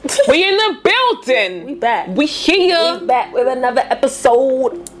building. We back. We here. We back with another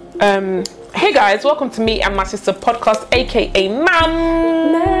episode. Hey guys, welcome to Me and My Sister podcast, aka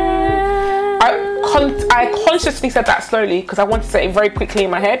Mam. I consciously said that slowly because I wanted to say it very quickly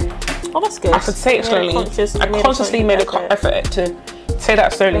in my head. Oh, that's good. I could say it slowly. I consciously made an effort to say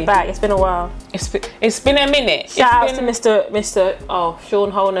that slowly. We're back. It's been a while. It's been a minute. Shout out to Mr.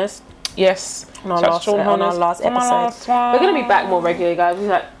 Sean Holness. Yes. On our last episode. We're gonna be back more regularly, guys. We're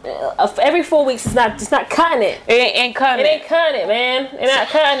like, every 4 weeks, it's not cutting it. It ain't cutting it. It ain't cutting it, man. It's not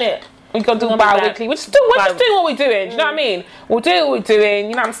cutting it. We gotta do bi-weekly. We're just doing what we're doing. Do you know what I mean? We'll do what we're doing.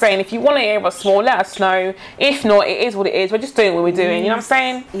 You know what I'm saying? If you want to hear us more, let us know. If not, it is what it is. We're just doing what we're doing. You know what I'm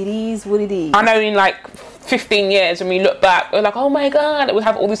saying? It is what it is. I know in like 15 years when we look back, we're like, oh my god, we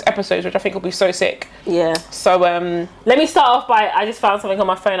have all these episodes, which I think will be so sick. Yeah. So let me start off by, I just found something on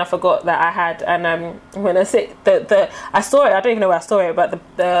my phone I forgot that I had, and when I say I saw it, I don't even know where I saw it, but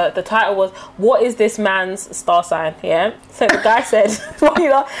the title was, what is this man's star sign? Yeah. So the guy said,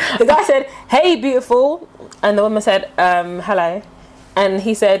 the guy said, hey beautiful, and the woman said, hello, and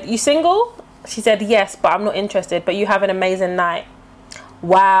he said, you single? She said, yes, but I'm not interested, but you have an amazing night.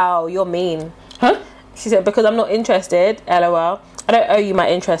 Wow, you're mean. Huh? She said, because I'm not interested, LOL. I don't owe you my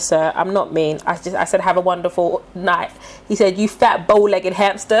interest, sir. I'm not mean. I said, have a wonderful night. He said, you fat bow-legged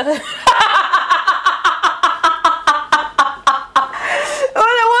hamster. What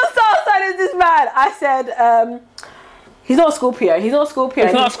star sign is this man? I said, he's not a Scorpio. He's not a Scorpio.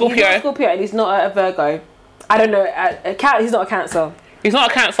 He's not a Scorpio, and he's not a Virgo. I don't know. He's not a Cancer. He's not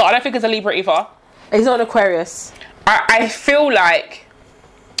a Cancer. I don't think he's a Libra either. He's not an Aquarius. I feel like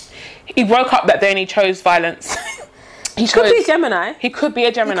he woke up that day and he chose violence. He could be a Gemini. He could be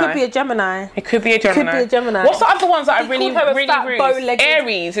a Gemini. He could be a Gemini. What's the other ones that are really rude?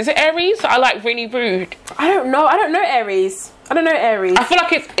 Aries. Is it Aries? I like really rude. I don't know Aries. I feel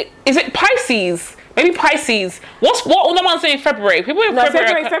like is it Pisces? Maybe Pisces. What all the ones in February? People in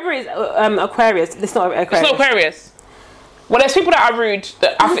February is Aquarius. It's not Aquarius. It's not Aquarius. Well, there's people that are rude.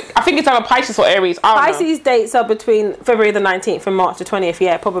 I think it's either Pisces or Aries. Pisces dates are between February the 19th and March the 20th.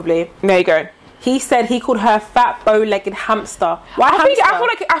 Yeah, probably. There you go. He said he called her fat bow-legged hamster. Why hamster?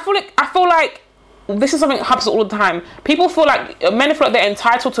 I feel like this is something that happens all the time. People feel like men feel like they're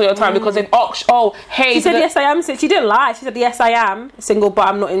entitled to your time because they've asked. Oh, hey. She said yes, I am. She didn't lie. She said yes, I am single, but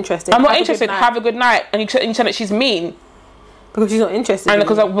I'm not interested. I'm not interested. Have a good night. And you said that she's mean. Because she's not interested. And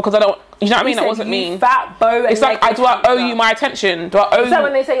because I don't, you know what I mean? That wasn't mean. Fat bow. It's like, do I owe you my attention? Do I owe you? Is that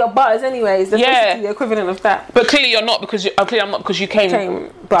when they say your butters, anyways? They're basically the equivalent of that. But clearly you're not because I'm not because you came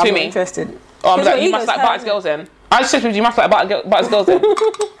but to I'm me. Not interested. Oh, I'm like, you must like Butters girls then. I just said you must like Butters girls then.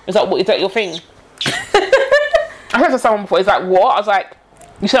 Is that your thing? I said to someone before, is that what? I was like,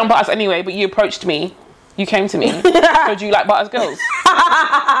 you said I'm Butters anyway, but you approached me. You came to me. So do you like Butters girls?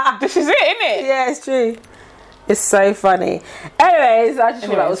 This is it, isn't it? Yeah, it's true. It's so funny. Anyways, I just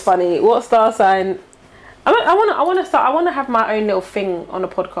thought that was funny. What star sign? I want to have my own little thing on a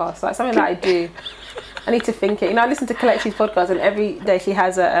podcast, like something that I do. I need to think it. You know, I listen to Kelechi's podcast, and every day she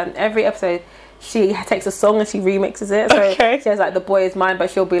has every episode she takes a song and she remixes it. So she has like The Boy Is Mine, but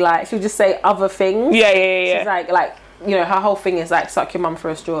she'll just say other things. Yeah. She's like. You know, her whole thing is like suck your mum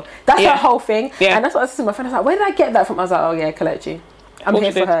for a straw. That's her whole thing. Yeah. And that's what I said to my friend. I was like, where did I get that from? I was like, oh yeah, Kelechi. I'm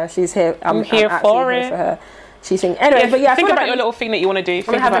here for her. She's here. I'm here for her. She's singing. Anyway, but yeah, think about your little thing that you want to do. I want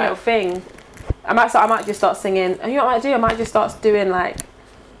to have a little thing. I might just start singing. And you know what I might do? I might just start doing like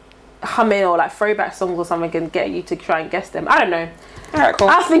humming or like throwback songs or something and get you to try and guess them. I don't know. Alright, cool.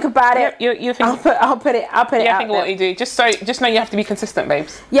 I'll think about it. You think? I'll put it out think there. of what you do. Just know you have to be consistent,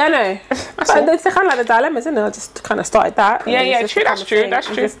 babes. Yeah, I know. It's kind of like the dilemmas, isn't it? I just kind of started that. Yeah, true. That's true.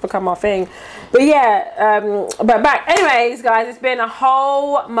 It's become our thing. But yeah, but back. Anyways, guys, it's been a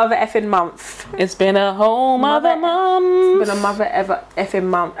whole mother effing month. It's been a whole mother month. It's been a mother ever effing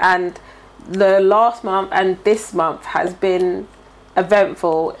month, and the last month and this month has been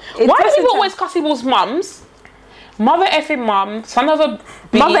eventful. Why do people always cuss people's mums? Mother effing mum, son of a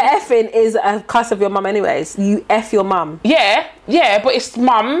B. Mother effing is a cuss of your mum anyways. You F your mum. Yeah, but it's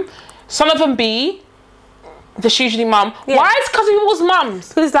mum, son of a B. That's usually mum. Yeah. Why is cussing people's mums?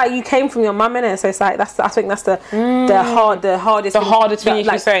 Because it's like you came from your mum, innit? So it's like I think that's the hardest thing you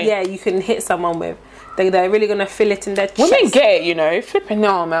can say. Yeah, you can hit someone with. They're really gonna feel it in their chest. Women get it, you know. Flipping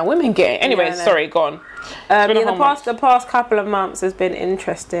no, man. Women get it. Anyway, sorry, go on. The past couple of months has been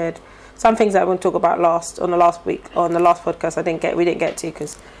interested. Some things that I want to talk about on the last podcast we didn't get to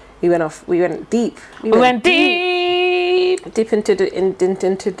because we went deep. We went deep into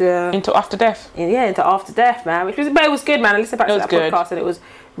after death. Into after death, man. But it was good, man. I listened back to that podcast and it was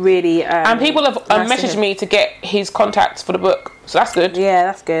really. And people have messaged me to get his contacts for the book. So that's good. Yeah,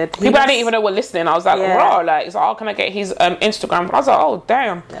 that's good. People I didn't even know were listening. I was like, raw. Like, he's like, oh, can I get his Instagram? I was like, oh,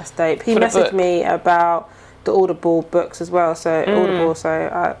 damn. That's dope. He messaged me about the Audible books as well. So Audible.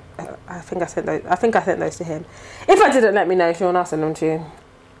 So I think I sent those. I think I sent those to him. If I didn't, let me know, Sean. I'll send them to you.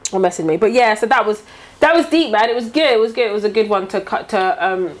 Or message me. But yeah, so that was deep, man. It was good. It was a good one to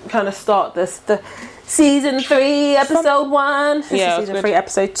kind of start the season 3, episode 1. Yeah, season 3,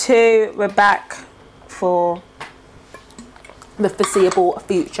 episode 2. We're back for the foreseeable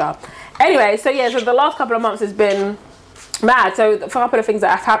future. Anyway, so the last couple of months has been mad. So for a couple of things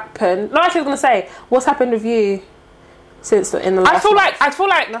that have happened. No, actually, I was going to say, what's happened with you since in the last I feel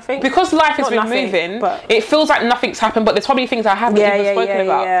like nothing? Because life has been moving, but it feels like nothing's happened, but there's probably things I haven't even spoken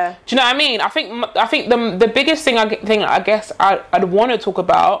about. Yeah. Do you know what I mean? I think the biggest thing I guess I'd want to talk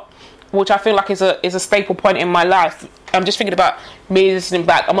about, which I feel like is a staple point in my life. I'm just thinking about me listening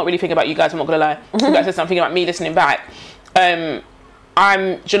back. I'm not really thinking about you guys, I'm not gonna lie. You guys said something about me listening back.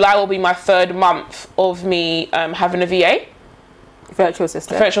 July will be my 3rd month of me having a VA. Virtual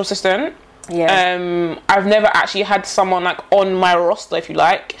assistant. Yeah. I've never actually had someone like on my roster, if you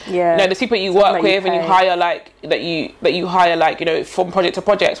like. Yeah. You know, there's people you work with and you hire like that you hire like, you know, from project to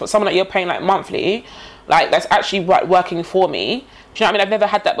project, but someone that you're paying like monthly, like that's actually working for me. Do you know what I mean? I've never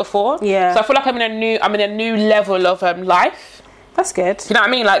had that before. Yeah. So I feel like I'm in a new level of life. That's good. Do you know what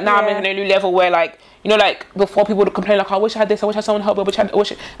I mean? Like now I'm in a new level where like, you know, like before people would complain like, oh, I wish I had this, I wish I had someone help me,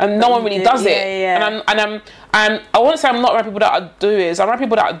 and no one really does it. Yeah. And I won't say I'm not around people that are doers. I'm around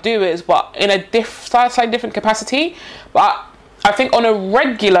people that are doers, but in a slightly different capacity. But I think on a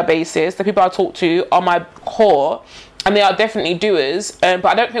regular basis, the people I talk to are my core, and they are definitely doers. But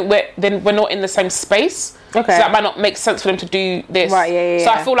I don't think we're not in the same space. Okay. So that might not make sense for them to do this. Right. Yeah.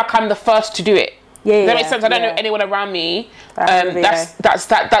 So I feel like I'm the first to do it. Yeah, does that make sense? I don't know anyone around me that has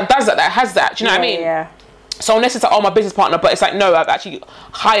that. Do you know what I mean? Yeah. So unless it's like, oh, my business partner, but it's like, no, I've actually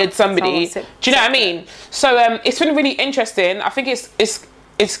hired somebody. Do you know what I mean? So it's been really interesting. I think it's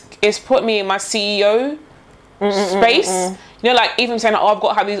put me in my CEO space. You know, like even saying like, oh, I've got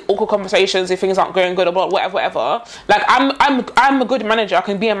to have these awkward conversations if things aren't going good or whatever. Like I'm a good manager. I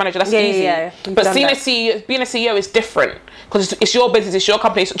can be a manager. That's easy. Yeah. But being a CEO is different because it's your business, it's your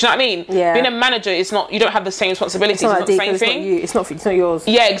company. So, do you know what I mean? Yeah. Being a manager is not. You don't have the same responsibilities. It's not the same thing. It's not yours.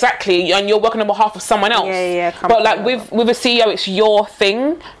 Yeah, exactly. And you're working on behalf of someone else. Yeah. But like with a CEO, it's your thing.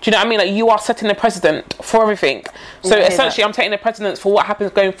 Do you know what I mean? Like you are setting the precedent for everything. So essentially, I'm taking the precedence for what happens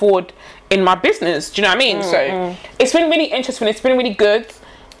going forward in my business. Do you know what I mean? So it's been really interesting. It's been really good.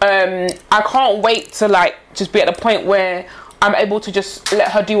 I can't wait to like just be at the point where I'm able to just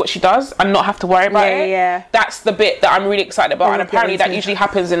let her do what she does and not have to worry about it. Yeah. That's the bit that I'm really excited about, and apparently that usually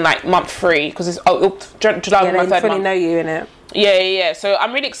happens in like month 3 because it's July was my 3rd month. Fully know you in it. Yeah. So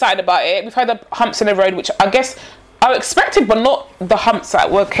I'm really excited about it. We've had the humps in the road, which I guess I expected, but not the humps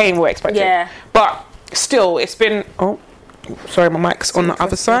that were expected. Yeah. But still, it's been. Oh, sorry, my mic's on the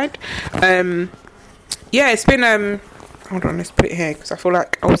other side. Yeah, it's been. Hold on, let's put it here because I feel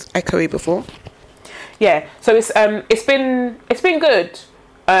like I was echoey before. Yeah, so it's been good,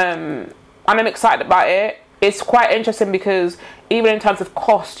 and I'm excited about it. It's quite interesting because even in terms of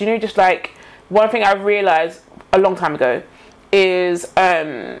cost, you know, just like one thing I realised a long time ago is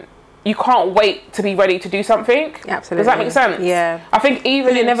you can't wait to be ready to do something. Absolutely. Does that make sense? Yeah. I think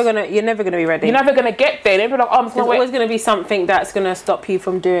even you're never gonna be ready. You're never gonna get there. They're like, oh, there's always gonna be something that's gonna stop you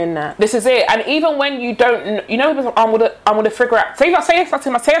from doing that. This is it. And even when you don't, you know, I'm gonna figure out. Say I said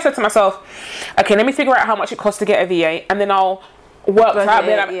to myself, okay, let me figure out how much it costs to get a VA, and then I'll work out. Do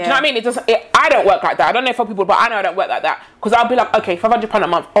you know what I mean? I don't work like that. I don't know for people, but I know I don't work like that because I'll be like, okay, £500 a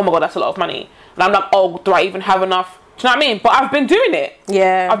month. Oh my god, that's a lot of money. And I'm like, oh, do I even have enough? Do you know what I mean? But I've been doing it.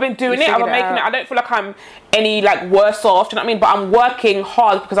 Yeah. I've been doing it. I've been making it. I don't feel like I'm any like worse off. Do you know what I mean? But I'm working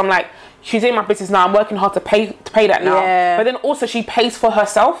hard because I'm like, she's in my business now. I'm working hard to pay that now. Yeah. But then also she pays for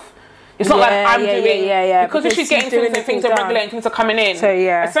herself. It's not like I'm doing. Yeah. Because if she's getting things are regulating, things are coming in. So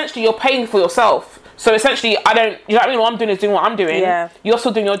yeah. Essentially, you're paying for yourself. So essentially, I don't. You know what I mean? What I'm doing is doing what I'm doing. Yeah. You're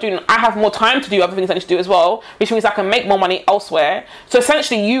still doing your doing. I have more time to do other things I need to do as well, which means I can make more money elsewhere. So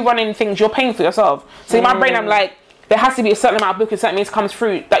essentially, you running things, you're paying for yourself. So in my brain, I'm like, there has to be a certain amount of bookings that means comes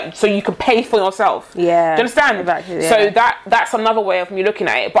through that so you can pay for yourself. Yeah. Do you understand? Exactly, yeah. So that's another way of me looking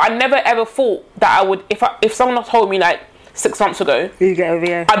at it. But I never ever thought that I would if someone told me like 6 months ago you get a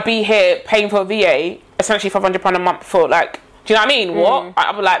VA, I'd be here paying for a VA, essentially £500 a month for like, do you know what I mean? What?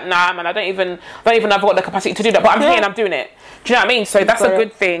 I'd be like, nah man, I don't even know if I've got the capacity to do that. But I'm here and I'm doing it. Do you know what I mean? So that's a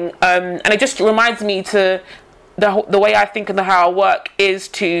good thing. And it just reminds me to the way I think and how I work is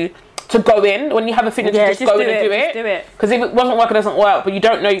to to go in. When you have a feeling to just go in and do it. Do it. Because if it doesn't work, it doesn't work. But you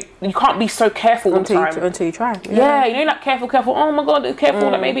don't know. You can't be so careful all the time. Until you try. Yeah, you know, like careful. Oh my God, careful.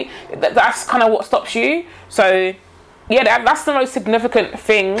 Like maybe that's kind of what stops you. So yeah, that's the most significant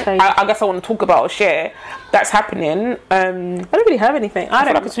thing I guess I want to talk about or share that's happening. I don't really have anything. I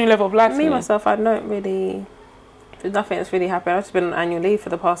feel like it's a new level of life. Me myself, I don't really. There's nothing that's really happened. I've just been on annual leave for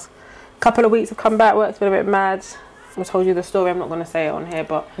the past couple of weeks. I've come back. Work's been a bit mad. I told you the story. I'm not going to say it on here,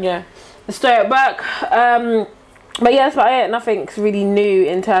 but yeah, the story at work. But yeah, that's about it. Nothing's really new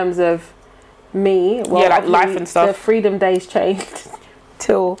in terms of me. Well, like life and stuff. The Freedom Days changed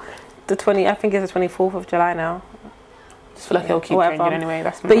till the 20. I think it's the 24th of July now. Just feel like it'll keep changing anyway.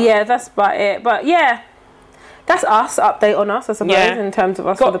 But yeah, that's about it. But yeah, that's us. Update on us, I suppose, in terms of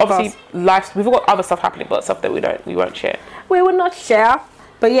us for the past. Life. We've got other stuff happening, but stuff that we won't share. We will not share.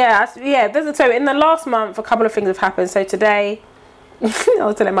 But yeah. So in the last month, a couple of things have happened. So today, I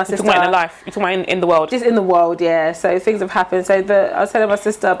was telling my sister. You're talking about in life. You're talking about in the world. Just in the world, yeah. So things have happened. So I was telling my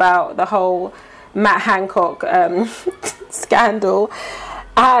sister about the whole Matt Hancock scandal.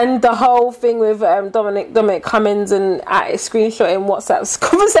 And the whole thing with Dominic Cummings and screenshotting WhatsApp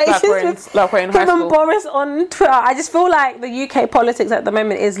conversations with him and Boris on Twitter. I just feel like the UK politics at the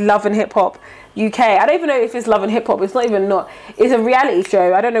moment is Love and Hip Hop UK. I don't even know if it's Love and Hip Hop. It's a reality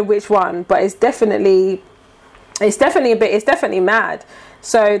show. I don't know which one, but it's definitely mad.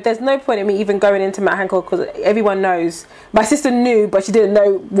 So there's no point in me even going into Matt Hancock because everyone knows. My sister knew, but she didn't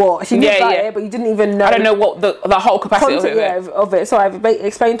know what. She knew about it, but you didn't even know. I don't know what the whole capacity of it. So I've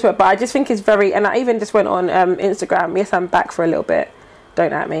explained to her, but I just think it's very... And I even just went on Instagram. Yes, I'm back for a little bit.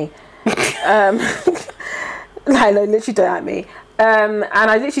 Don't at me. Literally don't at me. And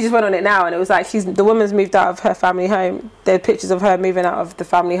I literally just went on it now, and it was like the woman's moved out of her family home. There are pictures of her moving out of the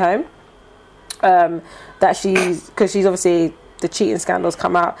family home. Because she's obviously... The cheating scandals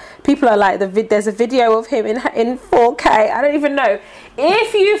come out. People are like, there's a video of him in 4K. I don't even know.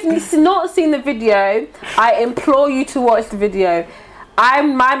 If you've not seen the video, I implore you to watch the video.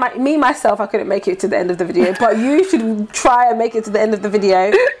 Myself, I couldn't make it to the end of the video, but you should try and make it to the end of the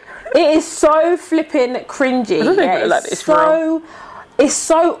video. It is so flipping cringy.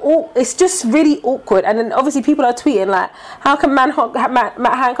 It's just really awkward. And then obviously people are tweeting like, how can Matt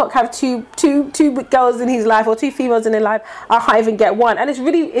Hancock have two girls in his life or two females in his life? I can't even get one. And it's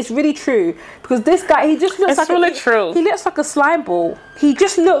really true because this guy, he just looks true. He looks like a slime ball. He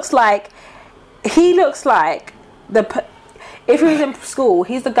just looks like if he was in school,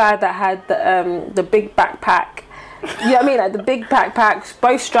 he's the guy that had the big backpack. You know what I mean? Like the big backpack,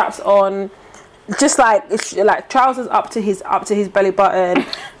 both straps on. Just like trousers up to his belly button.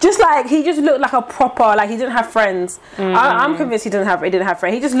 Just like he just looked like a proper, like he didn't have friends. I'm convinced he didn't have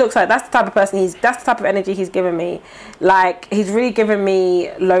friends. He just looks like that's the type of person that's the type of energy he's giving me. Like he's really giving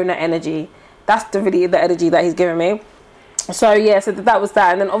me loner energy. That's the energy that he's giving me. So yeah, so that was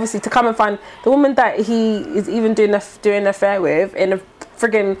that. And then obviously to come and find the woman that he is even doing an affair with in a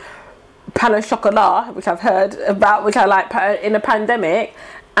friggin' pan au chocolat, which I've heard about, which I like in a pandemic,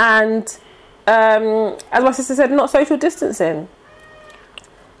 and as my sister said, not social distancing.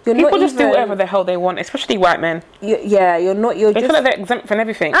 People just do whatever the hell they want, especially white men. You're not. They feel like they're exempt from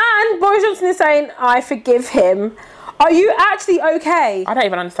everything. And Boris Johnson is saying, "I forgive him." Are you actually okay? I don't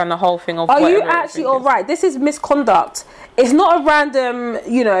even understand the whole thing of. Are you actually all right? This is misconduct. It's not a random,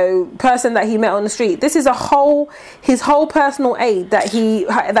 person that he met on the street. This is his whole personal aide that he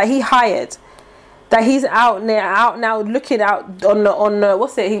hired. That he's out now looking out on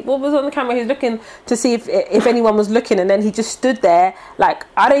what's it? What was on the camera? He's looking to see if anyone was looking, and then he just stood there like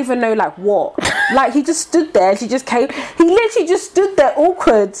I don't even know like what. Like he just stood there. She just came. He literally just stood there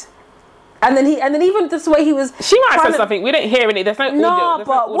awkward. And then even this way he was. She might have said something. We didn't hear any. There's no audio. No,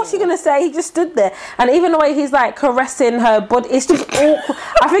 but what's she gonna say? He just stood there, and even the way he's like caressing her body, it's just awkward.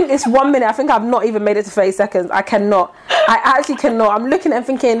 I think it's 1 minute. I think I've not even made it to 30 seconds. I cannot. I actually cannot. I'm looking and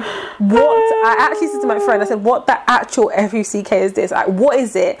thinking, what? I actually said to my friend, I said, what the actual FUCK is this? Like, what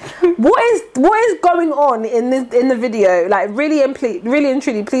is it? What is going on in the video? Like, really and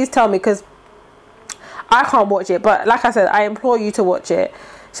truly, please tell me because I can't watch it. But like I said, I implore you to watch it.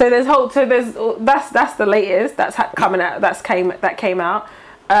 So that's the latest that's coming out. That came out.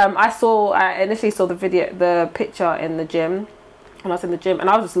 I initially saw the picture in the gym, when I was in the gym, and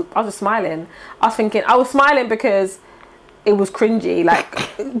I was just smiling. I was smiling because it was cringy,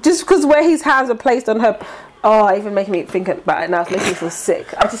 like just because where his hands were placed on her. Oh, even making me think about it now, it's making me feel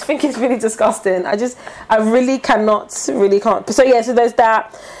sick. I just think it's really disgusting. I really can't. So yeah, so there's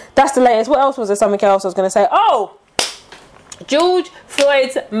that. That's the latest. What else was there? Something else I was going to say. Oh. George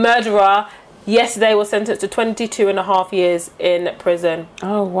Floyd's murderer yesterday was sentenced to 22 and a half years in prison.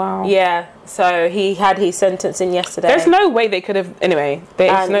 Oh, wow. Yeah, so he had his sentencing yesterday. There's no way they could have... Anyway,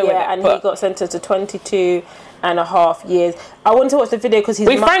 there's no way. And he got sentenced to 22 and a half years. I wanted to watch the video because he's...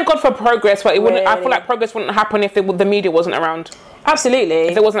 We thank God for progress, but it wouldn't. I feel like progress wouldn't happen if the media wasn't around. Absolutely.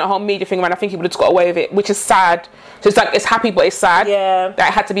 If there wasn't a whole media thing around, I think he would have just got away with it, which is sad. So it's like, it's happy, but it's sad. Yeah. That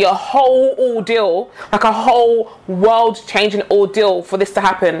it had to be a whole ordeal, like a whole world-changing ordeal for this to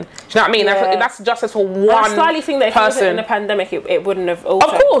happen. Do you know what I mean? Yeah. That's justice for one I slightly think that if it wasn't in the pandemic, it wouldn't have also.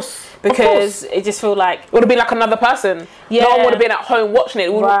 Of course. Because it just feel like... It would have been like another person. Yeah. No one would have been at home watching it.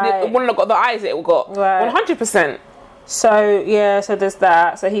 It wouldn't have got the eyes it got. Right. 100%. So, yeah, so there's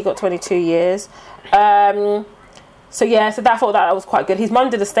that. So he got 22 years. So I thought that was quite good. His mum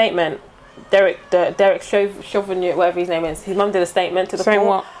did a statement. Derek Chauvignon, whatever his name is. His mum did a statement to the court.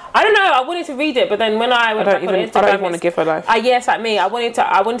 What? I don't know. I wanted to read it, but then when I went back on Instagram, I don't even want to give her life. Yes, like me. I wanted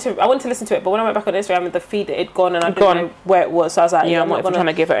to listen to it, but when I went back on Instagram, the feed had gone, and I didn't know where it was. So I was like, I'm not trying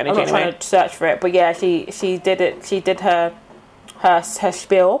to give her energy. I'm not trying to search for it, but yeah, she did it. She did her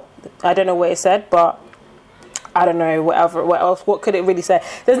spiel. I don't know what it said, but I don't know what else. What could it really say?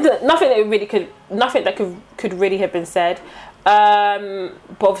 There's nothing that could really have been said. But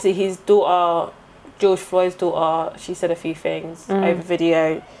obviously, his daughter, George Floyd's daughter, she said a few things over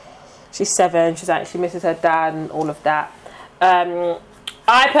video. She's 7. She misses her dad and all of that.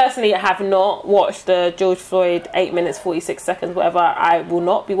 I personally have not watched the George Floyd 8 minutes 46 seconds, whatever. I will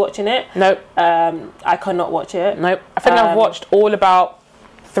not be watching it. Nope. I cannot watch it. Nope. I think I've watched all about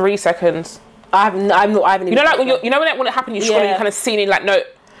 3 seconds. I haven't even. You know, like when it happened, you kind of seen it. Like, no,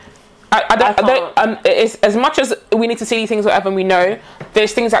 I don't. It's as much as we need to see these things, whatever, and we know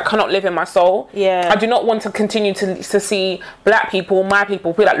there's things that cannot live in my soul. Yeah. I do not want to continue to see black people, my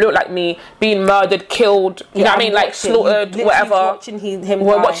people that look like me, being murdered, killed. You know what I mean? Like slaughtered, whatever.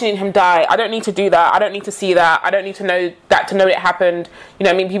 We're watching him die. I don't need to do that. I don't need to see that. I don't need to know that to know it happened. You know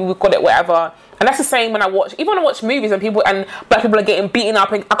what I mean? People got it, whatever. And that's the same when I watch movies and black people are getting beaten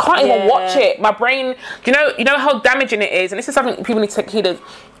up, and I can't even watch it. My brain, you know how damaging it is, and this is something people need to take heed of.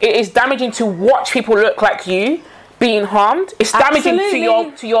 It is damaging to watch people look like you being harmed. It's damaging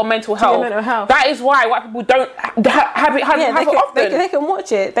to your mental health. That is why white people don't have it often. They can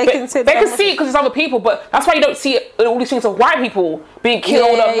watch it. They can see it because it's other people, but that's why you don't see all these things of white people being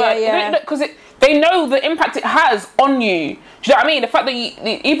killed. Because they know the impact it has on you. Do you know what I mean? The fact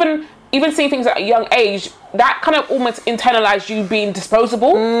that even seeing things at a young age, that kind of almost internalized you being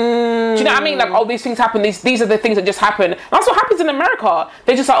disposable. Do you know what I mean? Like, oh, these things happen. These are the things that just happen. And that's what happens in America.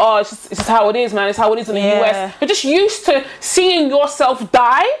 They're just like, oh, it's just how it is, man. It's how it is in the US. You're just used to seeing yourself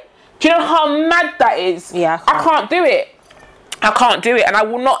die. Do you know how mad that is? Yeah. I can't do it. And I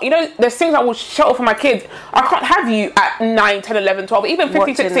will not, there's things I will shut off for my kids. I can't have you at 9, 10, 11, 12, even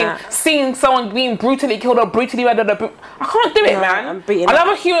 15, 16, seeing someone being brutally killed or brutally murdered. I can't do it, man. I love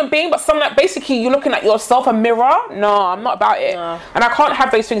a human being, but someone that basically you're looking at yourself, a mirror. No, I'm not about it. No. And I can't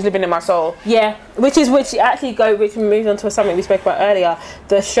have those things living in my soul. Yeah, which moves on to something we spoke about earlier.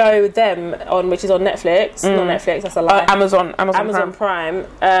 The show Them, which is on Netflix. Not Netflix, that's a lie. Amazon Prime.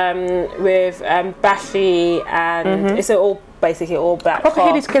 With Bashi and it's all basically all black. I can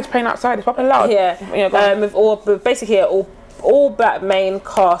hear these kids playing outside. It's proper loud. Yeah, with basically all black main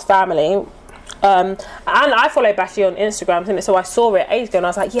cast family. And I follow Bashi on Instagram, so I saw it ages ago, and I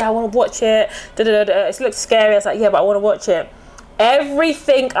was like, yeah, I want to watch it. It looks scary. I was like, yeah, but I want to watch it.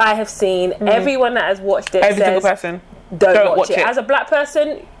 Everything I have seen, everyone that has watched it, every single person. Don't watch it. As a black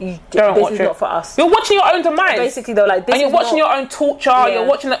person, this is not for us. You're watching your own demise. Basically, though, like this, and you're watching your own torture. Yeah. You're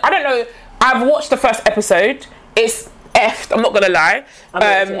watching. I don't know. I've watched the first episode. It's effed. I'm not gonna lie.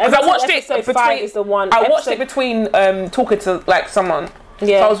 Because I watched it between. I watched it between talking to like someone.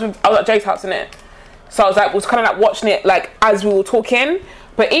 Yeah. So I was at Jay's house, innit? So I was kind of like watching it like as we were talking.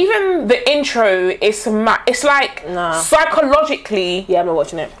 But even the intro is it's like psychologically. Yeah, I'm not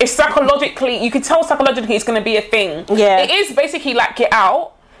watching it. It's psychologically, you can tell psychologically it's going to be a thing. Yeah. It is basically like Get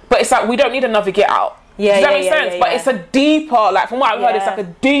Out, but it's like we don't need another Get Out. Yeah, does that make sense? But it's a deeper, like from what I've heard, it's like a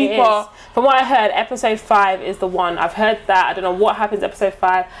deeper. From what I heard, episode 5 is the one. I've heard that. I don't know what happens episode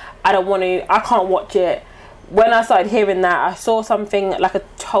 5. I can't watch it. When I started hearing that, I saw something like a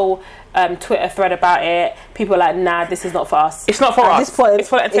whole Twitter thread about it. People were like, nah, this is not for us. It's not for us. It's for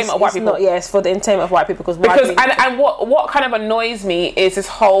the entertainment of white people. It's for the entertainment of white people. Because and what kind of annoys me is this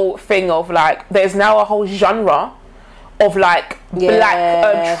whole thing of like, there's now a whole genre of like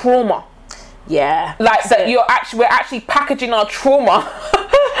black trauma. Yeah. Like that we're actually packaging our trauma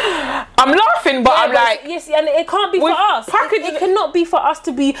I'm laughing, but I'm like, yes, and it can't be for us. It cannot be for us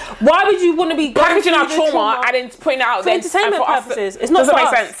to be. Why would you want to be packaging our trauma and then putting it out for there entertainment purposes? It's not doesn't for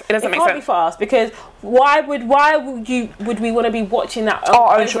make us. sense. It doesn't make sense. It can't be for us because why would we want to be watching that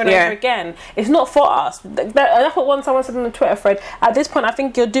over and over again? It's not for us. That's what someone said on the Twitter thread. At this point, I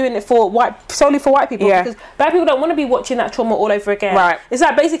think you're doing it solely for white people because black people don't want to be watching that trauma all over again. Right. It's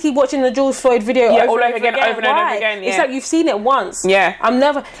like basically watching the George Floyd video over and over again. It's like you've seen it once. Yeah. I'm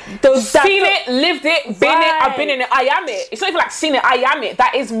never seen it, lived it, been it. I've been in it. I am it. It's not even like seen it. I am it.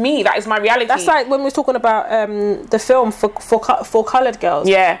 That is me. That is my reality. That's like when we were talking about the film for coloured girls.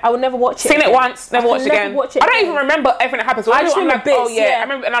 Yeah. I would never watch it. Seen it once, never watch it again. I don't even remember everything that happens. So I just remember bits. Oh yeah. I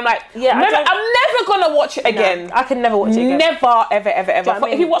remember, and I'm like, I'm never gonna watch it again. No, I can never watch it again. Never, ever.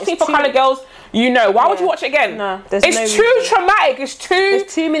 If you watch it for coloured girls, you know. Why would you watch it again? No, it's too traumatic. There's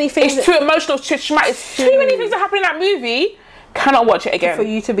too many things. It's too emotional. It's too traumatic. It's too many things that happen in that movie. Cannot watch it again. For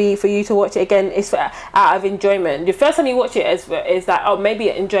you to watch it again is out of enjoyment. The first time you watch it is that maybe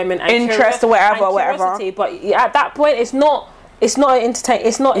enjoyment, and interest, or whatever. But at that point, it's not entertaining.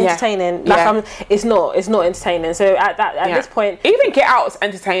 It's not entertaining. It's not entertaining. So at this point, even Get Out is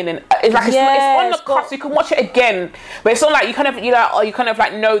entertaining. It's like it's on the cusp. So you can watch it again, but it's not like you kind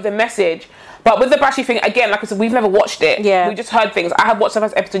of know the message. But with the Bashy thing, again, like I said, we've never watched it. Yeah. We just heard things. I have watched the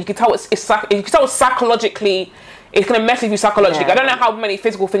first episode. You can tell it's psychologically. It's going to mess with you psychologically. I don't know how many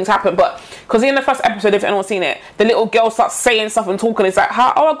physical things happen, but because in the first episode, if anyone's seen it, the little girl starts saying stuff and talking. It's like,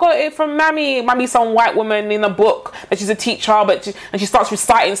 I got it from Mammy. Mammy's some white woman in a book that she's a teacher, and she starts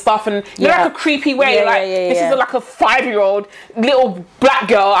reciting stuff and like a creepy way. This is like a 5-year-old little black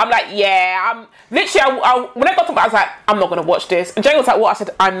girl. I'm like, I'm literally. When I got to it, I was like, I'm not going to watch this. And Jane was like, what? I said,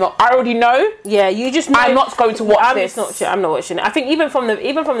 I'm not. I already know. Yeah, you just know. I'm not going to watch this. I'm not watching it. I think even from the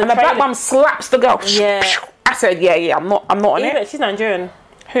and the black mum slaps the girl. Yeah. I said, I'm not on it. She's Nigerian.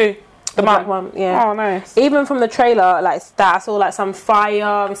 Who? The mum. Yeah. Oh, nice. Even from the trailer, like that, I saw like some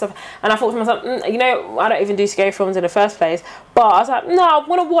fire and stuff, and I thought to myself, I don't even do scary films in the first place. But I was like, no, I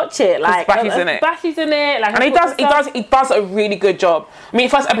want to watch it. Like, Bashy's in it. Bashy's in it. Like, and he does a really good job. I mean,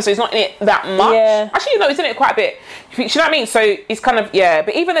 first episode, he's not in it that much. Yeah. Actually, no, he's in it quite a bit. You know what I mean? So he's kind of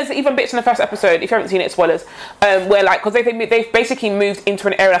But there's bits in the first episode. If you haven't seen it, spoilers. Where like because they've basically moved into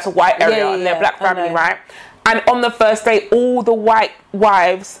an area that's a white area and they're a black family, right? And on the first day, all the white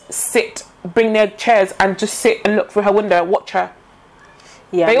wives bring their chairs and just sit and look through her window and watch her.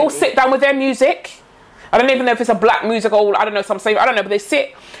 Yeah, they all sit down with their music. I don't even know if it's a black music or I don't know, I don't know, but they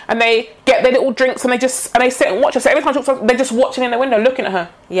sit and they get their little drinks and they sit and watch her. So every time she walks, they're just watching in the window, looking at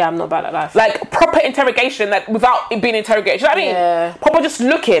her. Yeah, I'm not about that life. Like proper interrogation, like without it being interrogation. You know what I mean? Yeah. Proper just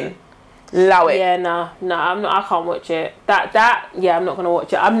looking. Allow it. Yeah, no, I'm not. I can't watch it. I'm not gonna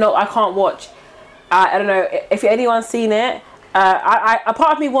watch it. I can't watch. I don't know if anyone's seen it. A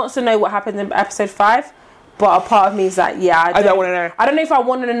part of me wants to know what happened in episode 5, but a part of me is like, I don't want to know. I don't know if I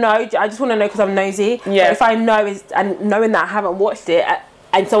want to know. I just want to know because I'm nosy. Yeah. But if I know and knowing that I haven't watched it,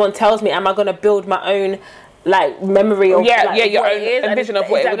 and someone tells me, am I going to build my own like memory of your own vision of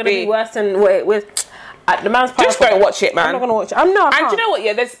what it would be? Is that going to be worse than what it was? The man's just don't watch it, man. I'm not gonna watch it. I'm not. And do you know what?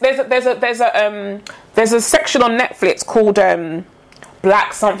 Yeah, there's a section on Netflix called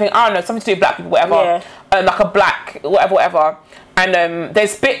Black something. I don't know, something to do with black people, whatever. Yeah. Like a black whatever. And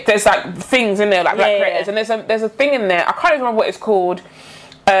there's like things in there like black creators, and there's a thing in there. I can't even remember what it's called.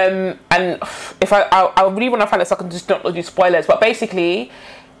 And if I really want to find it so I can just not do spoilers. But basically,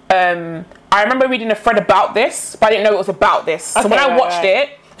 I remember reading a thread about this, but I didn't know it was about this. So when I watched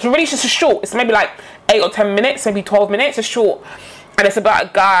it, it's really just a short. It's maybe like 8 or 10 minutes, maybe 12 minutes. It's short, and it's about a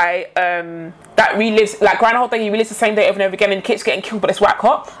guy that relives like Groundhog Day. He relives the same day over and over again, and keeps getting killed by this white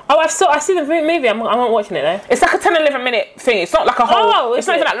cop. Oh, I've seen the movie. I'm not watching it though. It's like a 10-11 minute thing. It's not like a whole. Oh, it's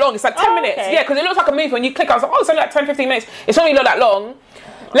not even that long. It's like 10 minutes. Okay. Yeah, because it looks like a movie. When you click, I was like, it's only like 10-15 minutes. It's not really that long.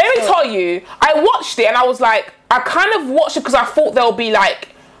 Let me tell you, I watched it and I was like, I kind of watched it because I thought there'll be like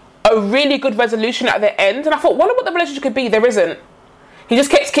a really good resolution at the end, and I thought, wonder what the relationship could be. There isn't. He just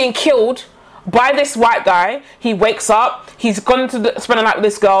keeps getting killed by this white guy. He wakes up, he's gone to spend a night with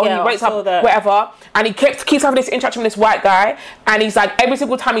this girl, he wakes up, whatever, and he keeps having this interaction with this white guy, and he's like, every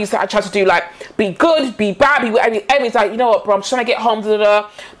single time he's like, tries to do like, be good, be bad, be whatever, he's like, you know what, bro, I'm just trying to get home,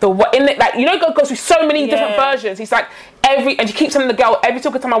 it goes through so many different versions. He's like, and she keeps telling the girl, every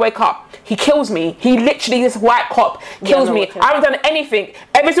single time I wake up, he kills me. He literally, this white cop kills me. I haven't done anything.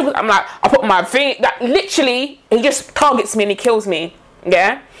 Every single, I'm like, I put my thing, that literally, he just targets me and he kills me.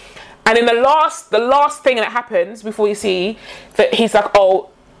 Yeah? And in the last thing that happens before you see that he's like, oh,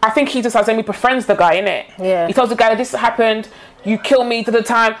 I think he just has maybe befriends the guy, innit? Yeah. He tells the guy, this happened, you kill me to the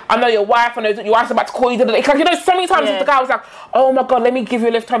time, I know your wife, I know your wife's about to call you. Like, you know, so many times the guy was like, oh my God, let me give you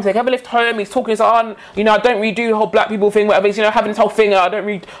a lift home. So they have a lift home, he's talking, he's like, oh, you know, I don't really do the whole black people thing, whatever. He's, you know, having this whole thing, I don't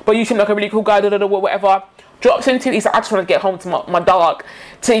really, but you seem like a really cool guy, whatever. Drops into, he's like, I just want to get home to my dog,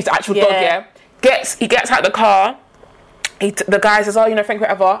 to his actual dog, yeah. He gets out the car, the guy says, oh, you know, thank you,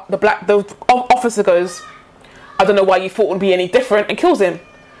 whatever. The officer goes, I don't know why you thought it would be any different, and kills him.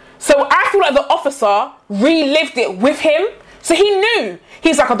 So I feel like the officer relived it with him. So he knew.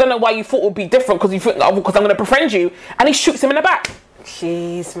 He's like, I don't know why you thought it would be different because I'm going to befriend you. And he shoots him in the back.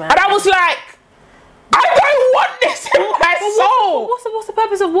 Jeez, man. And I was like, I don't want this in my soul. What's the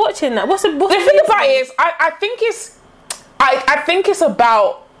purpose of watching that? What's the thing about it is, I think it's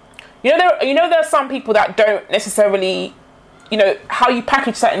about, you know, there are some people that don't necessarily, you know, how you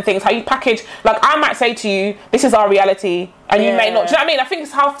package certain things, how you package, like I might say to you, this is our reality, and you may not. Do you know what I mean? I think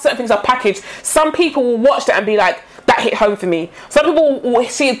it's how certain things are packaged. Some people will watch that and be like, that hit home for me. Some people will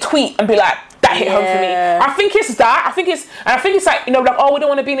see a tweet and be like, that hit home for me. I think it's that. I think it's like, you know, like, oh, we don't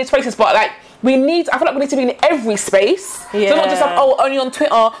want to be in these spaces, but like, I feel like we need to be in every space. Yeah. So not just like, oh, only on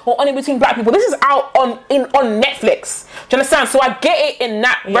Twitter or only between black people. This is out on Netflix. Do you understand? So I get it in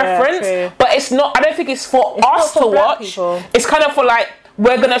that reference, true. But it's not, I don't think it's for us to watch. People. It's kind of for like,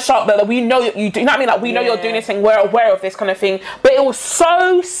 we're gonna show up that we know you do, you know what I mean? Like, we know you're doing this and we're aware of this kind of thing. But it was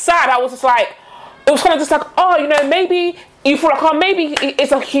so sad. I was just like, it was kind of just like, oh, you know, maybe you feel like, oh, maybe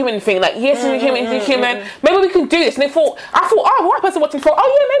it's a human thing. Like, yes, it's a human, it's a human. Maybe we can do this. And I thought, oh, the white person watching thought,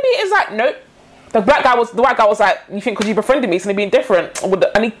 oh yeah, maybe it is like, nope. The white guy was like, you think because you befriended me, it's gonna be different?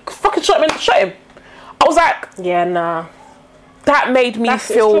 And he fucking shot him. I was like, yeah, nah. That made me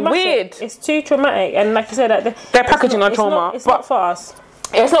feel weird. It's too traumatic, and like you said, like they're packaging our trauma. It's not for us.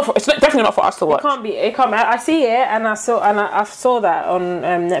 It's definitely not for us to watch. It can't be. I see it, and I saw that on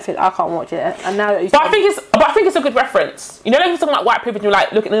Netflix. I can't watch it, and now that I think it's a good reference. You know, like you're talking about white privilege, you're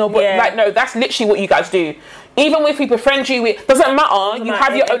like looking at your book, like, no, that's literally what you guys do. Even if we befriend you, it doesn't matter. You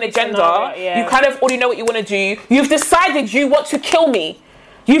have your own agenda. You kind of already know what you want to do. You've decided you want to kill me.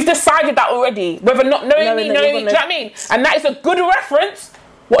 You've decided that already, whether not knowing me. Do you know what I mean? And that is a good reference.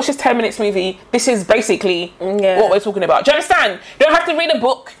 Watch this 10 minutes movie. This is basically what we're talking about. Do you understand? You don't have to read a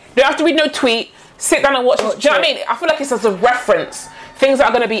book. You don't have to read no tweet. Sit down and watch this. Do you know what I mean? I feel like it's as a reference. Things that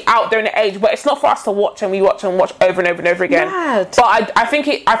are going to be out there in the age, but it's not for us to watch and we watch and watch over and over and over again. Mad. But I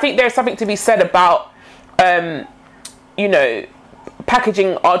think there's something to be said about, you know,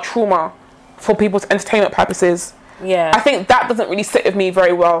 packaging our trauma for people's entertainment purposes. Yeah. I think that doesn't really sit with me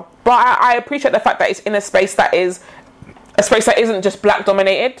very well. But I appreciate the fact that it's in a space that isn't just black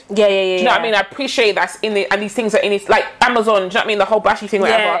dominated. Yeah. Do you know what I mean? I appreciate that's in the, and these things are in it, like Amazon. Do you know what I mean? The whole bashy thing,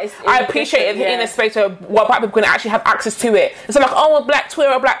 whatever. I appreciate it in a space where black people can actually have access to it. It's not like, oh, black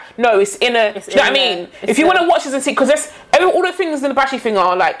Twitter, black. No, it's in a. Do you know what I mean? If you want to watch this and see, because all the things in the bashy thing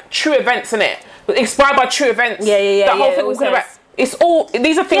are like true events in it, inspired by true events. Yeah. The whole thing was about. It's all,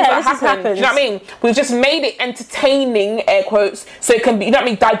 these are things that happen. Do you know what I mean? We've just made it entertaining, air quotes, so it can be, you know what I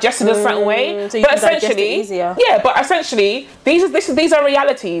mean, digested a certain way. So but essentially, these are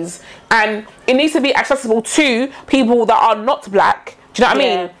realities, and it needs to be accessible to people that are not black. Do you know what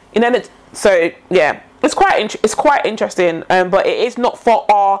I mean? You know, so yeah, it's quite interesting. But it is not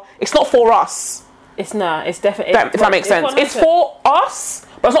for it's not for us. It's not. It's definitely. If that makes sense. It's for us,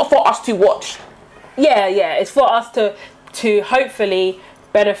 but it's not for us to watch. Yeah. It's for us to hopefully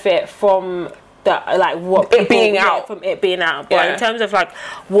benefit from that, like what it being out. From it being out. But in terms of like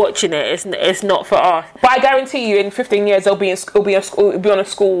watching it, it's not for us. But I guarantee you, in 15 years, it'll be on a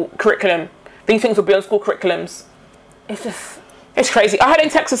school curriculum. These things will be on school curriculums. It's crazy. I heard in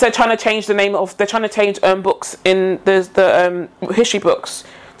Texas they're trying to change books in the history books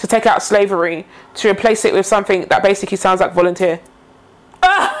to take out slavery, to replace it with something that basically sounds like volunteer.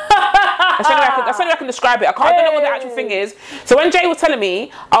 That's the only way I can describe it. I don't know what the actual thing is. So when Jay was telling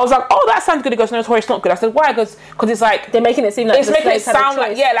me, I was like, oh, that sounds good. He goes, no, Tori, it's not good. I said, why? Because it's like, they're making it seem like it's making it sound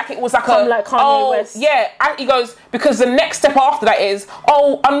like, like it was like Kanye West. He goes, because the next step after that is,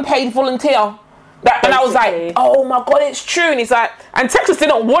 unpaid volunteer. And I was like, oh my God, it's true. And he's like, and Texas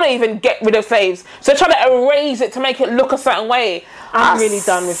didn't want to even get rid of slaves, so they're trying to erase it to make it look a certain way. I'm really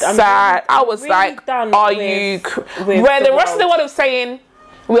done with. I was really like, are you? Where the rest of the world was saying,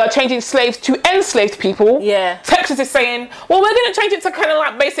 we are changing slaves to enslaved people. Yeah. Texas is saying, well, we're going to change it to kind of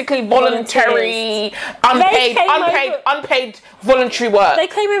like basically voluntary, unpaid voluntary work. They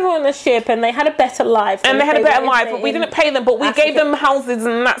came over on the ship and they had a better life. And they had a better life, but we didn't pay them, but we gave them houses,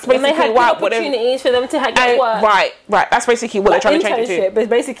 and that's basically and they had opportunities for them to get work. Right. That's basically what they're trying to change it to. But it's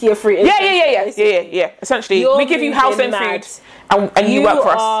basically a free internship. Yeah. Essentially, we give you house and food, and you work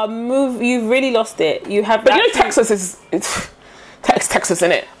for us. You've really lost it. You have. But Texas is. Texas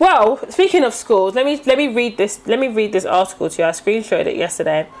in it. Well, speaking of schools, let me read this. Let me read this article to you. I screenshotted it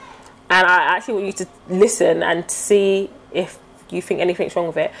yesterday, and I actually want you to listen and see if you think anything's wrong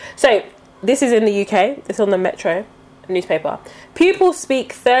with it. So this is in the UK. It's on the Metro newspaper. Pupils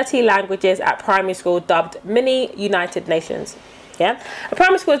speak 30 languages at primary school, dubbed mini United Nations. Yeah, a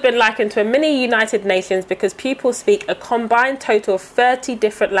primary school has been likened to a mini United Nations because pupils speak a combined total of 30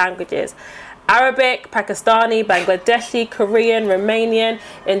 different languages. Arabic, Pakistani, Bangladeshi, Korean, Romanian,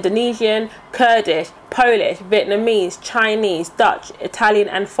 Indonesian, Kurdish, Polish, Vietnamese, Chinese, Dutch, Italian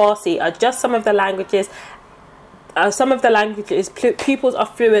and Farsi are just some of the languages. Pupils are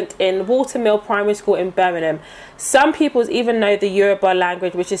fluent in Watermill Primary School in Birmingham. Some pupils even know the Yoruba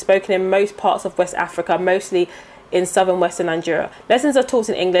language, which is spoken in most parts of West Africa, mostly in southern Western Nigeria. Lessons are taught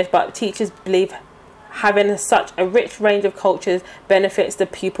in English, but teachers believe having such a rich range of cultures benefits the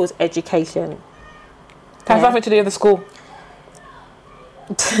pupils' education. Has nothing to do with the school.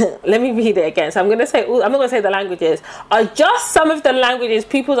 Let me read it again. So I'm not going to say the languages. Are just some of the languages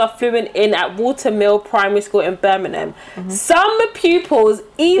pupils are fluent in at Watermill Primary School in Birmingham. Mm-hmm. Some pupils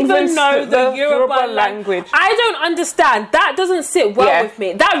even know the Yoruba language. I don't understand. That doesn't sit well with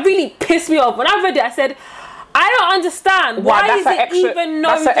me. That really pissed me off. When I read it, I said, I don't understand. Why is it even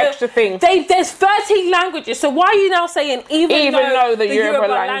know the extra thing? There's 13 languages, so why are you now saying even know the Yoruba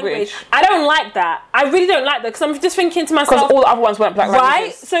language? I don't like that. I really don't like that, because I'm just thinking to myself, because all the other ones weren't black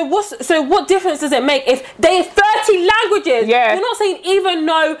languages. Right? So what difference does it make if they have 30 languages? Yeah. You're not saying even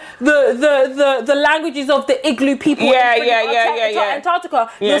know the languages of the Igloo people in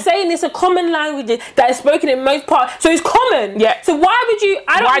Antarctica. Yeah. You're saying it's a common language that is spoken in most parts, so it's common. Yeah. So why would you?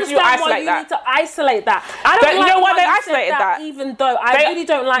 I don't understand why you need to isolate that. You know why they isolated that? Even though I really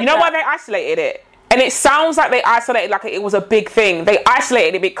don't like that. You know why they isolated it? And it sounds like they isolated like it was a big thing. They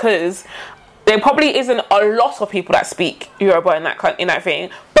isolated it because there probably isn't a lot of people that speak Yoruba in that thing.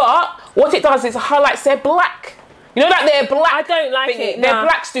 But what it does is highlights they're black. You know that they're black. I don't like it. They're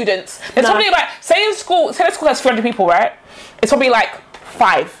black students. There's probably about, say the school has 300 people, right? It's probably like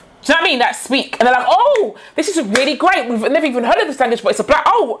 5. Do you know what I mean? That speak. And they're like, oh, this is really great. We've never even heard of this language, but it's a black.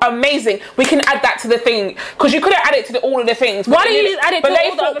 Oh, amazing. We can add that to the thing. Because you could have added it to all of the things. Why don't you just add it to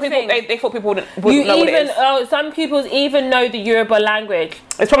all the other things? They thought people wouldn't know what it is. Some people even know the Yoruba language.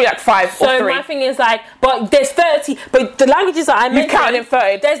 It's probably like 5 or 3. So my thing is like, but there's 30. But the languages that I mentioned, you counted in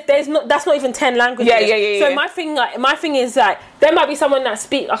 30. That's not even 10 languages. Yeah. So my thing is like, there might be someone that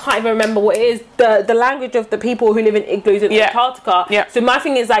speaks, I can't even remember what it is, the language of the people who live in igloos in Antarctica. Yeah. So my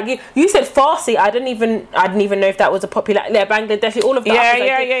thing is like, you said Farsi. I didn't even know if that was a popular, Bangladeshi, all of that.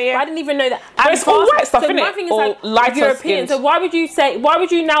 Yeah. I didn't even know that. And it's all white stuff, so my thing is like European. Skins. So why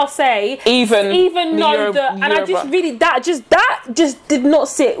would you now say even know the? And I just really that just did not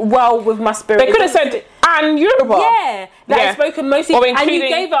sit well with my spirit. They could have said and Yoruba. Yeah, that is spoken mostly, and you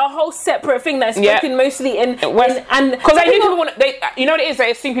gave it a whole separate thing that's spoken mostly in West. And because I knew people want, you know what it is.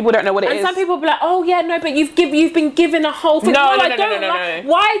 They assume people don't know what it is. And some people be like, oh yeah, no, but you've been given a whole thing. No.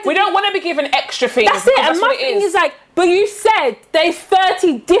 Why? We don't want to be given extra things. That's it. And my thing is like, but you said there's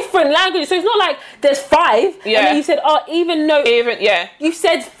 30 different languages, so it's not like there's 5. Yeah. And then you said, you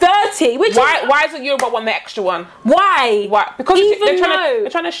said 30. Why is the Yoruba one the extra one? Why? Because they're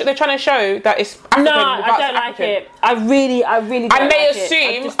trying to show that it's African. No, I don't like it. I really don't like it. And they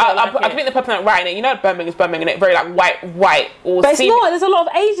assume, I think the person writing it, you know, Birmingham is Birmingham, and it's very like white. Or but it's not. There's a lot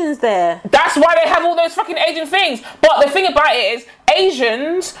of Asians there. That's why they have all those fucking Asian things. But the thing about it is,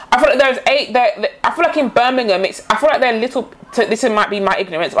 Asians, I feel like I feel like in Birmingham, I feel like they're little. This might be my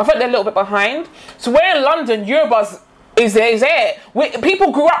ignorance, but I feel like they're a little bit behind. So we're in London, Yoruba's is there.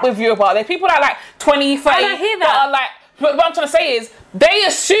 People grew up with Yoruba. There's people that are like 20, 30. I don't hear that. Are like. But what I'm trying to say is, they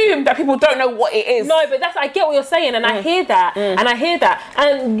assume that people don't know what it is. No, but I get what you're saying, and I hear that,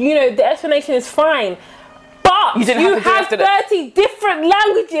 and you know, the explanation is fine. But But You didn't you have to do have it, did it? 30 different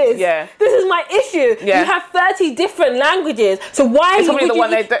languages. Yeah. This is my issue. Yeah. You have 30 different languages. So why It's probably would the you,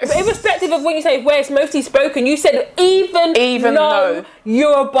 one they do- irrespective of when you say where it's mostly spoken, you said even though.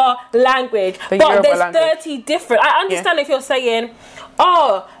 Yoruba language. The But Yoruba there's language. 30 different. I understand if you're saying,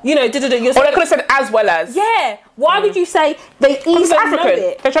 oh, you're Or they saying, could have said as well as. yeah. Why would you say they even know African.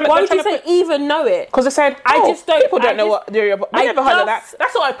 it? They're trying to- Why they're would you trying say to even know it? Because they said, I just don't- people don't I know just- what Yoruba. We I never heard of that. just-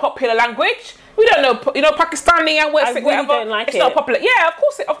 That's not a popular language. We don't know, Pakistani and West, I really whatever. don't like it's it. not popular. Yeah, of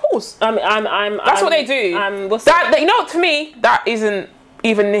course. That's what they do. To me, that isn't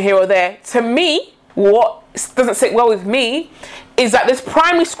even here or there. To me, what doesn't sit well with me is that this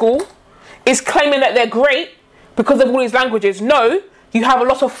primary school is claiming that they're great because of all these languages. No, you have a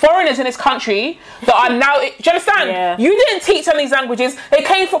lot of foreigners in this country that are now. Do you understand? Yeah. You didn't teach them these languages. They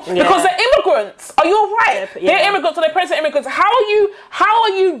came from because they're immigrants. Are you right? Yeah. They're immigrants, or their parents are immigrants. How are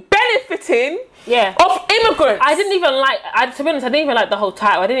you benefiting? Yeah. Of immigrants. I didn't even like. To be honest, I didn't even like the whole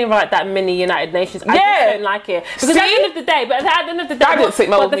title. I didn't even like that mini United Nations. I Yeah. just don't like it because at the end of the day. But at the end of the day, That didn't sit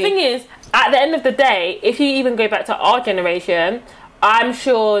well but with the me. thing is, at the end of the day, if you even go back to our generation, I'm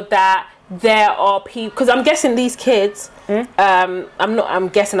sure that there are people, because I'm guessing these kids. I'm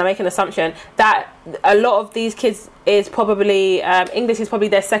guessing. I'm making an assumption that a lot of these kids is probably English is probably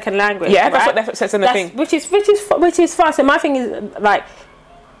their second language. Yeah, right? that's what says in the thing. Which is fine. So my thing is like.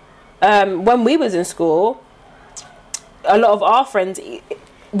 When we was in school, a lot of our friends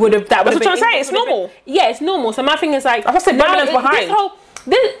would have. That's what I'm trying to say. It's normal. Yeah, it's normal. So my thing is like, I said Birmingham's behind. I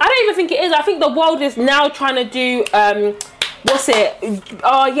don't even think it is. I think the world is now trying to do. What's it?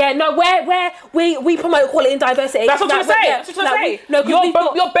 Oh yeah, no. Where we promote equality and diversity. That's what I'm trying to say.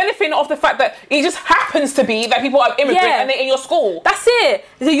 You're benefiting off the fact that it just happens to be that people are immigrants and they're in your school. That's it.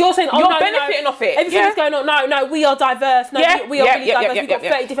 So you're saying, you're benefiting off it. Everything is going on. No, we are diverse. No, we are really diverse. We've got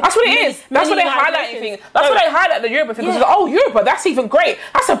 30 different. That's what it is. That's what they highlight things. That's what they highlight the Yoruba thing. Because Yoruba, that's even great.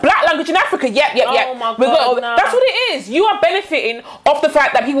 That's a black language in Africa. Oh my God, no. That's what it is. You are benefiting off the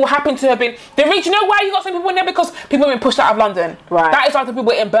fact that people happen to have been. You know why you got some people in there? Because people have been pushed out of London. Right. That is why the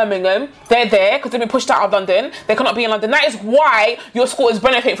people in Birmingham, they're there because they've been pushed out of London. They cannot be in London. That is why your school is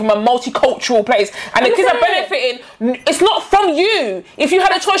benefiting from a multicultural place. And the kids are benefiting. It's not from you. If you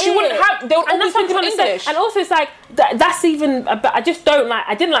had a choice, you wouldn't have. They would all be speaking English. And also, it's like that's even. I just don't like.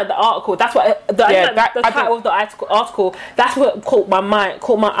 I didn't like the article. That's what the title of the article. That's what caught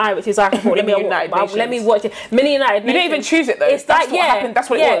my eye, which is like, let me watch it. Mini United Nations. You didn't even choose it though. It's that's what happened. That's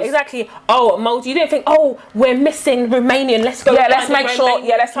what it was. Yeah, exactly. Oh, Mold, you didn't think, we're missing Romanian. Let's go. Yeah, let's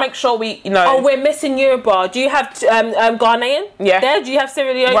make sure we, Oh, we're missing Yoruba. Do you have Ghanaian? Yeah. There. Do you have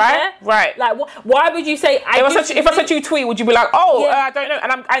Sierra Leone there? Right. Like, why would you say? If I sent you a tweet, would you be like, I don't know?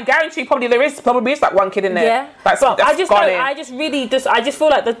 And I guarantee probably there is like one kid in there. Yeah. That's I just Ghanaian. I just feel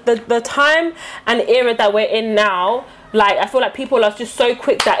like the time and era that we're in now. Like, I feel like people are just so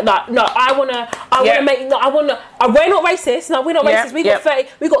quick that we're not racist. No, we're not racist.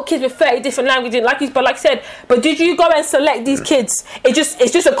 We got kids with 30 different languages. Like I said, but did you go and select these kids? It's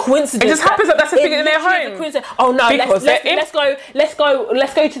just a coincidence. It just happens that that's a thing in their home. Oh no, let's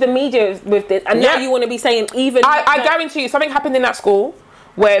go to the media with this. And now you want to be saying even. I guarantee you, something happened in that school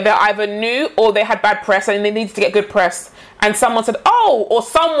where they either knew or they had bad press and they needed to get good press. And someone said, or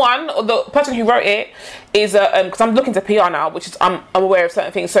the person who wrote it is, because I'm looking to PR now, which is, I'm aware of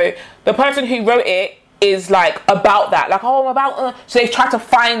certain things. So the person who wrote it is like about that, like, so they've tried to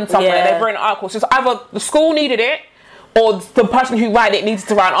find something, they've written an article. So it's either the school needed it, or the person who wrote it needed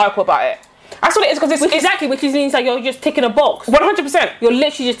to write an article about it. That's what it is, because which means like you're just ticking a box. 100%. You're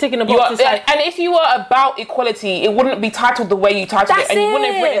literally just ticking a box. And if you were about equality, it wouldn't be titled the way you titled it, and you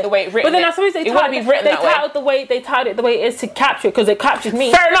wouldn't have written it the way it written. But then I suppose they titled it the way it is to capture it, because it captures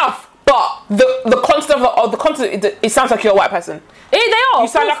me. Fair enough. But the concept of the concept, it sounds like you're a white person. They are. You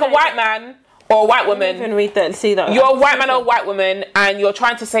sound like a white man or a white woman. Even read that, see that. You're a white man or a white woman, and you're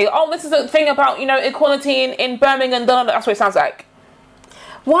trying to say, this is a thing about equality in Birmingham. That's what it sounds like.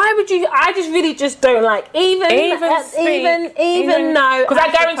 Why would you? I just really don't like even no. Because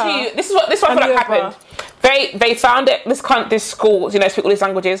I guarantee you, this is what I feel like happened. They found it. This school, speak all these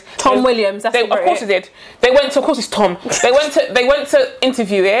languages. Tom Williams. Of course they did. They went to. Of course it's Tom. They went to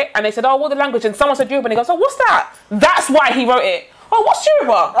interview it, and they said, what the language? And someone said Yoruba, and he goes, what's that? That's why he wrote it. What's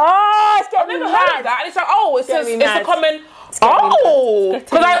Yoruba? It's getting I've never heard of that. And it's like, it's a common.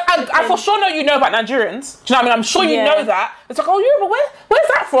 Because I for sure know you know about Nigerians. Do you know what I mean? I'm sure you know that. It's like, Yoruba, where's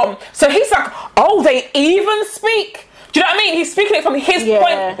that from? So he's like, they even speak Do you know what I mean? He's speaking it from his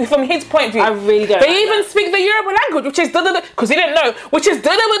point, from his point of view. I really don't. They even speak the Yoruba language, which is because he didn't know, which is. The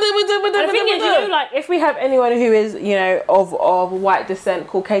thing is, you know, like if we have anyone who is, you know, of white descent,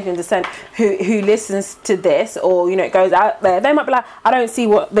 Caucasian descent, who listens to this, or you know, goes out there, they might be like, I don't see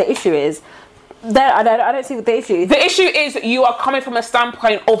what the issue is. I don't see what the issue is. The issue is you are coming from a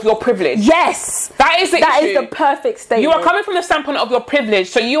standpoint of your privilege. Yes, that is the issue. That is the perfect statement. You are coming from the standpoint of your privilege,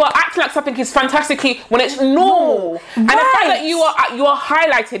 so you are acting like something is fantastically when it's normal. And the fact that you are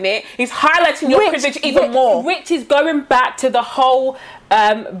highlighting it is highlighting your privilege even more. Which is going back to the whole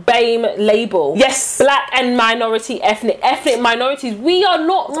BAME label. Yes, black and minority, ethnic minorities. We are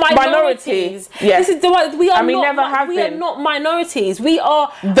not minorities. Yes, this is the we are. And we not, never have we been. are not minorities. We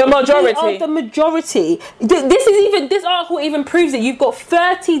are the majority. We are the majority. This article even proves it. You've got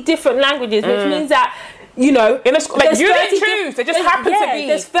 30 different languages, which means that. You know, in a like you didn't choose. They just happen to be.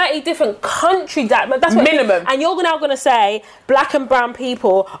 There's 30 different countries that's what, minimum. And you're now going to say black and brown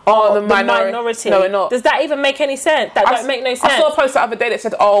people are the minority. No, we're not. Does that even make any sense? That don't make no sense. I saw a post the other day that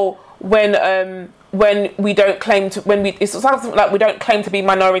said, "Oh, when we don't claim to it's something like we don't claim to be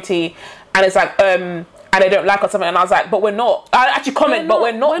minority," and it's like and they don't like us something, and I was like, but we're not. I actually comment, but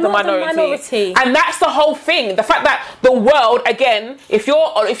we're not the minority. And that's the whole thing. The fact that the world, again, if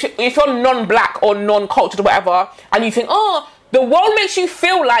you're non-black or non-cultured or whatever, and you think, oh, the world makes you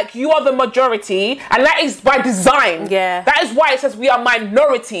feel like you are the majority, and that is by design. Yeah. That is why it says we are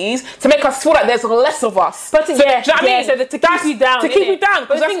minorities, to make us feel like there's less of us. But do you know what I mean? So to keep you down. To keep you down,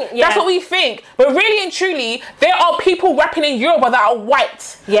 because that's what we think. But really and truly, there are people rapping in Yoruba that are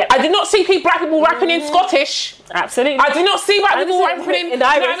white. Yeah. I did not see black people rapping in Scottish. Absolutely. I do not see black people rapping in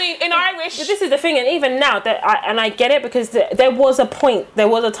Irish. You know what I mean? In Irish. But this is the thing, and even now, I get it, because there was a point, there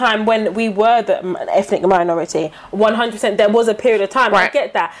was a time when we were the ethnic minority. 100%. There was a period of time. Right. I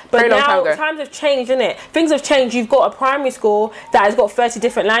get that. But now times have changed, innit? Things have changed. You've got a primary school that has got 30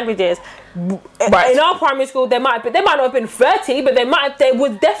 different languages. Right. In our primary school, there might not have been 30, but there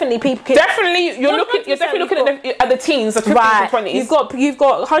was definitely people. Definitely, you're definitely looking at the teens, the 15s and 20s. You've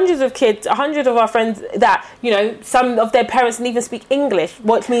got hundreds of kids, 100 of our friends that, you know, some of their parents didn't even speak English,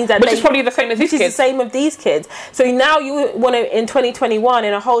 which means that is probably the same as these kids. Which is the same with these kids. So now you want to, in 2021,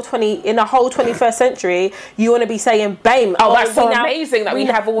 in a whole 21st century, you want to be saying BAME. Oh, that's so amazing that we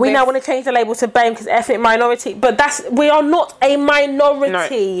have all this. We now want to change the label to BAME because ethnic minority, but we are not a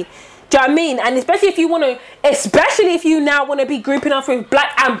minority. No. Do you know what I mean? And especially if you now want to be grouping up with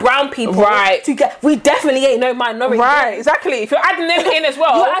black and brown people, right? We definitely ain't no minority, right? Exactly. If you're adding them in as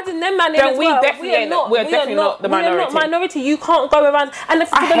well, you're adding them in as well. We're definitely not the minority. We are not minority. You can't go around. And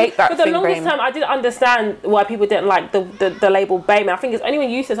I hate that. For the longest time, I didn't understand why people didn't like the label BAME. I think it's only when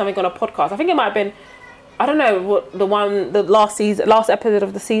you said something on a podcast. I think it might have been, I don't know what the last episode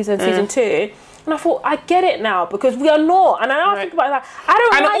of the season 2. And I thought, I get it now, because we are not. And I now think about it, like, I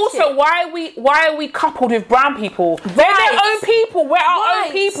don't like it. And also, why are we coupled with brown people? They're their own people. We're our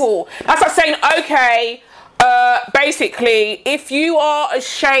own people. That's like saying, okay, basically, if you are a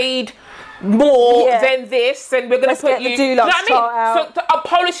shade more than this, then we're going to put you. You know what I mean? So are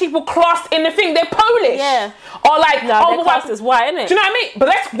Polish people classed in the thing? They're Polish. Yeah. Or like, they're classed as white, innit? Do you know what I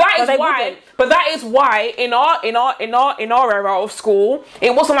mean? But that is why in our era of school,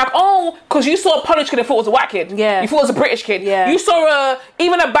 it wasn't like, oh, because you saw a Polish kid and thought it was a white kid. Yeah. You thought it was a British kid. Yeah. You saw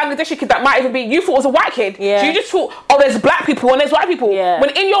even a Bangladeshi kid that might even be, you thought it was a white kid. Yeah. So you just thought, oh, there's black people and there's white people. Yeah.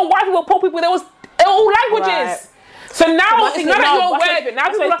 When in your white people, poor people, there was all languages. Right. So now it's not that you're aware of it. Now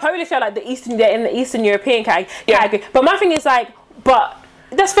people Polish are like in the Eastern European category. But my thing is like, but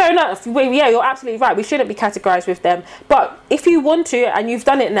that's fair enough. Yeah, you're absolutely right. We shouldn't be categorized with them. But if you want to, and you've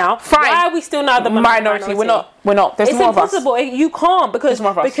done it now, fine. Why are we still now the minority? We're not. There's more of us. It's impossible. You can't because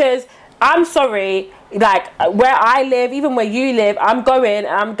I'm sorry. Like where I live, even where you live, I'm going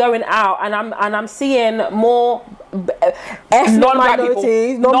out, and I'm seeing more ethnic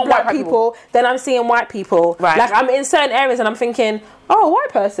minorities, non-black people than I'm seeing white people. Right. Like I'm in certain areas and I'm thinking, oh, a white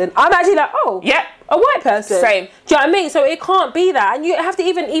person. I'm actually like, oh, yeah, a white person. Same. Do you know what I mean? So it can't be that, and you have to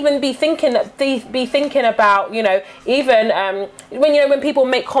even be thinking about, you know, even when people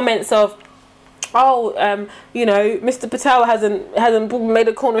make comments of, oh, you know, Mr. Patel hasn't made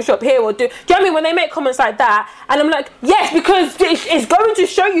a corner shop here, or do you know what I mean? When they make comments like that, and I'm like, yes, because it's going to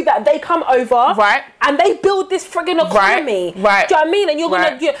show you that they come over, right, and they build this friggin' economy, right? Do you know what I mean? And you're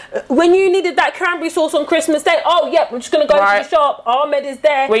gonna when you needed that cranberry sauce on Christmas Day, oh yeah, we're just gonna go to the shop. Ahmed is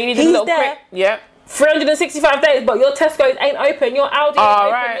there. When you needed a little quick, yeah. 365 days, but your Tesco's ain't open, your Aldi ain't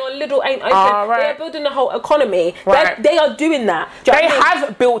open, right. your Lidl ain't open. Right. They're building the whole economy. Right. They are doing that. Do you know They what I mean?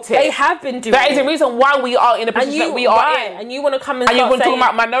 have built it. They have been doing That is it. the reason why we are in the position that we are in. And you want to come and And you're start talking saying,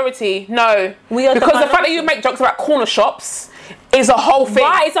 about minority. No. We are the because the fact that minority. you make jokes about corner shops is a whole thing.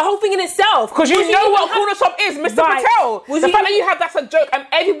 right, it's a whole thing in itself. Because you know what a corner shop is, Mr. Right. Patel. Was The you- fact that you have that's a joke and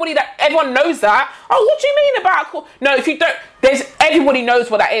everyone knows that. Oh, what do you mean about no, if you don't, everybody knows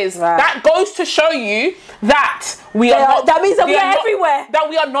what that is. Right. That goes to show you that we are not. That means that we are not- everywhere. That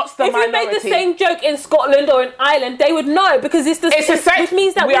we are not the If minority. you made the same joke in Scotland or in Ireland, they would know because it's the same. which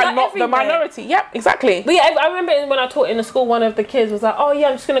means that we are not everywhere. the minority. Yep, exactly. But yeah, I remember when I taught in the school, one of the kids was like, "Oh yeah,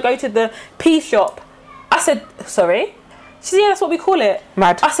 I'm just gonna go to the pea shop." I said, "Sorry." She said, "Yeah, that's what we call it."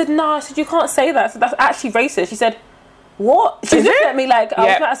 Mad. I said, "No." I said, "You can't say that. I said, that's actually racist." She said, "What?" She Is looked it? at me like,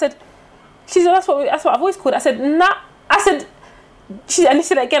 I said, "She said that's what I've always called it." I said, "Nah." I said, and she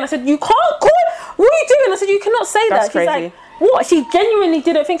said it again. I said, "You can't call it. What are you doing?" I said, "You cannot say That's that." She's crazy. like, "What?" She genuinely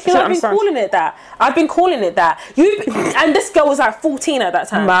didn't think. She She said, "I've been understands. calling it that. I've been calling it that." And this girl was like 14 at that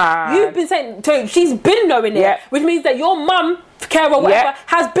time. Mad. You've been saying, so she's been knowing it, Yeah. which means that your mum, Kara, whatever, Yeah.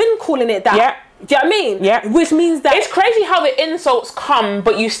 has been calling it that. Yeah. Do you know what I mean? Yeah. Which means that It's crazy how the insults come,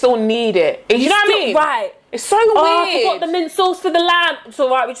 but you still need it. You know what I still- mean? Right. It's so Oh, weird. I forgot the mint sauce for the lamb. So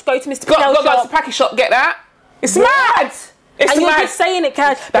right, we just go to Mr. Go Patel's to the shop. package shop, get that. It's Yeah. mad. It's And you're mad. just saying it,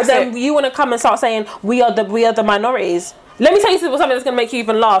 Cash, but That's then it. you want to come and start saying we are the minorities. Let me tell you something that's going to make you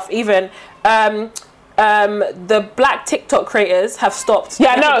even laugh. Even the black TikTok creators have stopped.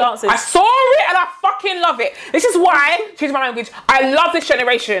 Yeah, making no, dances. I saw it and I fucking love it. This is why, excuse my language, I love this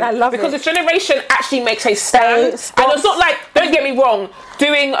generation. I love because it. this generation actually makes a stand. Stop. And it's not like, don't get me wrong,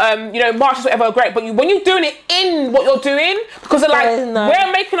 doing marches whatever are great, but when you're doing it in what you're doing, because they're like, There is no-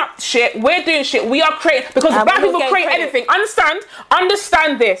 we're making up shit, we're doing shit, we are creating, because And black we're not people getting create credit. anything.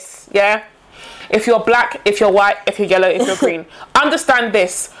 Understand this, yeah? If you're black, if you're white, if you're yellow, if you're green, understand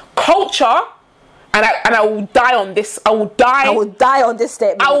this. Culture, and I will die on this, I will die on this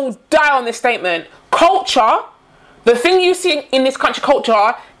statement. I will die on this statement. Culture, the thing you see in this country,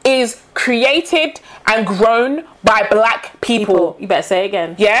 culture, is created and grown by black people. You better say it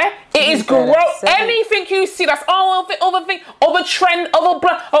again. Yeah? It is better grown. say it. Anything you see that's of a trend, or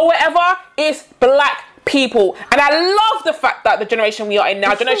whatever, is black people. And I love the fact that the generation we are in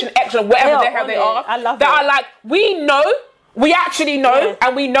now, Generation X or whatever the hell they are, I love that it. are like, we actually know, Yeah.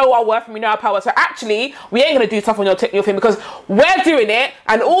 and we know our worth and we know our power. So actually, we ain't gonna do stuff on your thing because we're doing it,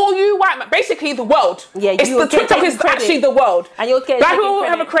 and all you white men, basically the world. Yeah, it's you the are getting TikTok is credit. actually the world. And you're getting black taken people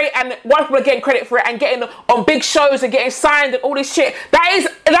have a credit. credit, and white people are getting credit for it, and getting on big shows and getting signed and all this shit. That is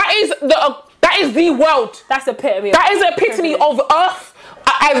the world. That's the epitome. That is the epitome of Earth.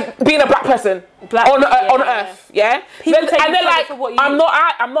 As being a black person on Earth, yeah. People take and they're credit like, for what you I'm do.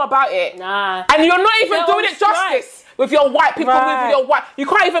 not about it. Nah. And you're not even They're doing on it justice with your white people. Right. With your white, you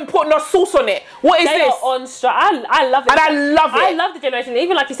can't even put no sauce on it. What is They this? are on strike. I love it. And I love it. I love the generation.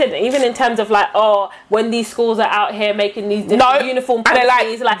 Even like you said, even in terms of like, when these schools are out here making these different No. uniform And they're like,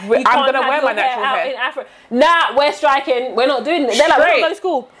 policies, like, I'm you can't gonna have wear your my natural out hair. in Africa. Nah, we're striking. We're not doing it. They're like, we're not Straight. going to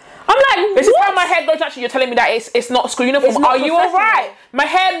school. I'm like, This is what? how my hair grows naturally. You're telling me that it's not school uniform. It's not Are you professional. alright? My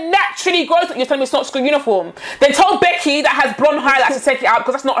hair naturally grows. You're telling me it's not school uniform. They told Becky that has blonde hair that to take it out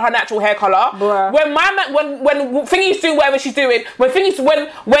because that's not her natural hair color. Bruh. When Thingy's doing whatever she's doing, when Braids.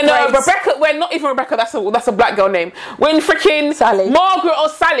 Rebecca, when not even Rebecca, that's a black girl name. When freaking Sally. Margaret or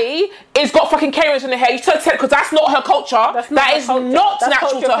Sally is got fucking Karens in her hair, you tell because that's not her culture. That is not That's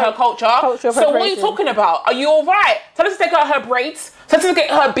natural to her culture. cultural So what are you appropriation. talking about? Are you alright? Tell us to take out her braids. Tell us to get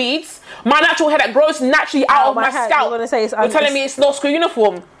her beads. My natural hair that grows naturally out of my head. scalp. You're gonna say You're telling me it's not school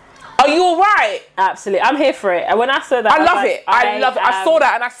uniform. Are you alright? Absolutely, I'm here for it. And when I saw that, I love was it. I love it. I saw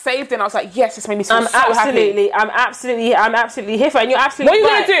that and I saved it and I was like, yes, this made me feel I'm so happy. I'm absolutely here for it. And you're absolutely What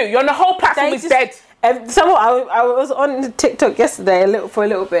are you right. going to do? You're on the whole platform They is just- dead. Somewhat, I was on TikTok yesterday for a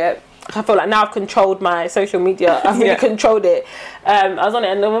little bit. I feel like now I've controlled my social media. I've really Yeah. controlled it. I was on it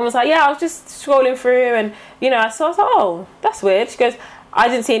and the woman was like, yeah, I was just scrolling through and, I was like, oh, that's weird. She goes, I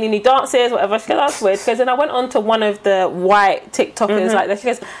didn't see any new dances, whatever. She goes, that's weird. She goes, and I went on to one of the white TikTokers like that. She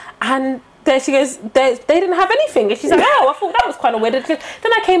goes, and then she goes, they didn't have anything. And she's like, oh, I thought that was kind of weird. Then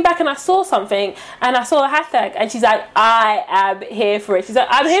I came back and I saw something and I saw a hashtag and she's like, I am here for it. She's like,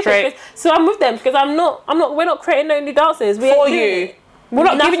 I'm here for it. She goes, so I'm with them because we're not creating no new dances. We For ain't doing you. it. We're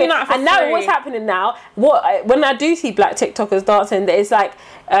not Nothing. giving you that for And now free. what's happening now, when I do see black TikTokers dancing, it's like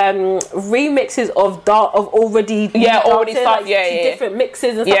remixes of already already dancing, stuff, like yeah. different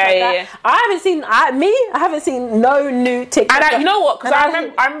mixes and stuff Yeah, like yeah, that. yeah. I haven't seen no new TikTok. And you know what? Because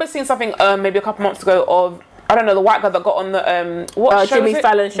And I remember seeing something maybe a couple months ago of I don't know, the white guy that got on the what show Jimmy was it?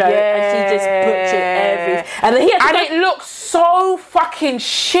 Fallon show, and she just butchered everything. And then he had to it looked so fucking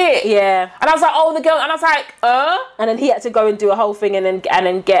shit. Yeah. And I was like, oh, the girl, and I was like, And then he had to go and do a whole thing, and then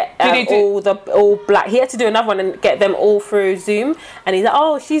get all black. He had to do another one and get them all through Zoom. And he's like,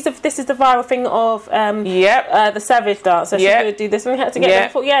 oh, this is the viral thing of the Savage dance. So she's gonna do this, and he had to get them. I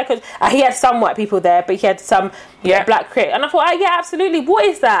thought, because he had some white people there, but he had some black critic. And I thought, absolutely. What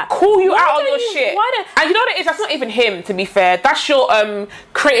is that? Call you out on your shit. And you know what it is? That's not even him, to be fair. That's your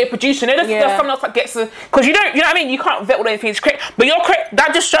creative producer. There's someone else that gets because you know what I mean. You can't vet all anything. But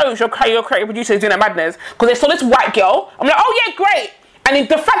that just shows your creative producer is doing that madness, because they saw this white girl. I'm like, oh yeah, great. And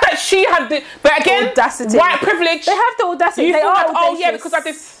the fact that she had but again, audacity. White privilege. They have the audacity. You they feel are like, audacious. oh yeah, because like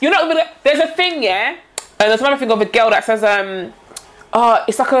this. You're not even. There's a thing, and there's another thing of a girl that says,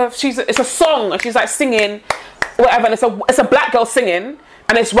 it's like it's a song, and she's like singing, whatever. And it's a black girl singing.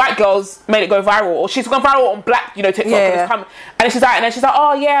 And this white girl's made it go viral, or she's gone viral on black, TikTok. And then she's like,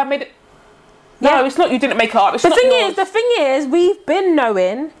 oh yeah, I made it. No, it's not. You didn't make it up. The thing is, we've been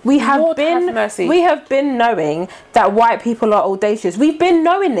knowing. We have been knowing that white people are audacious. We've been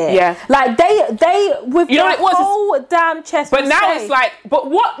knowing it. Yeah. Like they with their whole damn chest. But now it's like.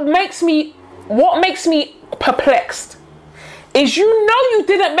 But what makes me perplexed is you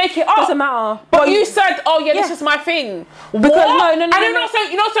didn't make it up. Doesn't matter. But you said, oh yeah, this is my thing. Because no. And then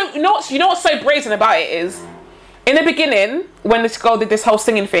you know what's so brazen about it is, in the beginning, when this girl did this whole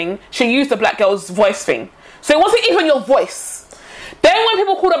singing thing, she used the black girl's voice thing. So it wasn't even your voice. Then when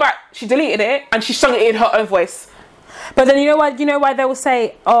people called her back, she deleted it and she sung it in her own voice. But then you know why they will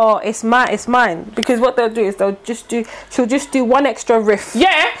say, oh, it's mine, because what they'll do is she'll just do one extra riff.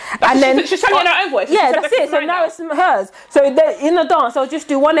 Yeah, and then she sang it in her own voice. Yeah, that's it. So now it's hers. So in the dance, they'll just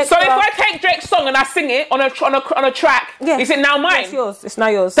do one extra. So if I take Drake's song and I sing it on a track, is it now mine? It's yours. It's now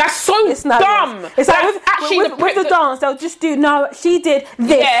yours. That's so dumb. Yours. It's like with the dance, they'll just do, no, she did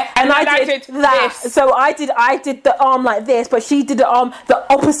this, and I did that. This. So I did the arm like this, but she did the arm the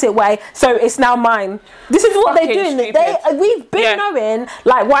opposite way. So it's now mine. This is what they're doing. We've been knowing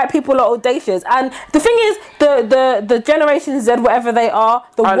like white people are audacious, and the thing is, the Generation Z, whatever they are,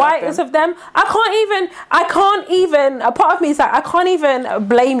 the whiteness of them, I can't even. A part of me is like, I can't even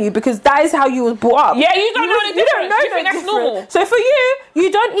blame you, because that is how you was brought up. Yeah, you don't know any different. You think that's normal. So for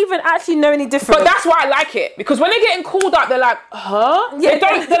you don't even actually know any different. But that's why I like it, because when they're getting called out, they're like, huh? Yeah,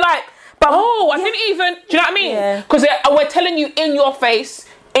 they're like, I didn't even. Do you know what I mean? Because we're telling you in your face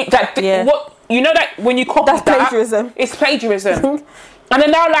what. You know that when you copy that's plagiarism. It's plagiarism. And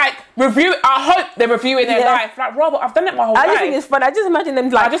then now, like, I hope they're reviewing their life. Like, Robert, I've done it my whole life. I just think it's fun. I just imagine them,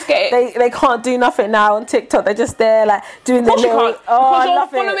 like, I just get it. They can't do nothing now on TikTok. They're just there, like, doing the little... Because you're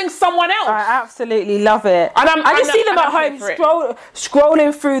following someone else. I absolutely love it. And I just see them at home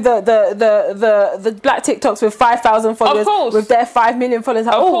scrolling through the black TikToks with 5,000 followers, with their 5 million followers.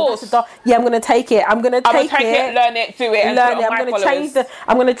 Like, I'm going to take it. I'm going to take it, learn it, do it, and learn it.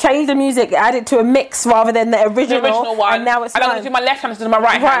 I'm going to change the music, add it to a mix rather than the original one. And now it's I'm going to do my left hand instead of my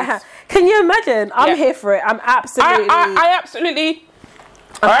right hand. Can you imagine? I'm here for it. I'm absolutely. I absolutely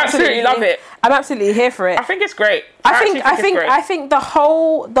love it. I'm absolutely here for it. I think it's great. I think the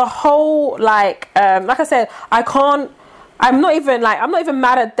whole like I said, I'm not even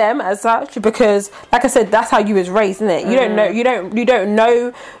mad at them as such, because like I said, that's how you was raised, isn't it? You don't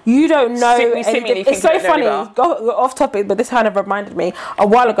know. It's so funny. Go off topic, but this kind of reminded me a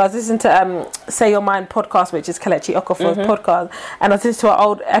while ago. I was listening to Say Your Mind podcast, which is Kelechi Okafor's podcast, and I was listening to an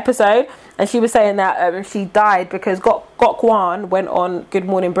old episode, and she was saying that she died because Gokwan went on Good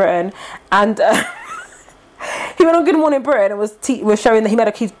Morning Britain, and he went on Good Morning Britain and was showing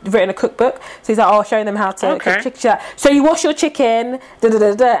that he's written a cookbook. So he's like, showing them how to cook chicken. So you wash your chicken, and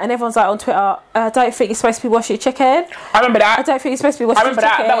everyone's like on Twitter, I don't think you're supposed to be washing your chicken. I remember that. I don't think you're supposed to be washing your chicken.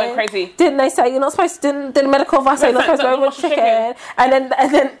 I remember that went crazy. Didn't they say you're not supposed to, did medical advice say you're not supposed to wash chicken? And then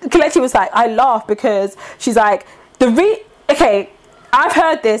Kelechi was like, I laugh because she's like, I've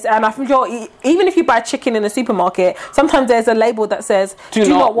heard this, and I'm sure even if you buy chicken in a supermarket, sometimes there's a label that says do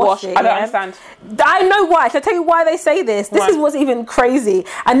not wash it. I don't understand. I know why. Can I tell you why they say this? This is what's even crazy,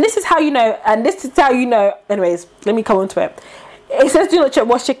 and this is how you know. Anyways, let me come on to it. It says do not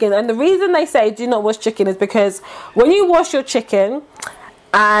wash chicken, and the reason they say do not wash chicken is because when you wash your chicken,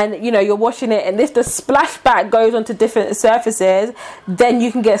 and you're washing it, and if the splashback goes onto different surfaces, then you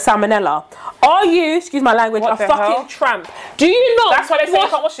can get salmonella. Are you, excuse my language, a fucking tramp? Do you not? That's why they say you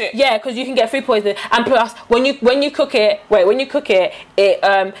can't wash it. Yeah, because you can get food poisoning, and plus when you cook it,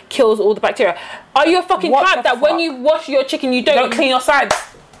 it kills all the bacteria. Are you a fucking tramp that when you wash your chicken you don't clean your sides?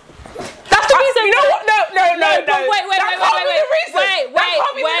 That's the reason. You know what? No. But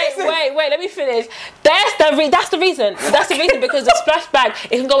wait. Let me finish. That's the reason. That's the reason, because the splash bag,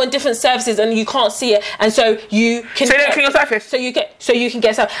 it can go in different surfaces and you can't see it, and so you can. So you don't clean your surface. So you can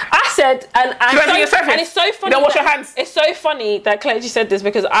get some. I said, and it's so funny. You don't wash your hands. It's so funny that Clearly said this,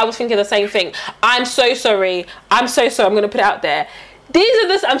 because I was thinking the same thing. I'm so sorry. I'm going to put it out there.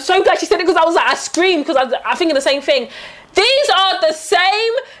 I'm so glad she said it, because I screamed, because I'm thinking the same thing. These are the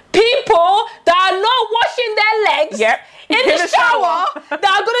same people that are not washing their legs in the shower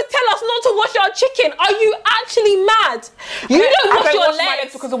that are going to tell us not to wash our chicken. Are you actually mad? You don't wash your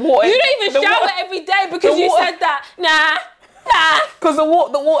legs because of water. You don't even shower every day because you said that. Nah. Because the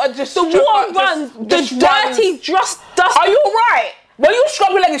water just... The water runs. The dirty dust. Are you alright? When you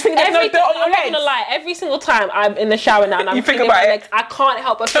scrub your legs, you think there's no dirt on your legs? I'm not gonna lie, every single time I'm in the shower now and I'm cleaning my legs, I can't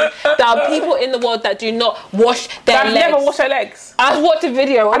help but think there are people in the world that do not wash their legs. Never wash their legs. I watched a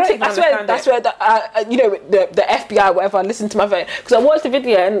video. That's where the FBI, whatever, listened to my phone, because I watched a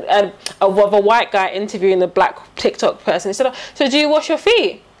video of a white guy interviewing the black TikTok person. He said, "So do you wash your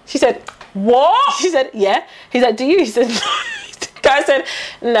feet?" She said, "What?" She said, "Yeah." He's like, "Do you?" He said, "No." The guy said,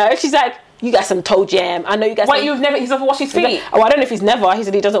 "No." She's like, "You got some toe jam. I know you got some..." Wait, he's never washed his feet? I don't know if he's never. He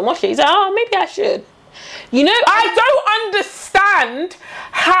said he doesn't wash it. He's like, "Oh, maybe I should." You know, I don't understand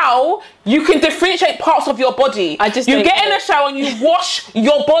how you can differentiate parts of your body. You get in the shower and you wash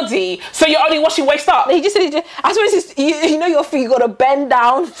your body, so you're only washing waist up. He just said, I suppose you know your feet, you got to bend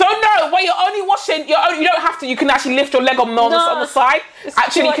down. So no, wait, you're only washing. You don't have to. You can actually lift your leg on the side.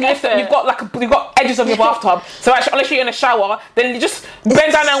 Actually, you can lift it. You've got edges of your bathtub. So actually, unless you're in the shower, then you just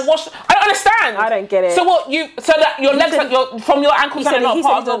bend down and wash. I don't understand. I don't get it. So so that your legs from your ankles are not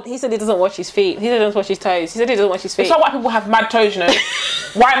part of. He said he doesn't wash his feet. He said he doesn't wash his toes. He said he doesn't wash his feet. It's not white people have mad toes, you know.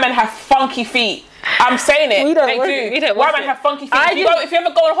 White men have funky feet. I'm saying it. They do. White men have funky feet. If you ever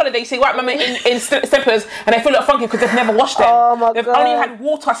go on holiday, you see white men in slippers and they feel like funky because they've never washed them. Oh my God. They've only had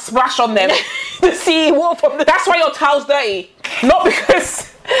water splash on them. The sea water from them. That's why your towel's dirty. Not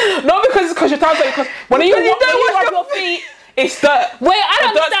because your towel's dirty. Because when you rub your feet, it's dirt. Wait, I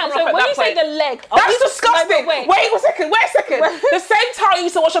don't understand. So when you say the leg, that's disgusting. Wait a second. The same towel you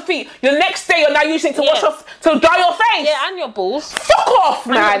used to wash your feet, the next day you're now using to to dry your face. Yeah, and your balls. Fuck off,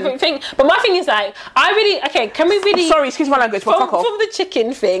 man. But my thing is like, can we really... Sorry, excuse my language, but fuck off. From the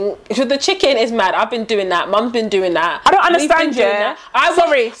chicken thing, so the chicken is mad. I've been doing that. Mum's been doing that. I don't understand you.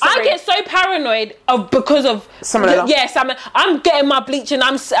 Sorry. I get so paranoid because of salmonella. Yeah, salmonella. I'm getting my bleach and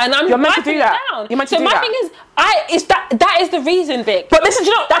I'm You're meant to do that. Down. You're meant to do that. So my thing is, that is the reason, Vic. But listen,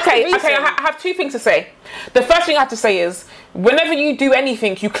 you know, okay, I have two things to say. The first thing I have to say is, whenever you do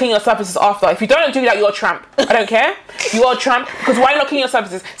anything, you clean your surfaces after. If you don't do that, you're a tramp. I don't care. You are a tramp, because why are you not cleaning your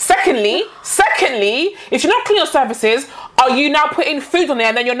surfaces? Secondly, if you're not cleaning your surfaces, are you now putting food on there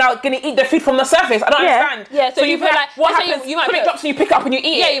and then you're now going to eat the food from the surface? I don't understand. Yeah, so you put like... What happens? You might put it drops and you pick it up and you eat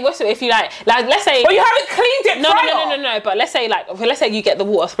it. Yeah, you whistle if you like let's say... But you haven't cleaned it prior. No, but let's say you get the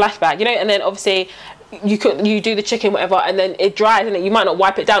water splash bag, you know, and then obviously... You do the chicken, whatever, and then it dries, and you might not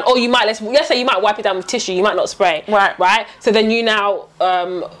wipe it down, or you might let's say you might wipe it down with tissue. You might not spray, right? So then you now,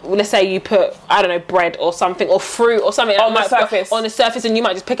 let's say you put bread or something or fruit or something on the surface, and you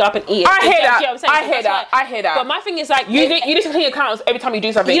might just pick it up and eat it. I hear that. But my thing is like you need to clean your counters every time you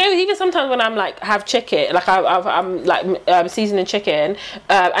do something. You know, even sometimes when I'm like have chicken, like I'm like seasoning chicken,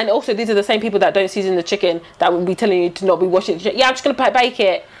 and also these are the same people that don't season the chicken that will be telling you to not be washing the chicken. Yeah, I'm just gonna bake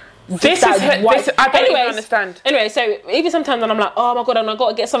it. I don't even understand. Anyway, so even sometimes when I'm like, oh my God, and I got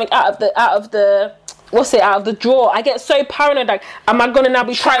to get something out of the drawer, I get so paranoid. Like, am I gonna now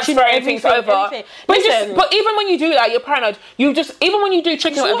be transferring things over? But even when you do that, you're paranoid. Even when you do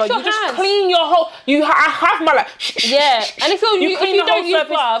chicken, or whatever, you just clean your whole. I have my and if you don't use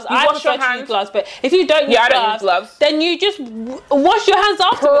gloves, I prefer to use gloves. But if you don't use gloves, then you just wash your hands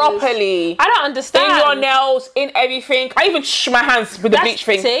afterwards properly. I don't understand. In your nails, in everything. I even my hands with the bleach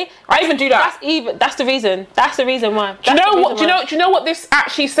thing. See? I even do that. That's the reason. That's the reason why. Do you know what this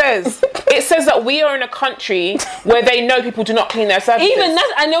actually says? It says that we are in a country where they know people do not clean their surfaces.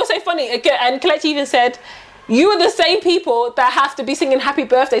 And it was so funny. And Colette even said, you are the same people that have to be singing happy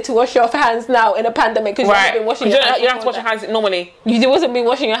birthday to wash your hands now in a pandemic because you haven't been washing your hands. You don't have to wash your hands normally. You wasn't been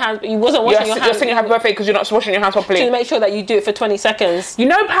washing your hands, but you wasn't washing your hands. You're singing happy birthday because you're not washing your hands properly. To make sure that you do it for 20 seconds. You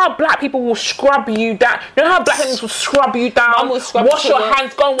know how black people will scrub you down? You know how black people will scrub you down? Wash your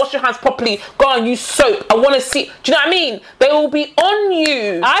hands. Go and wash your hands properly. Go and use soap. I want to see. Do you know what I mean? They will be on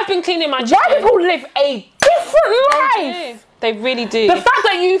you. I've been cleaning my chicken. White people live a different life. They really do. The fact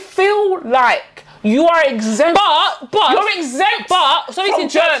that you feel like You are exempt. But you're exempt. But sorry to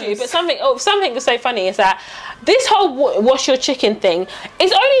interrupt you, but something that's so funny is that this whole wash your chicken thing,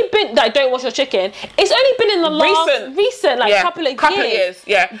 it's only been like don't wash your chicken. It's only been in the last recent like couple of years.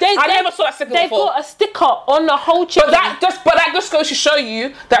 Yeah. I never saw that sticker before. They've got a sticker on the whole chicken. But that just goes to show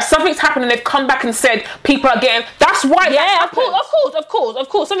you that something's happened, and they've come back and said people are getting. That's why. Yeah, of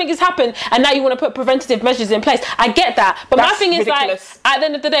course, something has happened, and now you want to put preventative measures in place. I get that, but my thing is ridiculous. Like, at the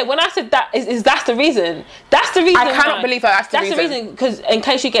end of the day, when I said that, is that's the reason? That's the reason. I cannot believe that. That's the reason because in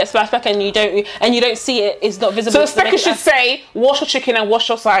case you get splashed back and you don't see it, it's not visible. So the sticker should say, wash your chicken and wash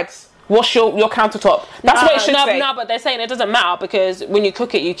your sides. Wash your countertop. That's what it should say. No, but they're saying it doesn't matter because when you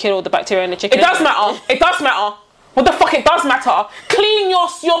cook it, you kill all the bacteria in the chicken. It does matter. It does matter. What the fuck? It does matter. Clean your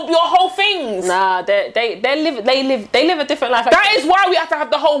whole things. Nah, they live a different life. That is why we have to have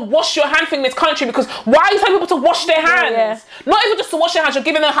the whole wash your hand thing in this country, because why are you telling people to wash their hands? Yeah. Not even just to wash their hands, you're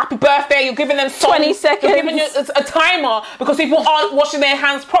giving them happy birthday, you're giving them songs, 20 seconds. You're giving a timer because people aren't washing their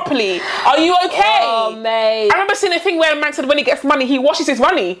hands properly. Are you okay? Oh, mate. I remember seeing a thing where a man said when he gets money, he washes his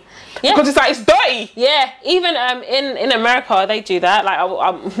money. Yeah. Because it's like, it's dirty. Yeah, even in America, they do that.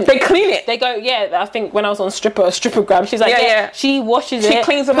 Like, they clean it. They go, I think when I was on Strippergram, she's like, she washes it. She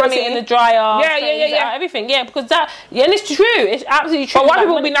cleans the money. It in the dryer. Yeah. Everything. Yeah, because and it's true. It's absolutely true. But why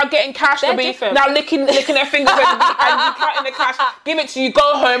people will be now getting cash? They'll be different. now licking their fingers and you counting the cash. Give it to you.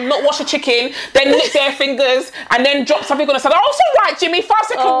 Go home. Not wash a chicken. Then lick their fingers and then drop something on the side. Oh, it's all right, Jimmy.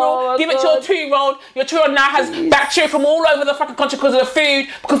 5-second rule. Give it to your 2-year-old. Your 2-year-old now has bacteria from all over the fucking country because of the food,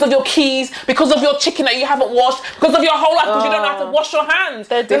 because of your keys, because of your chicken that you haven't washed, because of your whole life, because you don't know how to wash your hands.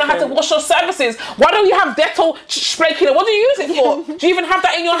 You don't know how to wash your surfaces. Why don't you have Dettol spray cleaner? What do you use it for? Do you even have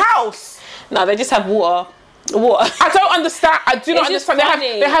that in your house? No, they just have water. I don't understand. I do not understand.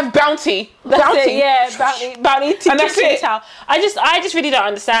 They have Bounty. Bounty tissue towel. I just really don't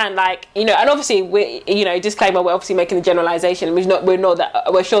understand. Like, and obviously disclaimer, we're obviously making a generalization.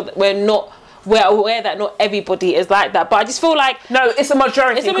 We're aware that not everybody is like that, but I just feel like it's a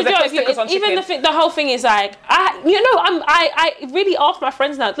majority. It's a majority. Even the whole thing is like I really ask my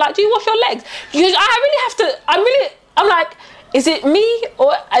friends now, like, do you wash your legs? Because I'm like, is it me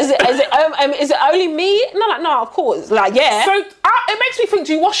or is it only me? No, like, no, of course, like, yeah. So it makes me think,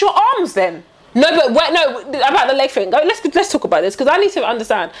 do you wash your arms then? No, but about the leg thing. Let's talk about this because I need to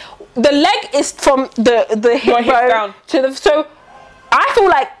understand. The leg is from the hip down to the. So I feel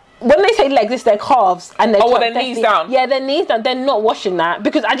like, when they say legs, it's their calves and their knees down. Yeah, their knees down. They're not washing that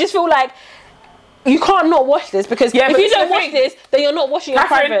because I just feel like you can't not wash this because if you don't wash this, then you're not washing your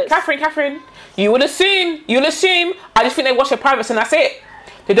privates. Catherine, you will assume. I just think they wash their privates and that's it.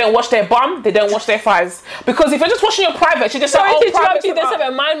 They don't wash their bum. They don't wash their thighs. Because if you're just washing your privates, you just say, privates. This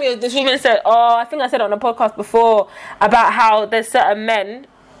remind me of this woman said. Oh, I think I said it on a podcast before about how there's certain men.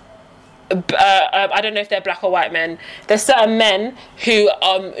 I don't know if they're black or white men. There's certain men who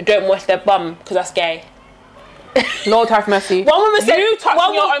don't wash their bum because that's gay. Lord have mercy. One woman said,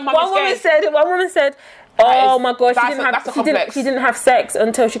 One woman said, oh my God, she didn't have sex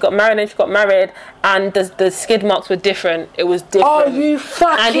until she got married, and she got married, and the skid marks were different. It was different. Oh, you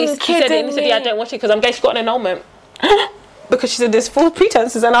fucking kidding me? He said, yeah, I don't watch it because I'm gay. She got an annulment because she said there's false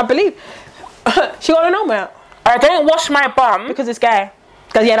pretenses, and I believe she got an annulment. I don't wash my bum because it's gay.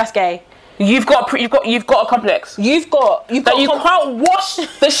 Because that's gay. You've got a complex. You can't wash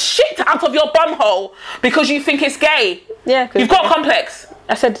the shit out of your bum hole because you think it's gay. Yeah, you've got a complex.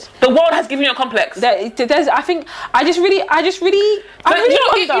 I said the world has given you a complex. I think I just really. You know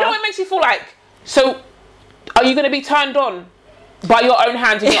what it makes you feel like? So, are you going to be turned on by your own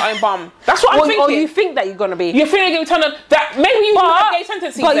hands and your own bum? That's what I'm thinking. Or you think that you're going to be? You're feeling you're going to be turned on. That maybe you have gay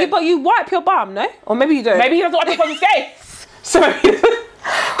tendencies. But you wipe your bum, no? Or maybe you don't. Maybe he doesn't wipe because he's gay. So.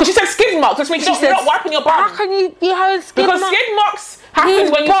 Because she said skid marks, which means you're not wiping your bum. How can you have skid marks? Because skid marks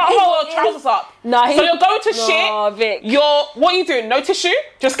happens when you pull your trousers up. So you're going to shit. Vic. What are you doing? No tissue?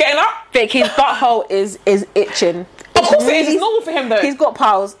 Just getting up? Vic, his butthole is itching. Of course it is. It's normal for him though. He's got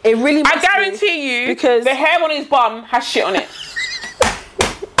piles. It really must I guarantee you, because the hair on his bum has shit on it.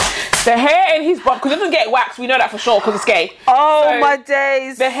 The hair in his bum, because it doesn't get waxed, we know that for sure because it's gay. Oh, so my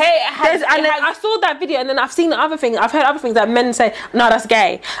days. The hair has... And then I saw that video and then I've seen the other thing. I've heard other things that men say, no, that's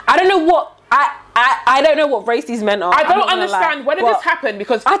gay. I don't know what... I don't know what race these men are. I don't understand. When did this happen?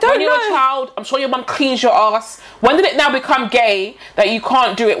 Because when you're a child, I'm sure your mum cleans your ass. When did it now become gay that you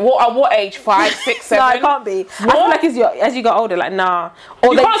can't do it? What age? 5, 6, 7? No, it can't be. I feel like as you got older, like, nah.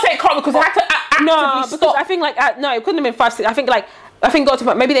 Or you can't say it can't because I had to actively stop. Because I think like, no, it couldn't have been 5, 6. I think got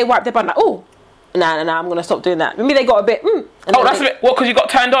to maybe they wiped their bum like, oh, nah, I'm gonna stop doing that. Maybe they got a bit. And Oh, that's a bit. What? Because you got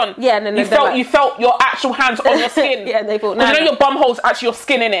turned on. Yeah, and then you felt your actual hands on your skin. Yeah, they thought. Because you know your bum hole's actually your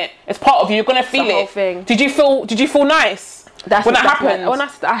skin in it. It's part of you. You're gonna feel the it. whole thing. Did you feel nice when that happened? When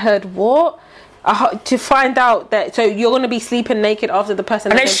I heard what. To find out that, so you're going to be sleeping naked after the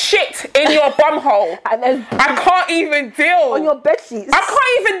person, and there's shit in your bum hole. And I can't even deal. On your bed sheets. I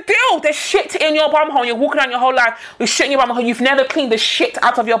can't even deal. There's shit in your bum hole. You're walking around your whole life with shit in your bum hole. You've never cleaned the shit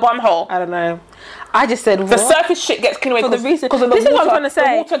out of your bum hole. I don't know. I just said what? The surface shit gets cleaned away for the reason. Because of the this water. Is what I'm trying to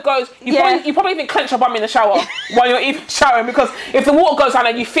say. The water goes. You probably even clench your bum in the shower while you're even showering, because if the water goes down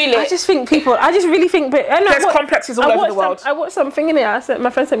and you feel it. I just really think. But there's complexes all over the world. I watched something in it. My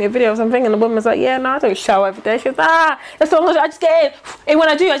friend sent me a video of something, and the woman was like, "Yeah, no, I don't shower every day." She was that's so much. I just get in. And when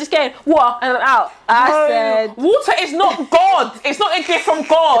I do, I just get in water and I'm out. I said, water is not God. It's not a gift from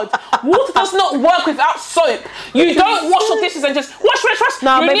God. Water does not work without soap. You don't wash your dishes and just wash.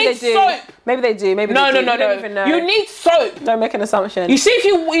 No, you need soap. Maybe they do. Maybe no. they do. No. Don't even know. You need soap. Don't make an assumption. You see if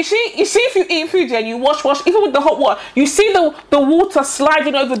you eat food and you wash, even with the hot water, you see the water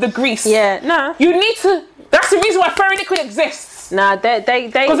sliding over the grease. Yeah, no. You need to. That's the reason why fairy liquid exists. Nah, they.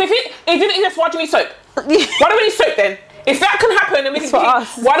 Because if it didn't exist, why do we need soap? Why do we need soap then? If that can happen, and we it's for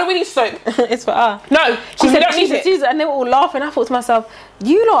us. Why do we need soap? It's for us. No, she said, don't need it. And they were all laughing. I thought to myself,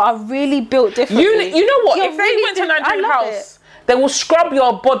 you lot are really built differently. You know what? You're if they really went to a Nigerian house, it. they will scrub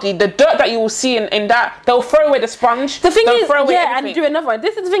your body, the dirt that you will see in that. They'll throw away the sponge. The thing is, throw away everything. And do another one.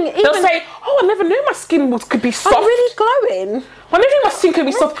 This is the thing. They'll say, "Oh, I never knew my skin could be soft. I'm really glowing. I never knew my skin could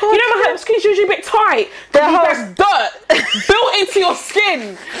be soft. God, you know my skin's usually a bit tight. There's dirt built into your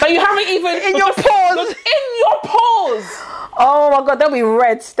skin that you haven't even in your pores. In your pores. Oh my God, they'll be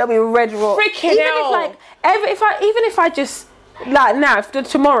red. They'll be red raw. Freaking hell. If I just. Like now, if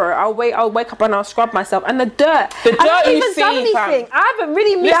tomorrow I'll wake up and I'll scrub myself, and the dirt you see, done anything. I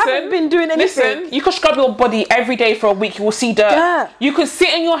haven't been doing anything. Listen, you can scrub your body every day for a week. You will see dirt. You can sit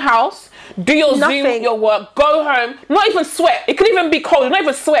in your house, do your Zoom, your work, go home, not even sweat. It could even be cold, not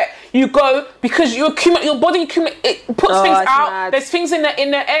even sweat. You go because your body it puts things out. Mad. There's things in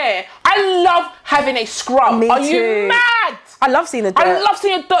the air. I love having a scrub. Me Are too. you mad? I love seeing the dirt. I love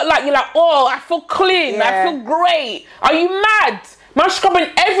seeing the dirt. Like you're like, oh, I feel clean. I feel great. Are you mad? I'm scrubbing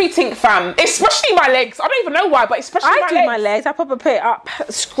everything, fam. Especially my legs. I don't even know why, but especially my legs. my legs. I probably put it up,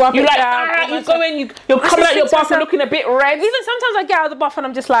 scrub it down. You go in, you're coming out your bath and looking a bit red. Even sometimes I get out of the bath and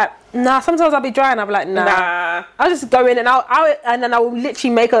I'm just like, nah. Sometimes I'll be dry and I'll be like, nah. I'll just go in and and then I will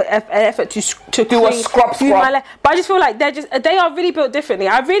literally make an effort to do a scrub. My leg. But I just feel like they are really built differently.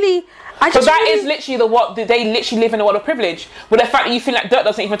 But that is literally they literally live in a world of privilege. With the fact that you feel like dirt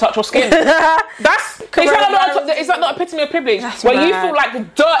doesn't even touch your skin. Is that not epitome of privilege? Where you feel like the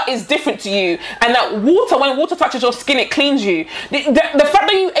dirt is different to you, and that when water touches your skin, it cleans you. The fact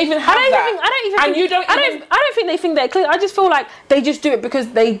that you even have I don't think they think they're clean. I just feel like they just do it because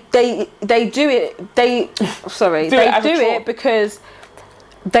they do it. They do it because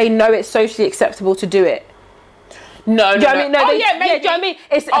they know it's socially acceptable to do it. No. Do you know what I mean? No, maybe. Yeah, do you know what I mean?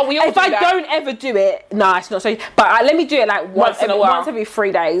 If I don't ever do it, it's not so. But let me do it like once every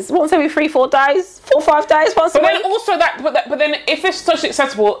 3 days, once every 3-4 days, 4-5 days, once. But then also but then if it's socially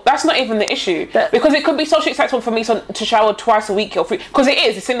acceptable, that's not even the issue, because it could be socially acceptable for me to shower twice a week or because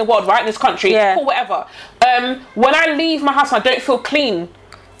it's in the world, right? In this country, or whatever. When I leave my house, I don't feel clean.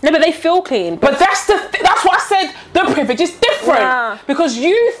 No, but they feel clean. But that's what I said. The privilege is different because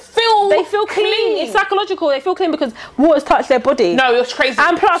they feel clean. It's psychological. They feel clean because water's touched their body. No, it's crazy.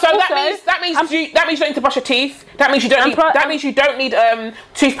 And plus, that means you don't need to brush your teeth. That means you don't need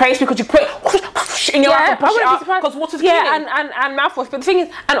toothpaste because you put in your mouth and push it out because water's clean. And mouthwash. But the thing is,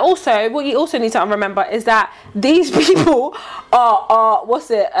 and also what you also need to remember is that these people are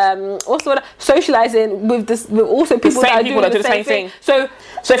socializing with also people that do the same thing. So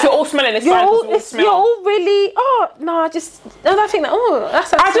if you're all smelling, it's fine. You're all really. I think that.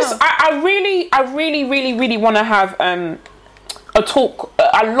 I really want to have a talk,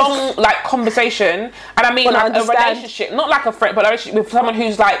 a long conversation, and I mean a relationship, not like a friend, but a relationship with someone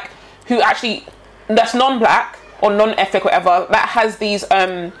who's that's non-black or non-ethnic, whatever, that has these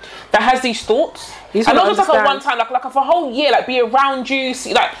thoughts. And not just like a one time, like for a whole year, be around you,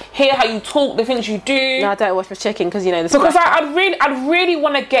 see, hear how you talk, the things you do. No, I don't watch my chicken because this. Because I'd really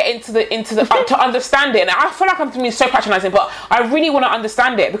want to get into the to understand it, and I feel like I'm being so patronising, but I really want to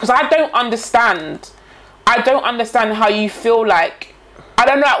understand it because I don't understand how you feel like. I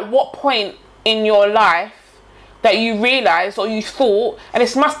don't know at what point in your life that you realised or you thought, and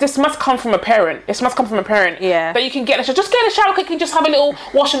this must come from a parent. This must come from a parent. Yeah. That you can get in the shower. Just get in the shower quick and just have a little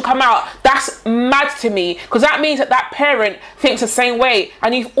wash and come out. That's mad to me, because that means that parent thinks the same way,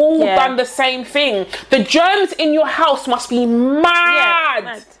 and you've all done the same thing. The germs in your house must be mad.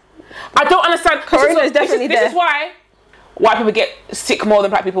 Mad. I don't understand. Corona is definitely this is why white people get sick more than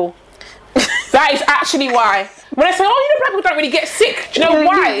black people. That is actually why. When I say, black people don't really get sick, do you know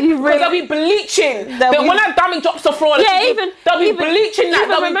why? Because they'll be bleaching. When that dummy drops the floor, they'll be bleaching that.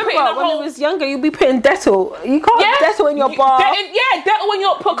 They'll be putting the when I was younger, you'd be putting Dettol. You can't Dettol in your bar. Dettol when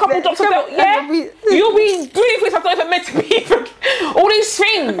you put a couple drops of Dettol. You'll be doing things that's not even meant to be. All these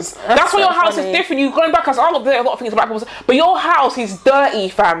things. That's why your house is different. You're going back as, there are a lot of things about people, but your house is dirty,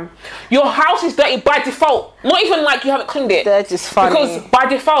 fam. Your house is dirty by default. Not even like you haven't cleaned it. They're just funny. Because by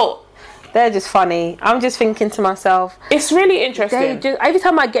default. They're just funny. I'm just thinking to myself, it's really interesting. Every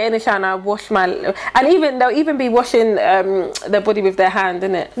time I get in the shower and I wash and they'll even be washing their body with their hand,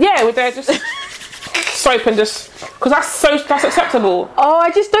 innit? Yeah, with their just soap and just, because that's acceptable. Oh,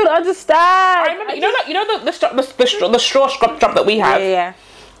 I just don't understand. I remember, the straw scrub job that we have. Yeah.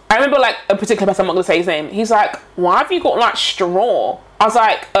 I remember like a particular person, I'm not gonna say his name. He's like, "Why have you got like straw?" I was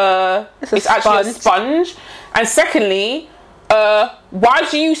like, "It's actually a sponge." And secondly, why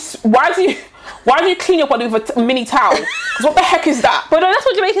do you clean your body with a mini towel? Because what the heck is that? But no, that's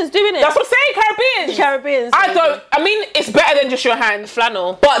what Jamaicans do, innit? That's what I'm saying, Caribbeans. I mean, it's better than just your hand.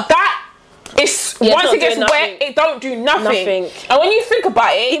 Flannel. But that is, once it gets wet, it don't do nothing. And when you think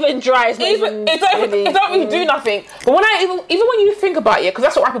about it, even dry, it don't really do nothing. But when even when you think about it, because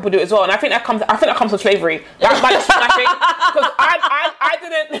that's what white people do as well, and I think that comes from slavery. That's my thing. Because I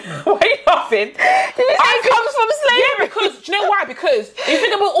didn't. Why are you laughing? It comes from slavery. Yeah, because do you know why? Because you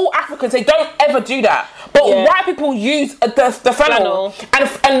think about all Africans, they don't ever do that. But white people use the flannel,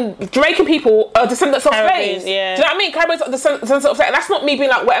 and Jamaican people are descendants of slaves. Yeah. Do you know what I mean? Caribbeans are descendants of slaves. And that's not me being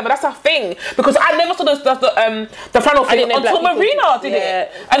like whatever. That's a thing. Because I never saw the flannel thing until Marina did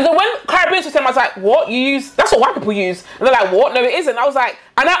it. And then when Caribbeans were saying, I was like, what? You use? That's what white people use. And they're like, what? No, it isn't. I was like,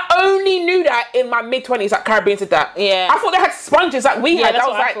 and I only knew that in my mid-20s that Caribbeans did that. Yeah. I thought they had sponges like we had. I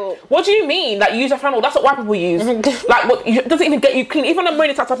was like, what do you mean? Like, you use a flannel? That's what white people use. Like, what? It doesn't even get you clean. Even on the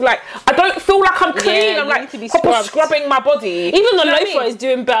Marina times, I feel like, I don't feel like I'm clean. I'm like, proper scrubbing my body. Even the loofah is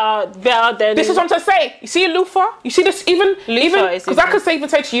doing better than... This is what I'm trying to say. You see a loofah? You see this? Even because I could even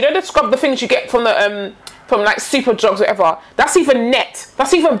say to you, the scrub the things you get from the from like super drugs or whatever, that's even net.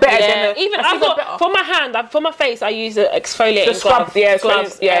 That's even better than even I've got for my hand, for my face, I use an exfoliating scrub.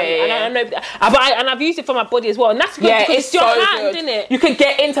 Gloves. And I know, and I've used it for my body as well. And that's good because it's your hand, isn't it? You can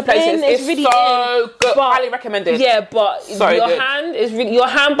get into places. It's really so good. Highly recommended. Yeah, but hand is really, your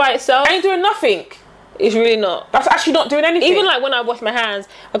hand by itself ain't doing nothing. It's really not. That's actually not doing anything. Even like when I wash my hands,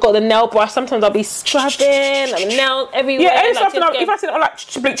 I got the nail brush. Sometimes I'll be scrubbing, like nails everywhere. Yeah, and like, if I see it, I'm like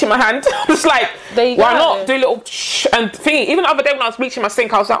bleaching my hand. I'm just like, why not do a little and thingy? Even the other day when I was bleaching my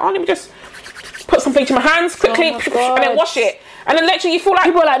sink, I was like, let me just put some bleach in my hands quickly and then wash it. And then literally you feel like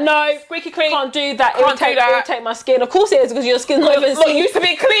people are like, no, squeaky clean. Can't do that. Irritate my skin. Of course it is, because your skin's not even seen. Used to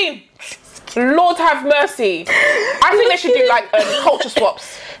be clean. Lord have mercy. I think they should do like culture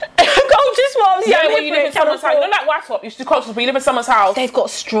swaps. Culture swaps, yeah, when you live in someone's house. You know, like wife swap, you used to do culture swaps, but you live in someone's house. They've got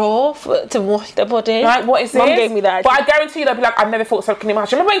straw to wash their body. Right, what is this? Mum gave me that. But I guarantee you they'll be like, I've never felt so clean in my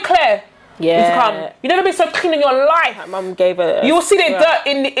house. Remember when Claire used to come? You've never been so clean in your life. My mum gave her. You will see the dirt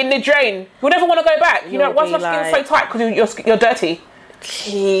in the drain. You'll never want to go back. You know, why's my skin so tight? Because you're dirty.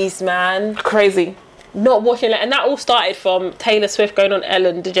 Jeez, man. Crazy. Not washing it. And that all started from Taylor Swift going on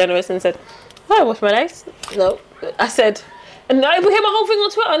Ellen DeGeneres and said, I wash my legs. No. I said, and I became a whole thing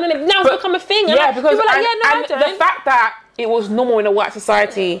on Twitter, and then now it's become a thing. And because I don't. The fact that it was normal in a white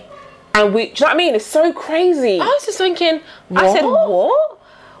society, and do you know what I mean? It's so crazy. I was just thinking, I said, what?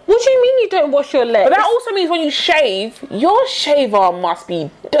 What do you mean you don't wash your legs? But that also means when you shave, your shaver must be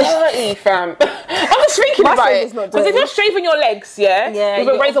dirty, fam. I'm just thinking about it. Because if you're shaving your legs, with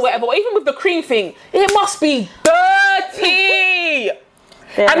a razor or whatever, or even with the cream thing, it must be dirty.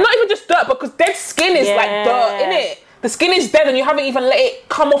 And not even just dirt, because dead skin is like dirt, innit? The skin is dead and you haven't even let it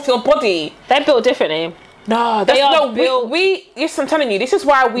come off your body. They're built differently. No, yes, I'm telling you, this is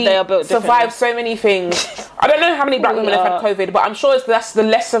why we survive so many things. I don't know how many black women have had COVID, but I'm sure that's the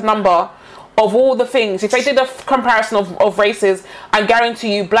lesser number of all the things. If they did a comparison of races, I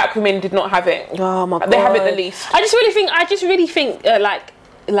guarantee you black women did not have it. Oh my God. They have it the least. I just really think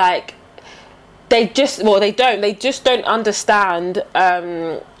like they just don't understand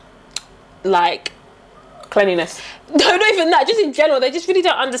like cleanliness. No, not even that. Just in general, they just really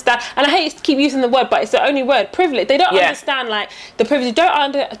don't understand. And I hate to keep using the word, but it's the only word. Privilege. They don't understand like the privilege. They don't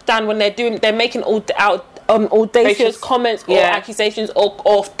understand when they're making all audacious comments or Yeah. accusations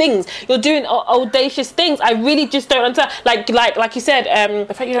or things. You're doing audacious things. I really just don't understand. Like you said,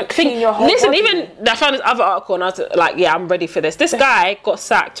 the fact you don't clean your whole listen, body. even I found this other article and I was like, yeah, I'm ready for this. This guy got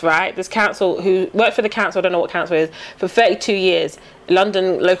sacked, right? This council who worked for the council, I don't know what council it is, for 32 years.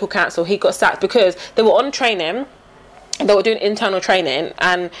 London local council, he got sacked because they were on training. They were doing internal training,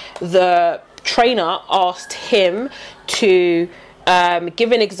 and the trainer asked him to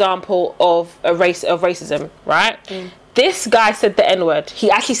give an example of racism, right? This guy said the N-word.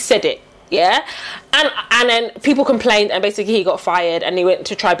 He actually said it, yeah? And then people complained, and basically he got fired, and he went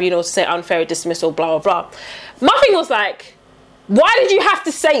to tribunals to say unfair dismissal, blah, blah, blah. My thing was like, why did you have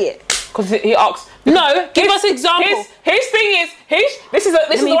to say it? Because he asked. No, give us an example. His thing is, this is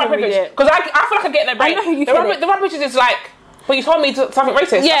the white privilege. Because I feel like I get their brain. I know who you the white privilege is like, well, you told me something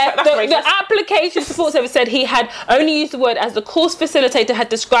racist. Yeah, that's racist. the application support service said he had only used the word as the course facilitator had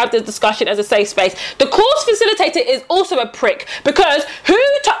described the discussion as a safe space. The course facilitator is also a prick because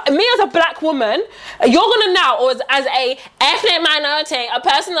me as a black woman, you're gonna now, or as a ethnic minority, a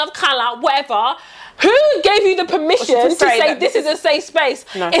person of colour, whatever. Who gave you the permission to say this is a safe space?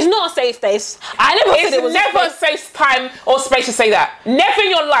 No. It's not a safe space. I never said it was never a safe time or space to say that. Never in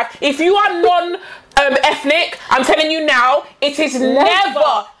your life. If you are non-ethnic, I'm telling you now, it is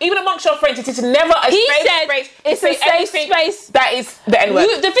never, even amongst your friends, it is never a safe space. It's a safe space. That is the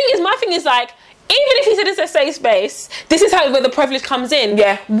N-word. My thing is like, even if he said it's a safe space, this is where the privilege comes in.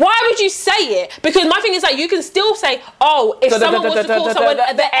 Yeah. Why would you say it? Because my thing is like, you can still say, oh, if someone wants to call someone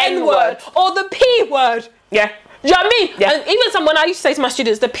the N-word or the P-word. Yeah. Do you know what I mean? Yeah. And even when I used to say to my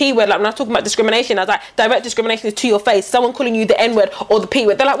students the P word, like when I was talking about discrimination, I was like, direct discrimination is to your face. Someone calling you the N word or the P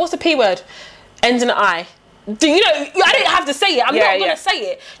word. They're like, what's the P word? Ends in an I. Do you know? I didn't have to say it. I'm not going to say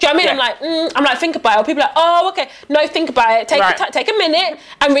it. Do you know what I mean? I'm like, think about it. Or people are like, oh, okay. No, think about it. Take a minute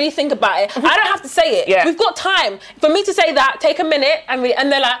and really think about it. I don't have to say it. Yeah. We've got time for me to say that. Take a minute and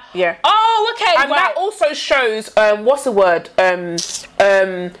they're like, oh, okay. And that also shows what's the word?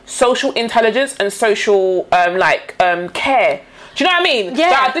 Social intelligence and social care. Do you know what I mean?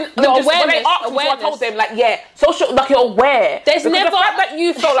 Yeah. When they asked me, so I told them social, like you're aware. There's because never the fact that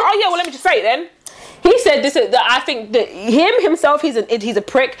you felt like, oh yeah, well let me just say it then. He said this. That I think that himself, he's a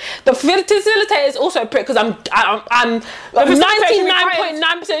prick. The facilitator is also a prick because I'm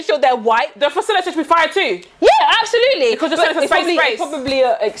 99.9% sure they're white. The facilitator should be fired too. Yeah, absolutely. Because it's a safe space. Probably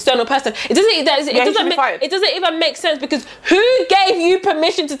an external person. It doesn't even make sense because who gave you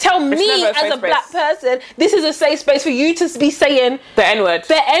permission to tell me as a black person this is a safe space for you to be saying the N-word?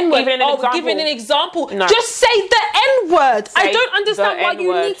 The N-word. Giving an example. No. Just say the N-word. I don't understand why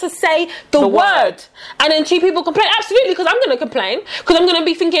you need to say the word. And then two people complain. Absolutely, because I'm going to complain. Because I'm going to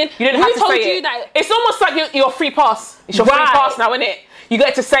be thinking, you didn't have to say it. That? It's almost like your free pass. It's your free pass now, isn't it? You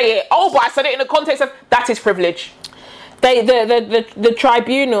get to say it. Oh, but I said it in the context of that is privilege. The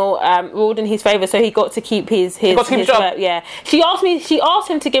tribunal ruled in his favour, so he got to keep his job. Yeah. She asked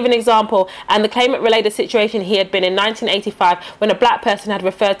him to give an example, and the claimant relayed a situation he had been in 1985 when a black person had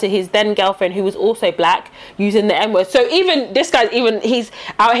referred to his then girlfriend, who was also black, using the N-word. So even this guy's he's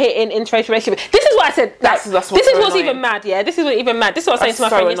out here in interracial relationship. This is what I said. This is what's even mad. Yeah, this is what's even mad. This is what I was saying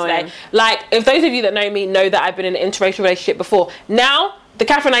to my friend yesterday. Like, if those of you that know me know that I've been in an interracial relationship before. Now, the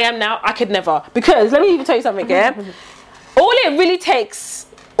Catherine I am now, I could never. Because let me even tell you something. Yeah. All it really takes,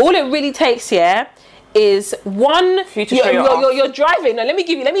 yeah, is one. You're driving. No, let me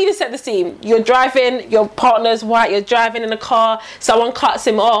even set the scene. You're driving. Your partner's white. You're driving in a car. Someone cuts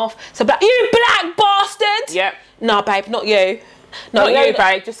him off. So, you black bastard. Yep. Nah, babe, not you. Not you,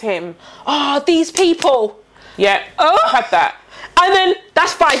 babe. Just him. Oh, these people. Yeah. I've had that. And then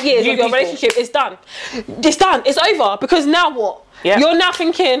that's 5 years of your relationship. It's done. It's done. It's over. Because now what? Yeah. You're now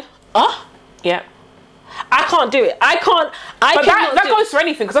thinking, yeah. I can't do it. But that goes for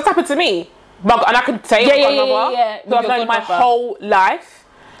anything, because that's happened to me. And I can say yeah. who I've known my whole life.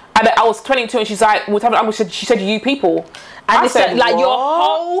 And I was 22 and she's like, she said you people. And I said, like, your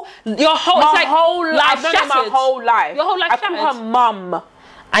whole life. My whole life I call her mum.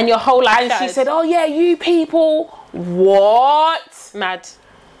 And your whole life. And she said, oh yeah, you people. What? Mad.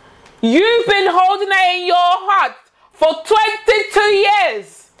 You've been holding it in your heart for 22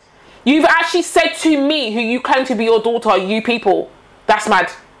 years. You've actually said to me, who you claim to be your daughter, you people. That's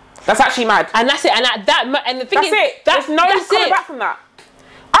mad. That's actually mad. And that's it. And the thing is, there's no coming back from that.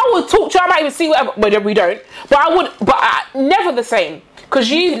 I would talk to you. I might even see whatever. Well, we don't. But I would. But never the same. Because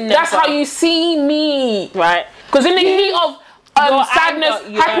that's how you see me. Right. Because in the heat of sadness,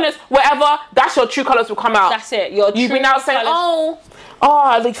 happiness, whatever, that's your true colours will come out. That's it. You've been out saying, oh,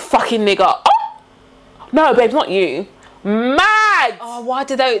 the fucking nigga. Oh, no, babe, not you. Mad. Oh, why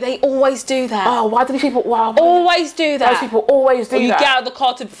do they always do that? Oh, why do these people? Wow, Always do that. those people always do Or you that. get out of the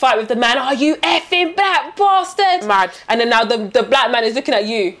car to fight with the man. Are you effing black bastard? Mad. And then now the black man is looking at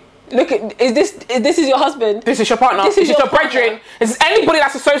you. Look at is this your husband? This is your partner. This is your brethren. This is anybody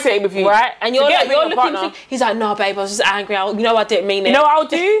that's associated with you, Right? And you're Forget like, being you're your looking. partner. He's like, no, babe, I was just angry. I didn't mean it. You know what I'll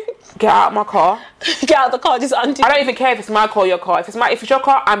do? Get out of my car. Get out of the car, just undo. I don't even care if it's my car or your car. If it's your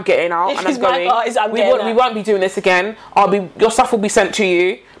car, I'm getting out If and I'm it's my going. car, I'm getting out. We won't be doing this again. Your stuff will be sent to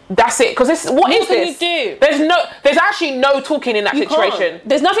you. That's it. Because what is can this? you do? There's actually no talking in that situation. Can't.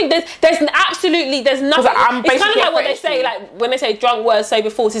 There's nothing. There's absolutely. There's nothing. I'm It's kind of basically like what they a say. fetish. Like when they say drunk words sober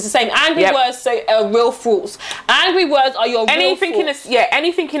thoughts, it's the same. Angry Yep. words are real thoughts. Angry words are your Anything real in thoughts.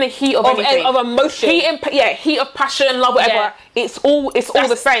 anything in the heat of anything. of emotion. Heat of passion, love, whatever. Yeah. It's all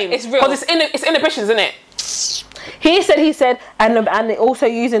the same. It's real. Because it's inhibitions, isn't it? He said, and also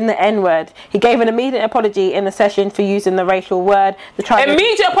using the N-word. He gave an immediate apology in the session for using the racial word.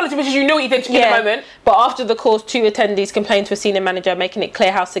 Immediate apology because you knew what you did in the moment. But after the course, 2 attendees complained to a senior manager, making it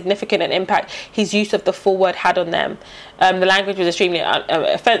clear how significant an impact his use of the full word had on them. The language was extremely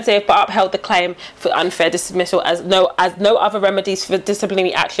offensive, but upheld the claim for unfair dismissal as no other remedies for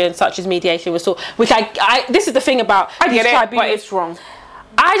disciplinary action, such as mediation, was sought. Which this is the thing about I get these it, but tribunals. it's wrong.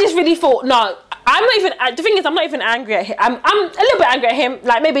 I just really thought, no, I'm not even. The thing is, I'm not even angry at him. I'm a little bit angry at him,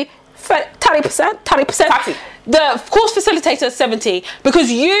 like maybe 30%. The course facilitator 70 because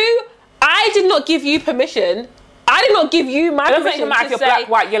I did not give you permission. I did not give you my permission. It doesn't even matter to if you're say, black,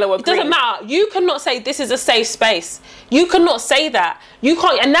 white, yellow, or it green. doesn't matter. You cannot say this is a safe space. You cannot say that. You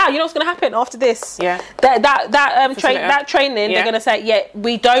can't. And now you know what's going to happen after this. Yeah. That training. Yeah. They're going to say, yeah,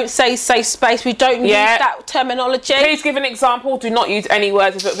 we don't say safe space. We don't use that terminology. Please give an example. Do not use any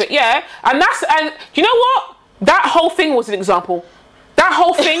words. But yeah, and you know what? That whole thing was an example. That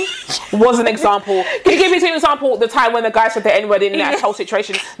whole thing was an example. Can you give me an example? The time when the guy said the N-word in that whole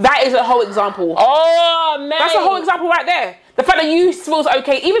situation. That is a whole example. Oh man, that's a whole example right there. The fact that you feel it's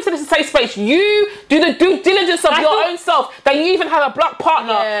okay, even if it's a safe space, you do the due diligence of your own self. That you even have a black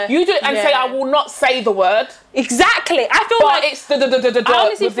partner. Yeah. You do it and say, "I will not say the word." Exactly. I feel but like it's the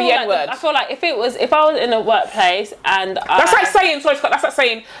with the N-word. I feel like if I was in a workplace and that's like saying, sorry, Scott, that's like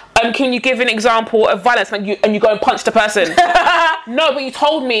saying, can you give an example of violence and you go and punch the person? No, but you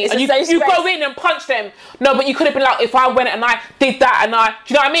told me, and you go in and punch them. No, but you could have been like, if I went and I did that and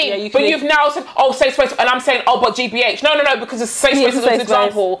do you know what I mean? Yeah, but you've now said, oh, safe space, and I'm saying, oh, but GBH. No, because it's safe space is an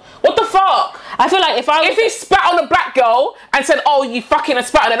example. What the fuck? I feel like if he spat on a black girl and said, oh, you fucking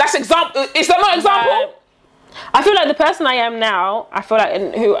spat on her, that's example. Is that not example? Right. I feel like the person I am now,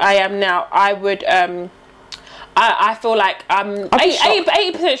 who I am now, I would I feel like I'm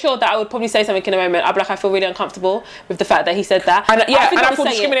 80% sure that I would probably say something in a moment. I'd be like, I feel really uncomfortable with the fact that he said that. And I feel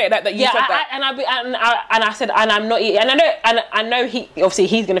discriminated that you said that. And I said, and I'm not, and I know he obviously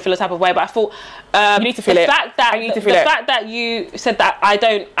he's going to feel a type of way, but I thought you need to feel the it. fact that you said that I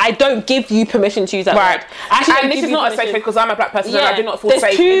don't give you permission to use that word. And this is not a safe space because I'm a black person and I do not feel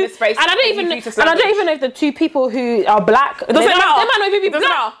safe in this space. And I don't even know if the two people who are black, it doesn't matter. They might not even be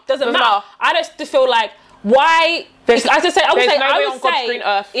black. Doesn't matter. I just feel like, why? I would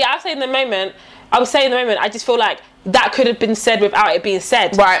say in the moment, I just feel like that could have been said without it being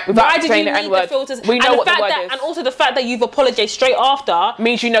said. Right. Why did you need the filters? We know what the word is. And also the fact that you've apologized straight after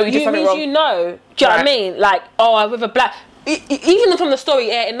means you know you did something wrong. Do you know what I mean? Like, with a black... Even from the story,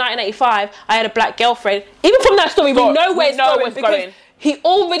 in 1985, I had a black girlfriend. Even from that story, we know where it's going because he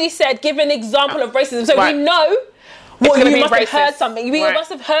already said, give an example of racism. So we know you must have heard something. You must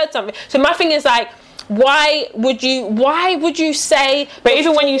have heard something. So my thing is like, why would you say? But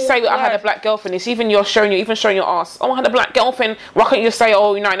even when you say I had a black girlfriend, it's even showing your ass. Oh, I had a black girlfriend. Why can't you just say,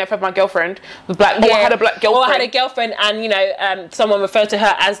 oh, I never had my girlfriend with black? I had a black girlfriend. Or I had a girlfriend, and someone referred to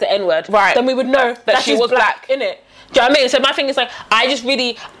her as the N-word. Right. Then we would know that she was black in it. Do you know what I mean? So my thing is like, I just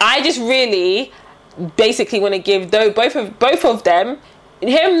really basically want to give both of them.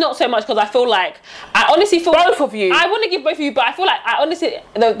 Him not so much because I feel like I honestly feel both of you. I want to give both of you, but I feel like I honestly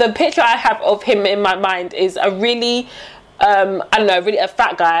the picture I have of him in my mind is a really really a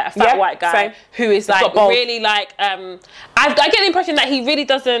fat white guy same. Who is like really like I get the impression that he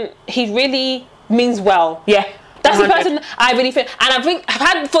really means well. Yeah, that's 100. The person I really feel, and I think I've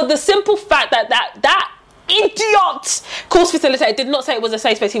had for the simple fact that idiot course facilitator did not say it was a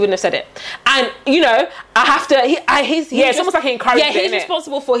safe space. He wouldn't have said it, and I have to. It's almost like he encouraged it. Yeah, he's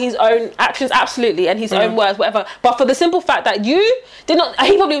responsible for his own actions, absolutely, and his own words, whatever. But for the simple fact that you did not,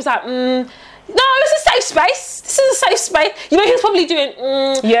 he probably was like, no, it's a safe space. This is a safe space. He was probably doing,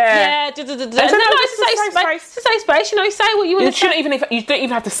 No, it's a safe space. It's a safe space. You say what you want to say. You don't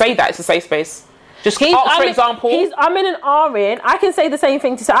even have to say that it's a safe space. Just ask for example. I'm in an R-in. I can say the same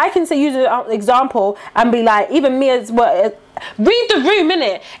thing to say. I can say use an example and be like, even me as well. Read the room,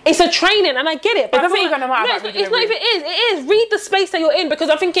 innit? It's a training, and I get it. But it doesn't even matter. No, it's not even. It is. Read the space that you're in, because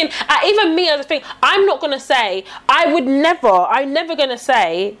I'm thinking. Even me as a thing, I'm not gonna say. I'm never gonna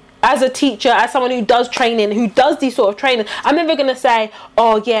say. As a teacher, as someone who does training, who does these sort of training, I'm never gonna say,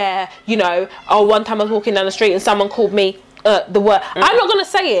 oh yeah, one time I was walking down the street and someone called me the word. I'm not gonna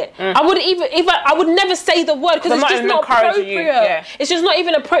say it. I wouldn't even I would never say the word, because it's just not appropriate. Yeah. It's just not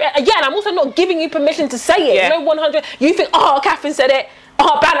even appropriate. Again, I'm also not giving you permission to say it. Yeah. No 100. You think, oh, Catherine said it.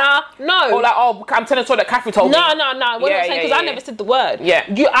 Oh, banner. No. Or like, oh, I'm telling you that Catherine told me. No. We're not saying, because I never said the word.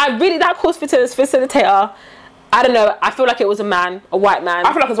 Yeah. That course facilitator. I don't know. I feel like it was a white man.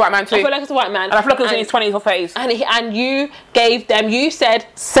 I feel like it was a white man too. I feel like it's a white man. And I feel like it was in his 20s or 30s. And you gave them, you said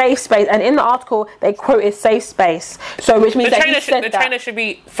safe space. And in the article, they quoted safe space. So, which means the trainer should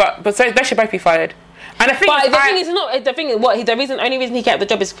be, but they should both be fired. And the thing is, only reason he kept the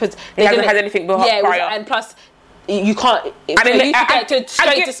job is because he hasn't had anything prior. And plus, you can't.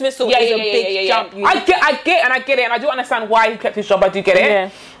 Straight dismissal is a big jump. I get it, and I do understand why he kept his job. I do get it.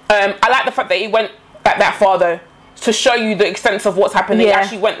 Yeah. I like the fact that he went back that far though, to show you the extent of what's happening. He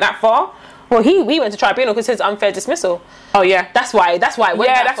actually went that far. Well, he went to tribunal because it's unfair dismissal. Oh yeah. That's why it went that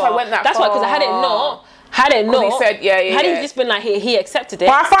far. That's why it went that far. That's why, because had it not, he said, had he just been like, he accepted it.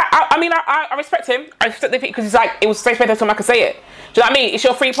 But I respect him. I respect the thing, because he's like, it was safe space, so I could say it. Do you know what I mean? It's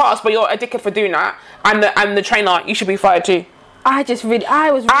your free pass, but you're a dickhead for doing that. And the trainer, you should be fired too. I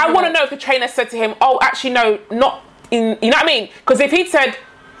want to know if the trainer said to him, oh, actually no, not in. You know what I mean? Because if he'd said.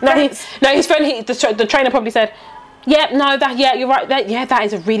 His friend, the trainer probably said, you're right. That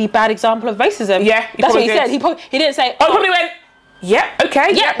is a really bad example of racism. Yeah, that's what he said. He didn't say. Oh, he probably went. Yeah,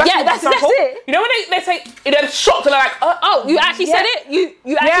 okay. That's it. You know when they say they're shocked and they're like, you actually said it.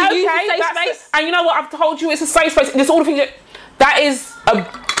 You actually used the safe space. And you know what? I've told you it's a safe space. There's all the things that is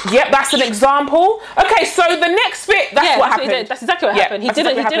that's an example. Okay, so the next bit, that's what happened. That's exactly what happened. He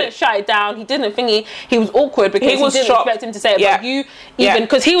didn't shut it down. He didn't think he was awkward because he didn't expect him to say it. But you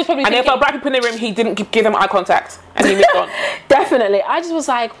because he was probably thinking, if there were black people in the room, he didn't give them eye contact and he moved on. Definitely. I just was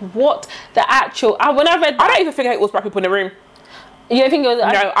like, what the actual? When I read that, I don't even think it was black people in the room. You don't think it was?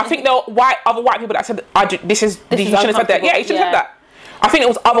 No, I think there were other white people that said, you shouldn't have said that. Yeah, you should have said that. I think it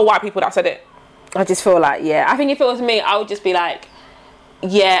was other white people that said it. I just feel like, I think if it was me, I would just be like,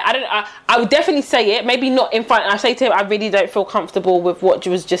 I would definitely say it. Maybe not in front. I say to him, I really don't feel comfortable with what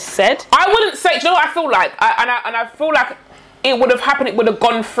was just said. I wouldn't say. Do you know what I feel like? I feel like it would have happened. It would have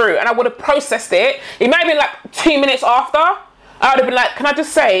gone through, and I would have processed it. It might have been like 2 minutes after. I would have been like, "Can I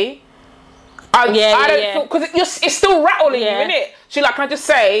just say?" I don't feel, because it's still rattling you, innit? She's like, "Can I just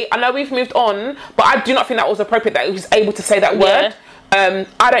say? I know we've moved on, but I do not think that was appropriate that he was able to say that word." I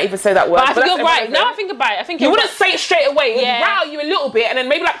don't even say that word. But I think you're right. Now I think about it, you wouldn't say it straight away. It would rattle you a little bit, and then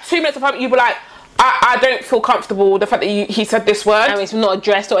maybe like 2 minutes of you'd be like, I don't feel comfortable with the fact that he said this word. And it's not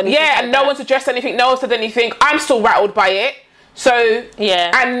addressed or anything. Yeah, and no one's addressed anything. No one said anything. I'm still rattled by it. So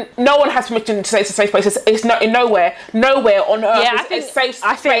and no one has permission to say it's a safe place. It's not in nowhere on earth. It's a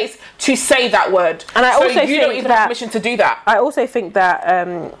safe space to say that word. And I also you don't even have permission to do that. I also think that.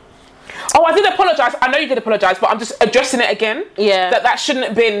 I did apologise. I know you did apologise, but I'm just addressing it again. Yeah. That shouldn't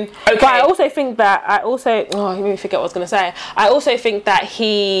have been okay. But I also think that you made me forget what I was going to say. I also think that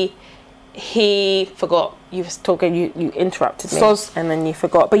he forgot. You was talking. You interrupted me, and then you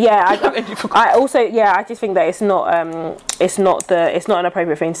forgot. But I also I just think that it's not an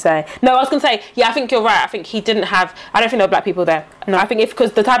appropriate thing to say. No, I was going to say I think you're right. I think he didn't have. I don't think there were black people there. No, I think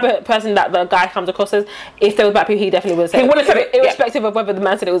because the type of person that the guy comes across as, if there were black people, he definitely would have said. He would have said it, irrespective of whether the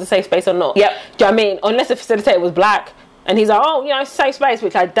man said it was a safe space or not. Yep. Do you know what I mean? Unless the facilitator was black. And he's like, it's a safe space,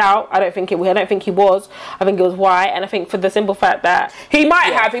 which I doubt. I don't think he was. I think it was white, and I think for the simple fact that he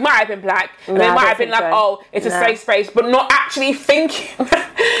might have been black, and he might have been like, it's a safe space, but not actually thinking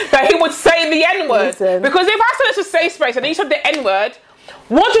that he would say the N-word. Because if I said it's a safe space and he said the N-word,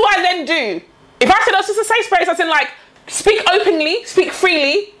 what do I then do? If I said it's just a safe space, as in like speak openly, speak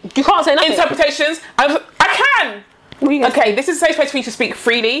freely. You can't say nothing. Interpretations. I can. Okay, this is a safe space for you to speak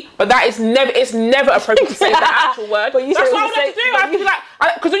freely, but it's never appropriate to say that actual word. But that's what I would have to do. I have to be like,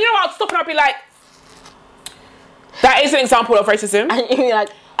 because I'll stop and I'll be like, that is an example of racism. And you're like,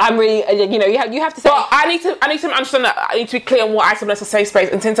 I'm really, you have to say. But I need to understand that. I need to be clear on what I said when it's a safe space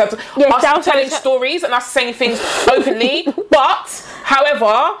in terms of us telling stories and us saying things openly. But,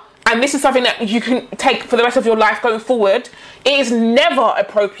 however, and this is something that you can take for the rest of your life going forward, it is never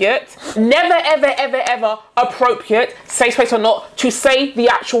appropriate, never, ever, ever, ever appropriate, safe space or not, to say the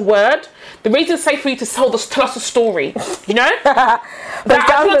actual word. The reason it's safe for you to tell us a story, you know? I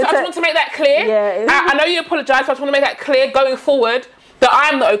just want to make that clear. Yeah, I know you apologise, but I just want to make that clear going forward that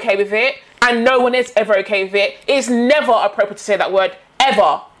I'm not okay with it, and no one is ever okay with it. It's never appropriate to say that word,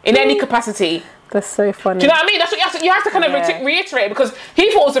 ever, in any capacity. That's so funny. Do you know what I mean? That's what you have to kind of reiterate, because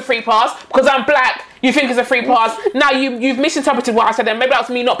he thought it was a free pass. Because I'm black, you think it's a free pass. Now you've misinterpreted what I said, and maybe that was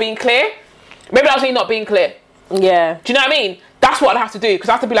me not being clear. Yeah. Do you know what I mean? That's what I'd have to do, because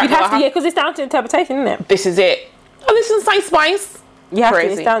I have to be like, because it's down to interpretation, isn't it? This is it. Oh, this is safe spice. You have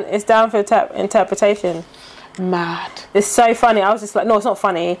to. It's down for interpretation. Mad. It's so funny. I was just like, no, it's not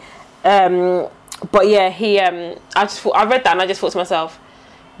funny. But yeah, I read that and I just thought to myself,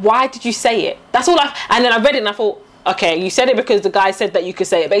 why did you say it? That's all and then I read it and I thought, okay, you said it because the guy said that you could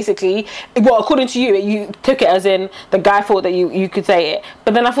say it. Basically, well, according to you, you took it as in the guy thought that you could say it.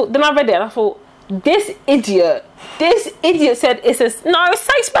 But then I read it and I thought, this idiot said it's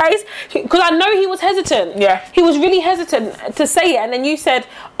safe space, because I know he was hesitant. Yeah. He was really hesitant to say it, and then you said,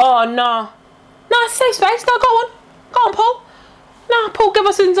 oh, no, it's safe space. No, go on, Paul. No, Paul, give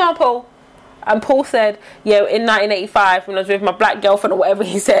us an example. And Paul said, yeah, in 1985, when I was with my black girlfriend, or whatever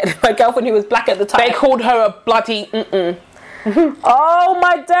he said, my girlfriend who was black at the time. They called her a bloody Oh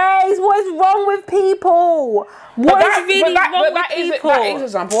my days, what is wrong with people? What is really wrong with people? That is an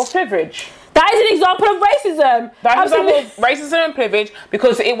example of privilege. That is an example of racism. That is an example of racism and privilege,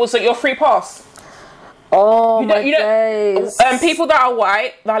 because it was your free pass. Oh my days. People that are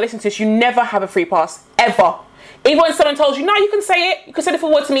white, that listen to this, you never have a free pass, ever. Even when someone tells you, no, you can say it, you can say the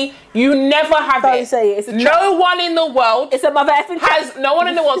full word to me, you never have Don't say it. It's a no one in the world it's a mother effing no one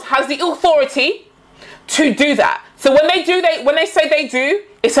in the world has the authority to do that. So when they say they do,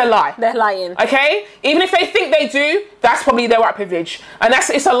 it's a lie. They're lying. Okay? Even if they think they do, that's probably their white privilege. And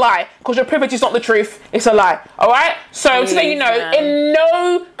it's a lie. Because your privilege is not the truth. It's a lie. Alright? So to let you know, in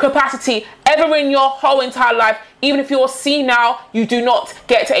no capacity ever in your whole entire life, even if you're senile, you do not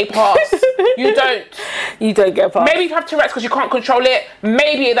get a pass. You don't. You don't get a pass. Maybe you have Tourette's because you can't control it.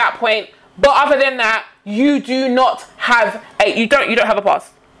 Maybe at that point. But other than that, you do not have you don't have a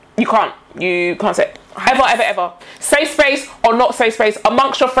pass. You can't say it. Ever. Safe space or not safe space,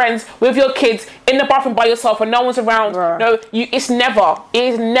 amongst your friends, with your kids, in the bathroom by yourself when no one's around. Right. No, it is never,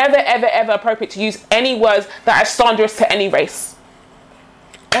 ever appropriate to use any words that are slanderous to any race.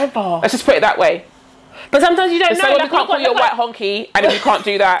 Ever. Let's just put it that way. But sometimes you don't know. You can't call you a white honky, and if you can't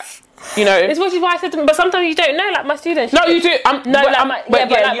do that, you know. It's which is why I said to them, but sometimes you don't know, like my students. No, you do. My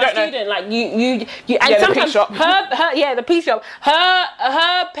student, like you and sometimes the pea shop,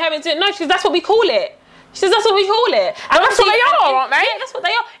 her parents didn't know, because that's what we call it. She says that's what we call it. And that's what they are, aren't they? Yeah, that's what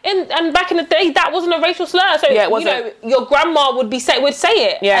they are. And back in the day, that wasn't a racial slur. So yeah, it wasn't. Your grandma would say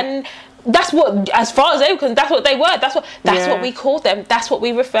it. Yeah. And that's what, as far as they were concerned, that's what they were. That's what we called them. That's what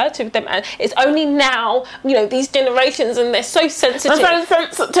we refer to them. And it's only now, these generations, and they're so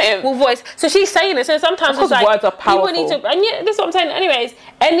sensitive. With voice. So she's saying it. So sometimes it's like words are powerful. People need to, and yeah, that's what I'm saying. Anyways,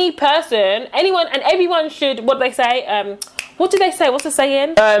 any person, anyone, and everyone should. What do they say? What do they say? What's the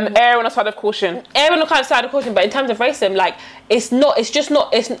saying? Err on the side of caution. Err on the side of caution. But in terms of racism, like it's not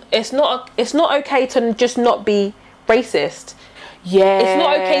okay to just not be racist. Yeah. It's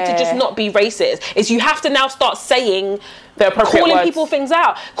not okay to just not be racist. You have to now start saying the appropriate calling words.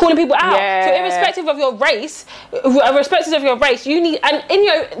 Calling people out. Yeah. So irrespective of your race, you need,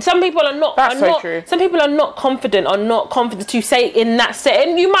 and some people are not. That's so true. Some people are not confident to say in that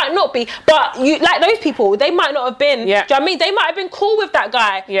setting. You might not be, but you like those people. They might not have been. Yeah. Do you know what I mean? They might have been cool with that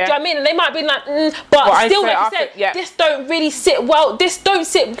guy. Yeah. Do you know what I mean? And they might be like, but still, like you said, this don't really sit well. This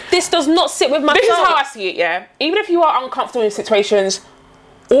does not sit with my. This is how I see it. Yeah. Even if you are uncomfortable in situations,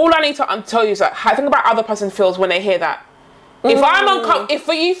 all I need to tell you is that how think about how the other person feels when they hear that. If I'm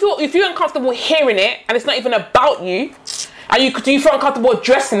uncomfortable, if you're uncomfortable hearing it, and it's not even about you, and you feel uncomfortable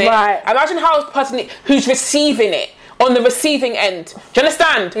addressing it, right. Imagine how a person who's receiving it on the receiving end. Do you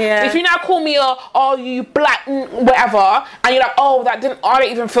understand? Yeah. If you now call me you black whatever, and you're like, I don't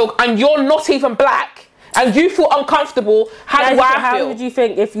even feel, and you're not even black, and you feel uncomfortable, how do I feel? How would you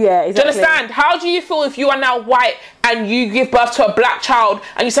think if, exactly. Do you understand? How do you feel if you are now white and you give birth to a black child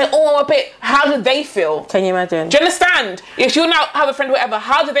and you say, I'm a bit, how do they feel? Can you imagine? Do you understand? If you now have a friend or whatever,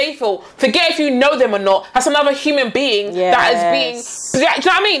 how do they feel? Forget if you know them or not. That's another human being that is being, do you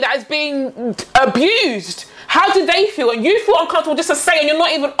know what I mean? That is being abused. how do they feel? And you feel uncomfortable just to say, and you're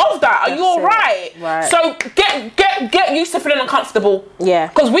not even of that. Are you all right? Right. So get used to feeling uncomfortable. Yeah.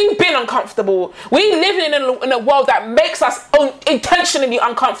 Because we've been uncomfortable. We live in a world that makes us intentionally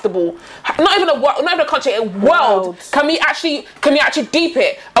uncomfortable. Not even a world, not even a country, a world. Can we actually deep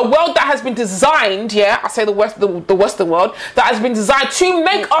it? A world that has been designed, I say the Western world, that has been designed to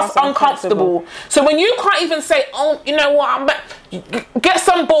make us uncomfortable. So when you can't even say, oh, you know what, get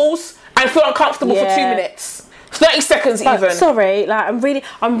some balls and feel uncomfortable for 2 minutes. 30 seconds but even. Sorry, like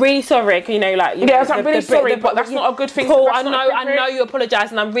I'm really sorry. You know, like I'm really sorry, but that's not a good thing. Paul, I know you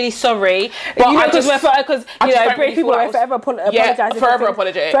apologise, and I'm really sorry. But because you know, British people are forever apologising.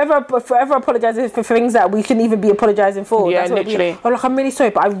 Forever apologising for things that we shouldn't even be apologising for. Yeah, literally. I'm really sorry,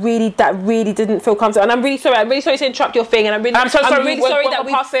 but that really didn't feel comfortable, and I'm really sorry. I'm really sorry to interrupt your thing, and I'm really sorry that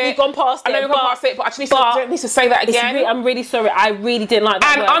we've gone past it. I know we've gone past it, but I actually need to say that again. I'm really sorry. I really didn't like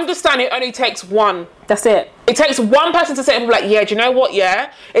that. And understand, it only takes one. That's it. It takes one person to say it and be like, yeah, do you know what?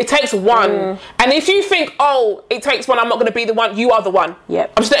 Yeah, it takes one. And if you think, oh, it takes one, I'm not going to be the one, you are the one.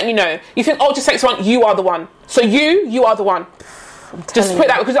 Yep. I'm just letting you know. You think, oh, it just takes one, you are the one. So you are the one. Just put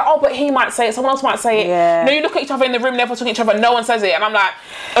that, because but he might say it, someone else might say it. Yeah. You look at each other in the room, never talking to each other, no one says it, and I'm like,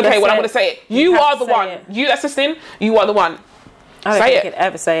 okay, I'm going to say it. You are the one. You that's listening, you are the one. I don't think I could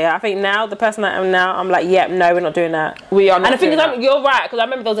ever say it. I think now, the person I am now, I'm like, no, we're not doing that. We are not. And the thing is, you're right, because I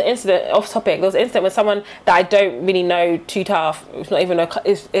remember there was an incident, off topic, there was an incident with someone that I don't really know too tough. It's not even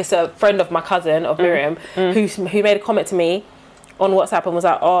it's a friend of my cousin, of Miriam, who made a comment to me on WhatsApp and was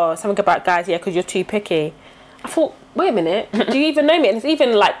like, oh, something about guys, because you're too picky. I thought, wait a minute, do you even know me? And it's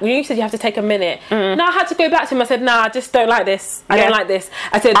even like, when you said you have to take a minute. No, I had to go back to him. I said, I just don't like this. I don't like this.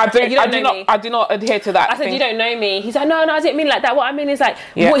 I said, I do not adhere to that. I said, you don't know me. He's like, no, I didn't mean like that. What I mean is like,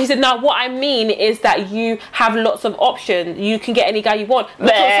 he said, no, what I mean is that you have lots of options. You can get any guy you want. That's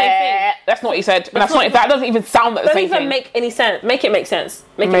not the same thing. That's not what he said. That doesn't even sound like the same thing. Doesn't even make any sense. Make it make sense.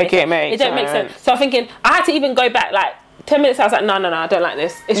 It don't make sense. So I'm thinking, I had to even go back like, 10 minutes I was like, no, I don't like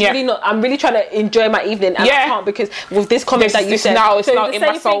this. It's really not. I'm really trying to enjoy my evening, and I can't, because with this comment that you said, it's not in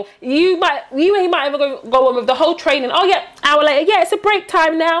my soul. He might even go on with the whole training. Oh yeah, hour later. Yeah, it's a break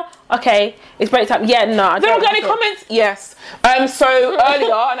time now. Okay, it's break time. Yeah, no. They don't get any comments. Yes. So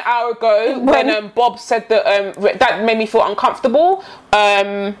earlier, an hour ago, when Bob said that that made me feel uncomfortable.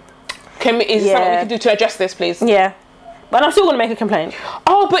 Is something we can do to address this, please? Yeah. But I'm still going to make a complaint.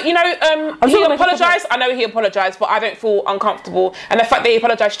 Oh, but he apologised. I know he apologised, but I don't feel uncomfortable. And the fact that he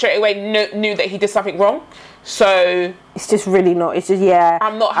apologised straight away knew that he did something wrong. So it's just really not. It's just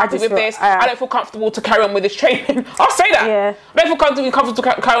I'm not happy with this. I don't feel comfortable to carry on with this training. I'll say that. Yeah. I don't feel comfortable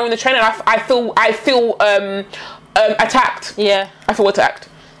to carry on with the training. I feel attacked. Yeah. I feel attacked.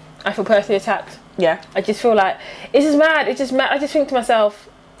 I feel personally attacked. Yeah. I just feel like it's just mad. I just think to myself,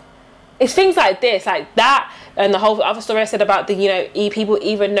 it's things like this, like that. And the whole other story I said about the, people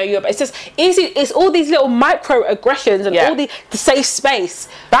even know you. But it's just easy. It's all these little microaggressions and all the safe space.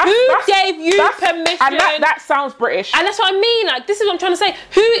 Who gave you permission? And that sounds British. And that's what I mean. Like, this is what I'm trying to say.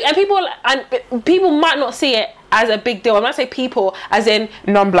 People might not see it as a big deal. When I say people, as in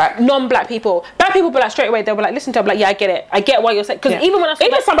non-black people. Black people, but like straight away they'll be like, listen to her, like, yeah, I get it. I get what you're saying. Because even when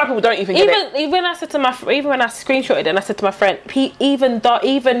some black people don't even get it. Even when I screenshotted it and I said to my friend, even though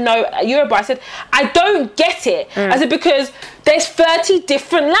Yoruba, I said, I don't get it. I said, because there's 30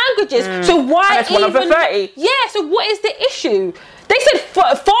 different languages. So why? And that's one of the 30. Yeah. So what is the issue? They said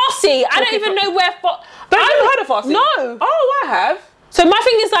Farsi. I don't even know where. I've never heard of Farsi. No. Oh, I have. So my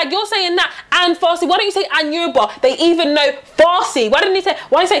thing is like, you're saying that and Farsi. Why don't you say and Yoruba? They even know Farsi. Why don't you say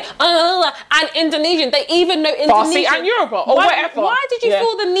and Indonesian? They even know Indonesian. Farsi and Yoruba or whatever. Why did you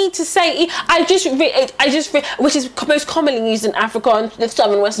feel the need to say? I just which is most commonly used in Africa and the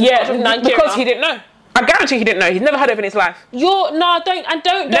southern western part of Nigeria. Because he didn't know. I guarantee he didn't know. He's never heard of it in his life. Don't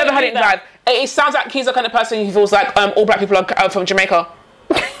Never heard it in his life. It sounds like he's the kind of person who feels like all black people are from Jamaica.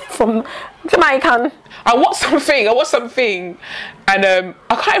 From Jamaican. I watched something, and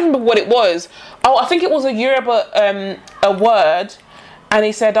I can't remember what it was. Oh, I think it was a Yoruba a word, and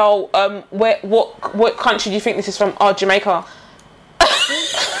he said, what country do you think this is from? Oh, Jamaica.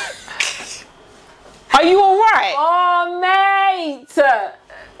 Are you all right? Oh, mate.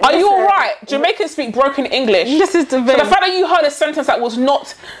 Are you all right? Jamaicans speak broken English. This is the thing. So the fact that you heard a sentence that was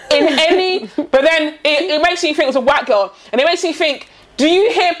not in any, but then it makes you think it was a white girl, and it makes you think, do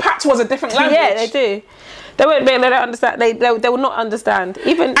you hear patois a different language? Yeah, they do. They don't understand. They will not understand.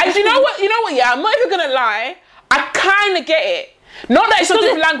 Even. And you know what? Yeah, I'm not even gonna lie. I kind of get it. Not that it's a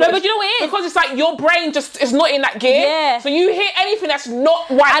different language, but you know what it is? Because it's like your brain just is not in that gear. Yeah. So you hear anything that's not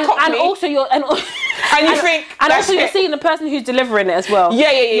white Cockney. And also And you think, and that's also you're it. seeing the person who's delivering it as well.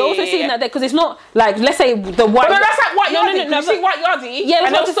 Yeah. You're also seeing that because it's not like, let's say the white. But no, that's like white yardie. No. You see white yardie. Yeah, I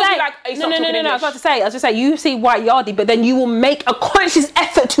and was they'll about to still be say. like, hey, No. stop talking I was about English. to say, you see white yardie, but then you will make a conscious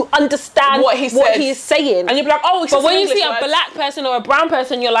effort to understand What he is saying. And you'll be like, oh, but when you see a black person or a brown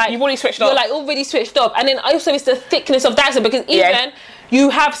person, you're like, you've already switched off. You're like already switched off. And then also it's the thickness of the accent, because even you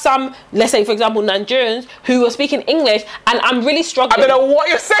have some, let's say for example, Nigerians who are speaking English, and I'm really struggling. I don't know what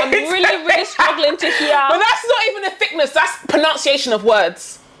you're saying. I'm really struggling to hear. But that's not even the thickness. That's pronunciation of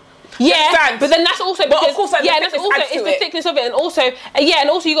words. Yeah, but then that's also because, but of course, like, yeah, that's also it's the thickness of it, and also you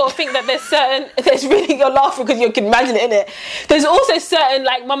got to think that there's really, you're laughing because you can imagine it, innit? There's also certain,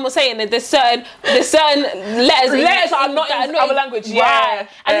 like Mum was saying, that there's certain letters are not in our language, right?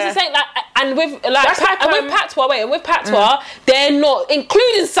 And it's the same, like, and with with patois, they're not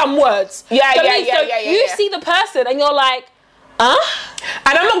including some words. So you see the person and you're like, huh?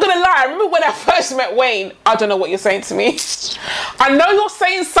 And I'm not gonna lie, I remember when I first met Wayne, I don't know what you're saying to me. I know you're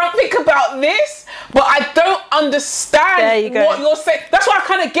saying something about this, but I don't understand what you're saying. That's why I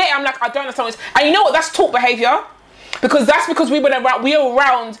kind of get it. I'm like, I don't understand what it's... And you know what? That's talk behaviour. Because we were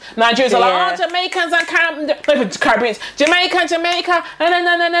around Nigerians, like, Jamaicans and not even Caribbeans, Jamaica,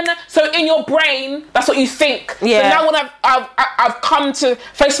 no. So in your brain, that's what you think. Yeah. So now when I've come to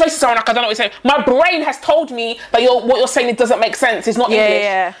face to someone, like, I don't know what you're saying, my brain has told me that what you're saying, it doesn't make sense. It's not English.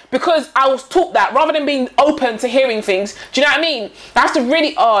 Yeah. Because I was taught that, rather than being open to hearing things. Do you know what I mean? I have to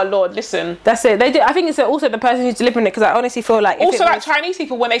really, oh Lord, listen. That's it. They do. I think it's also the person who's delivering it, because I honestly feel like also like Chinese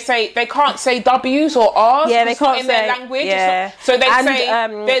people, when they say they can't say W's or R's, yeah, they can't in say their language. Yeah. So they say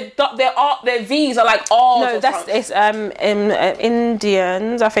their V's are like R's. No, it's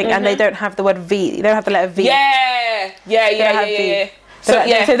Indians, I think, and they don't have the word V. They don't have the letter V. Yeah.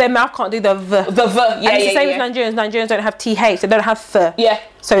 So their mouth can't do the V. The V. Yeah, and it's the same with Nigerians. Nigerians don't have TH. They don't have Th. Yeah.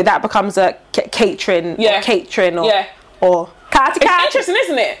 So that becomes a catering. Yeah. Or catering or It's interesting,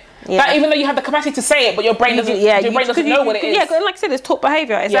 isn't it? Yeah. Like, even though you have the capacity to say it, but your brain doesn't. Your brain doesn't know what it is. Yeah, and like I said, it's talk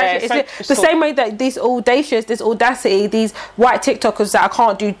behaviour. It's it's the same way that this audacity, these white TikTokers that I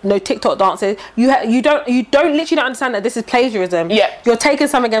can't do no TikTok dances. You literally don't understand that this is plagiarism. Yeah, you're taking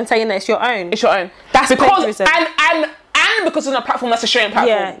something and saying that it's your own. It's your own. That's plagiarism. And because it's on a platform that's a sharing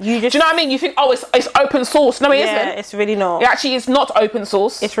platform. Yeah, do you know what I mean? You think, oh, it's open source. No, it isn't. It's really not. It actually is not open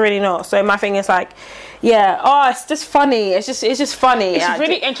source. It's really not. So my thing is like, it's just funny. It's just funny. It's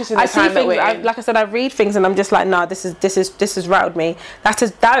really interesting. I see things. Like I said, I read things and I'm just like, nah, this has rattled me. That's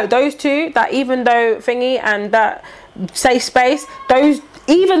just those two. That even though thingy and that safe space.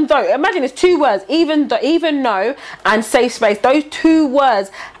 Even though, imagine it's two words. Even though and safe space. Those two words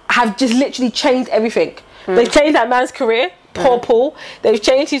have just literally changed everything. They've changed that man's career, poor Paul. They've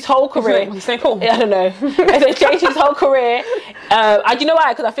changed his whole career. What's his name, Paul? I don't know. They've changed his whole career. And you know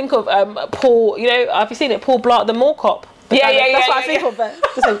why? Because I think of Paul. You know, have you seen it? Paul Blart, the mall cop. That's what I think of.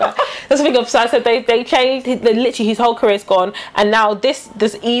 That's what I think of. So I said they changed. Literally, his whole career's gone, and now this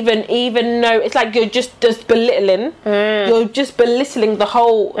even though it's like you're just belittling. You're just belittling the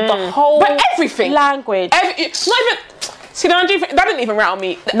whole but everything language. It's not even. See, that didn't even rattle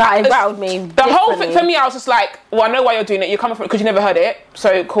me. Nah, it rattled me. The whole thing for me, I was just like, well, I know why you're doing it. You're coming from it because you never heard it,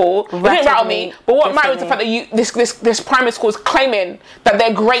 so cool. It didn't rattle me. But what mattered was the fact that this primary school is claiming that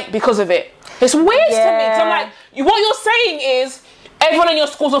they're great because of it. It's weird to me. Because I'm like, what you're saying is everyone in your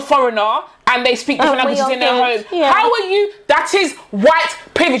school's a foreigner and they speak different languages in their home. Yeah. How are you? That is white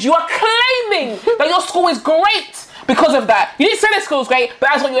privilege. You are claiming that your school is great. Because of that. You didn't say the school is great, but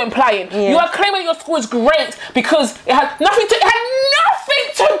that's what you're implying. Yeah. You are claiming your school is great because it had nothing to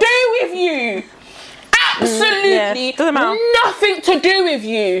do with you. Absolutely nothing to do with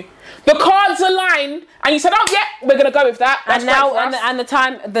you. The cards align, and you said, "Oh yeah, we're gonna go with that." That's and now,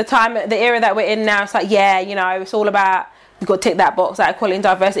 the era that we're in now, it's like, it's all about. We've got to tick that box, like equality and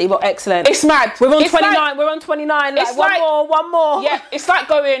diversity. But excellent. It's mad. We're on 29. We're on 29. Like, one more. Yeah, it's like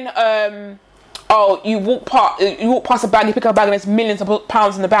going. You walk past a bag, you pick up a bag and there's millions of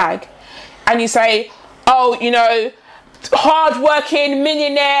pounds in the bag. And you say, hard-working,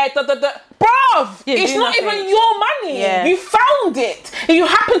 millionaire, Bruv, it's not even your money. Yeah. You found it. You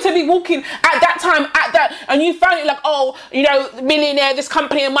happen to be walking at that time, and you found it like, millionaire, this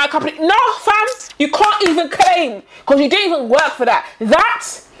company and my company. No, fam, you can't even claim because you didn't even work for that. That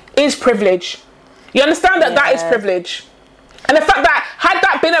is privilege. You understand that? That is privilege. And the fact that had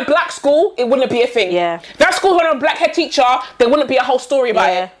that been a black school, it wouldn't be a thing. Yeah. If that school had a black head teacher, there wouldn't be a whole story about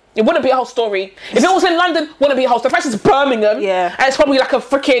it. It wouldn't be a whole story. If it was in London, wouldn't be a whole story. If it's Birmingham, Yeah. and it's probably like a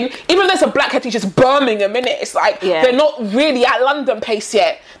freaking, even if there's a black head teacher, it's Birmingham, innit? It's like, Yeah. they're not really at London pace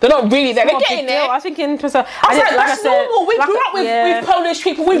yet. They're not really there. They're Not a getting big deal. there. I think in I was like, that's normal. We grew up with Polish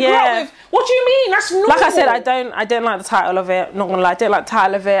people. We grew up with, what do you mean? That's normal. Like I said, I didn't like the title of it. Not gonna lie, I didn't like the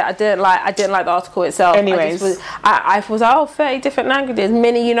title of it. I didn't like the article itself. Anyways. I was 30 different languages,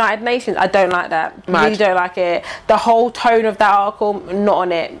 mini United Nations. I don't like that. Mad. Really don't like it. The whole tone of that article, not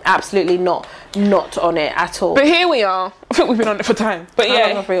on it. Absolutely not on it at all. But here we are. I think we've been on it for time. But How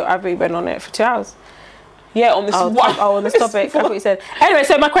long yeah. have we been on it for 2 hours? Yeah, on this on this topic. I thought you said. Anyway,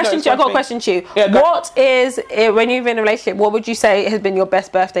 so my question No, to you, I've got a something. question to you. Yeah, go. What is when you've been in a relationship? What would you say has been your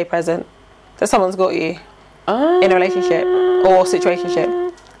best birthday present that someone's got you in a relationship or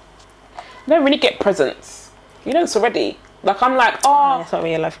situationship? I don't really get presents. You know this already. Like, I'm like, It's not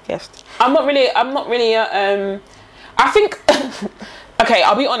really a life gift. I'm not really I think okay,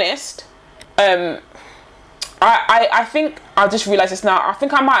 I'll be honest. I think I just realised this now. I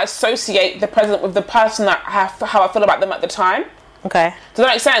think I might associate the present with the person that how I feel about them at the time. Okay. Does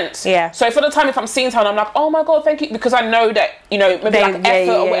that make sense? Yeah. So for the time, if I'm seeing someone, I'm like, oh my god, thank you, because I know that, you know, maybe like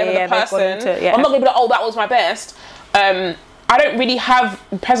effort or whatever the person. I'm not gonna be like, oh, that was my best. I don't really have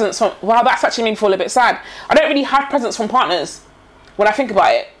presents from. Wow, that's actually made me feel a bit sad. I don't really have presents from partners when I think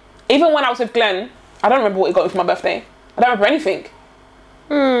about it. Even when I was with Glenn, I don't remember what he got me for my birthday. I don't remember anything.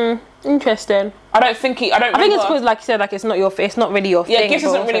 Interesting. I think it's because, like you said, like it's not really your thing. Yeah, gifts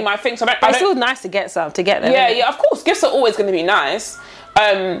isn't really my thing. So it's still nice to get them. Yeah, of course, gifts are always going to be nice.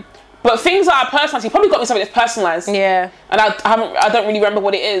 But things that are personalised, he probably got me something that's personalised. Yeah. And I don't really remember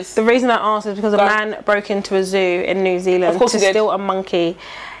what it is. The reason I asked is because a man broke into a zoo in New Zealand to steal a monkey.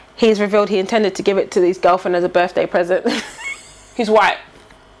 He's revealed he intended to give it to his girlfriend as a birthday present. He's white.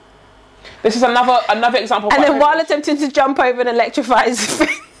 This is another example. And then while attempting to jump over and electrify his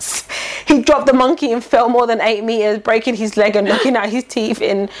fence, he dropped the monkey and fell more than 8 meters, breaking his leg and knocking out his teeth.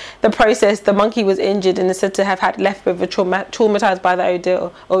 In the process, the monkey was injured and is said to have had leftover traumatized by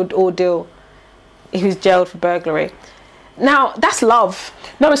the ordeal. He was jailed for burglary. Now, that's love.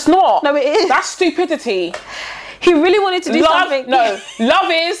 No, it's not. No, it is. That's stupidity. He really wanted to do something. No,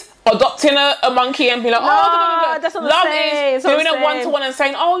 love is adopting a monkey and be like, that's not love the same. is doing a one-to-one and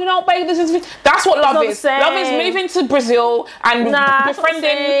saying, oh, you know, babe, this is. That's what love is. Love is moving to Brazil and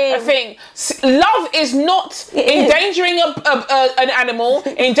befriending a thing. Love is not endangering an animal,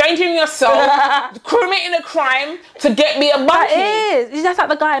 endangering yourself, committing a crime to get me a monkey. That is. That's like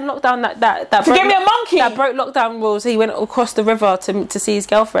the guy in lockdown that to get me a monkey. That broke lockdown rules. He went across the river to see his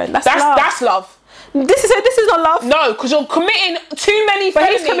girlfriend. That's love. That's love. This is not love. No, because you're committing too many felonies.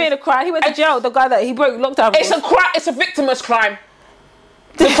 But he's committing a crime. He went to jail. The guy that he broke lockdown. It's a crime. It's a victimless crime.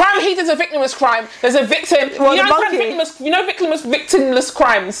 The crime he did is a victimless crime. There's a victim. Well, victimless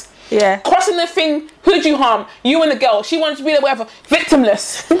crimes. Yeah. Crossing the thing. Who did you harm? You and the girl. She wanted to be there, whatever.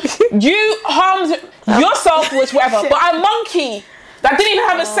 Victimless. You harmed yourself, was whatever. But a monkey that didn't even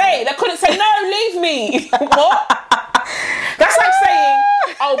have a say. That couldn't say no. Leave me. What? That's like saying,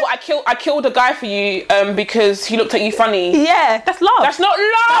 oh, but I killed a guy for you because he looked at you funny. Yeah, that's love. That's not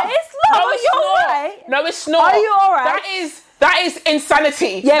love. That is love. No, Are you alright? No, it's not. Are you alright? That is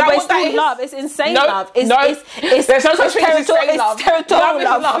insanity. Yeah, but it's still love. It's insane love. There's no such thing as insane love.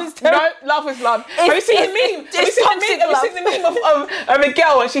 Territorial love. No, love is love. Have you seen the meme? Have you seen the meme of a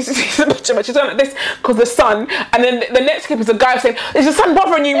girl and she's a picture, but she's on this because the sun, and then the next clip is a guy saying, "Is the sun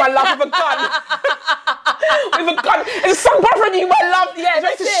bothering you, my love?" with a gun. With a gun. Is the sun bothering you, my love? Yeah,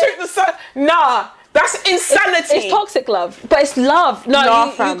 ready to shoot the sun. Nah. That's insanity. It's toxic love, but it's love.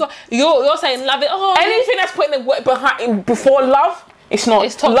 No, you're saying love it. Oh, anything that's putting the word behind before love, it's not.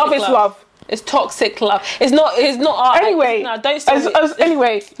 It's toxic love is love. It's toxic love. It's not. Art. Anyway, no, don't.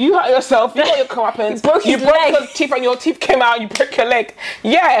 Anyway, you hurt yourself. You got your comeuppance. You broke your teeth, and your teeth came out. You broke your leg.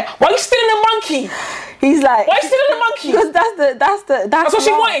 Yeah. Why are you stealing a monkey? He's like, why are you stealing a monkey? Because that's what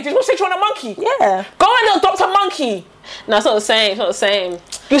she wanted. She wanted to want a monkey. Yeah. Go and adopt a monkey. No, it's not the same. It's not the same.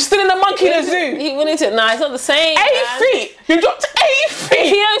 You're stealing a monkey in the zoo. He wanted to. Nah, it's not the same. 8 feet. You dropped 8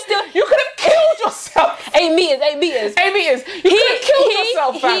 feet. You could have killed yourself. 8 meters. 8 meters. 8 meters. You could have killed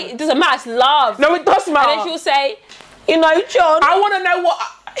yourself, fam. It doesn't matter. It's love. No, it does matter. And then she'll say, you know, John. I want to know what.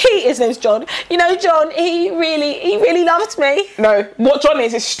 His name's John. You know, John, he really loved me. No, what John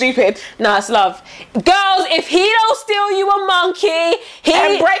is stupid. No, it's love. Girls, if he don't steal you a monkey,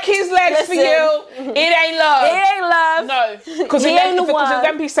 and break his legs for you, it ain't love. It ain't love. No, because He ain't the you'll one.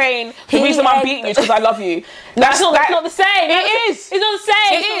 then be saying the He reason why I'm ain't beating you is because I love you. That's not the same. It is. It's not the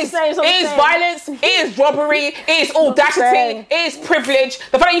same. It is. It's not the It is same. violence. It is robbery. It is audacity. same. It is privilege.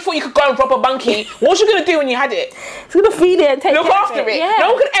 The fact that you thought you could go and rob a monkey, what was you gonna do when you had it? It's gonna feed it and take Look care of after it. Yeah.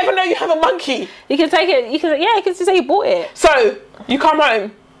 No one could ever know you have a monkey. You can take it. You can just say you bought it. So you come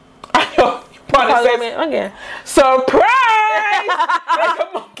home. And your partner says, Okay. surprise! There's a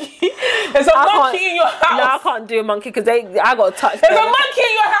monkey. There's a monkey in your house. No, I can't do a monkey because I got touched. There's a monkey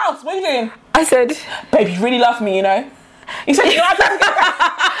in your house. What are you doing? I said, Babe, you really love me, you know. You said,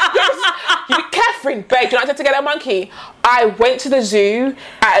 Catherine, babe, do you want to get a monkey? I went to the zoo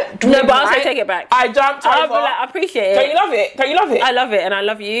at no, but I'll say take it back. I jumped I'll over. be like, I appreciate it. Don't you love it? Don't you love it? I love it, and I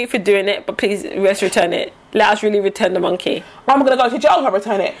love you for doing it. But please, let's return it. Let us really return the monkey. I'm gonna go to jail if I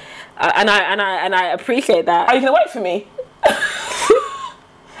return it. And I appreciate that. Are you gonna wait for me?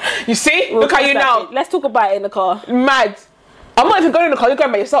 You see? Look at you now. Let's talk about it in the car. Mad. I'm not even going in the car. You're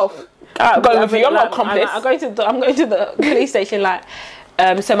going by yourself. I'm going with you. I'm not accomplice. I'm going to the police station. Like,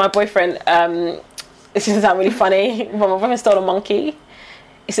 so my boyfriend. This doesn't sound really funny, but my boyfriend stole a monkey.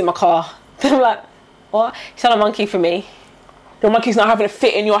 It's in my car. I'm like, what? He stole a monkey for me. Your monkey's not having a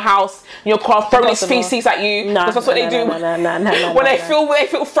fit in your house, in your car, throwing its feces at you. Nah, that's what they do. When they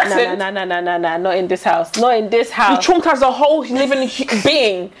feel threatened. No, not in this house. Not in this house. You traumatized the whole living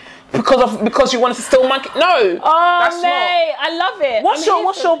being because you wanted to steal monkey. No, oh, that's mate, I love it. What's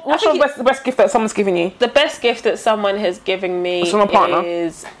the best gift that someone's given you? The best gift that someone has given me from a partner?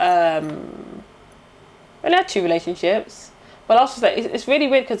 Is I had 2 relationships, but also it's really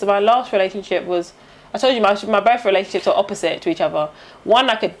weird because my last relationship was. I told you my both relationships are opposite to each other. One,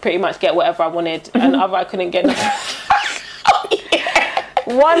 I could pretty much get whatever I wanted, and the other I couldn't get nothing.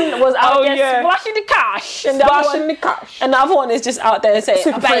 One was out there splashing the cash, and the other one is just out there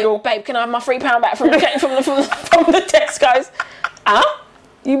saying, babe, can I have my £3 back from the Tesco's? Huh?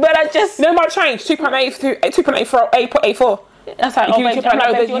 You better just... No more change, 2.8 for A4. That's like, you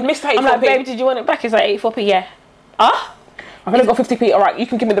missed it. I'm like, babe, did you want it back? It's like 84p, yeah. Huh? I've only got 50p, alright, you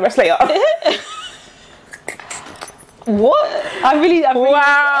can give me the rest later. What? I really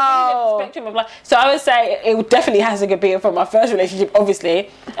wow. The spectrum of life. So I would say it definitely has to be from my first relationship.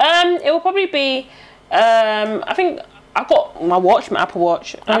 Obviously, it will probably be. I think I've got my watch, my Apple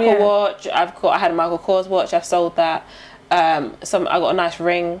Watch. Watch. I had a Michael Kors watch. I've sold that. I got a nice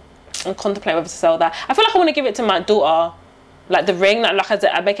ring. I'm contemplating whether to sell that. I feel like I want to give it to my daughter. Like the ring, I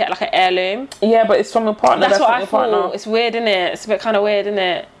make it like an heirloom. Yeah, but it's from your partner. That's what I thought. It's weird, isn't it? It's a bit kind of weird, isn't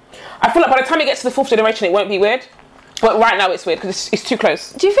it? I feel like by the time it gets to the 4th generation, it won't be weird. But right now it's weird because it's too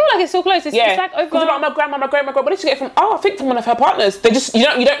close. Do you feel like it's so close? It's like over. Because like my grandma, what did she get from? Oh, I think from one of her partners. They just you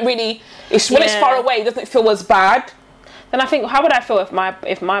don't really. It's when it's far away, it doesn't feel as bad. Then I think, how would I feel if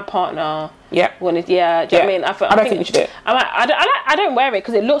my partner wanted? Do you know what I mean? I don't think you should do it. I don't wear it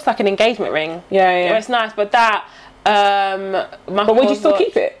because it looks like an engagement ring. Yeah. It's nice, but that. But would you still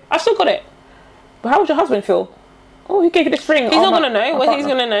keep it? I've still got it. But how would your husband feel? Oh, he gave you this ring. He's not gonna know. Well, he's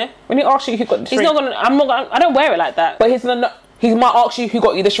gonna know when he asks you who got this ring. He's not gonna. I don't wear it like that. But he's gonna. He might ask you who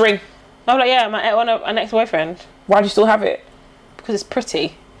got you this ring. I'm like, an ex-boyfriend. Why do you still have it? Because it's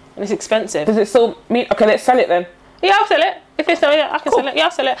pretty and it's expensive. Does it still mean? Okay, let's sell it then. Yeah, I'll sell it. If it's selling it, I can sell it. Yeah,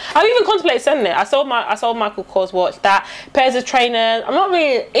 I'll sell it. I've even contemplated selling it. I sold Michael Kors watch, that pairs of trainers. I'm not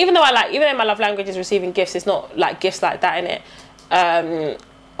really, even though my love language is receiving gifts, it's not like gifts like that, innit?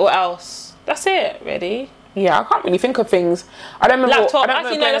 What else? That's it, really. Yeah, I can't really think of things. I don't remember. Laptop.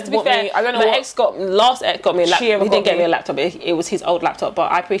 Actually, no, that's to be fair. I don't know. Last ex got me a laptop. He didn't get me a laptop. It was his old laptop,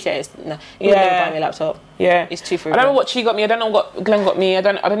 but I appreciate it. No, he would never buy me a laptop. Yeah, it's too free. I don't know what she got me. I don't know what Glenn got me. I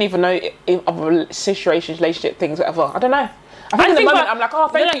don't even know of situations, relationship things, whatever. I don't know. I think in the moment I'm like, oh,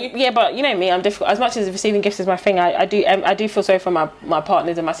 thank you. Yeah, but you know me, I'm difficult. As much as receiving gifts is my thing, I do feel sorry for my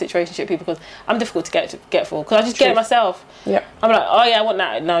partners and my situationship people because I'm difficult to get for because I just get it myself. Yeah, I'm like, oh yeah, I want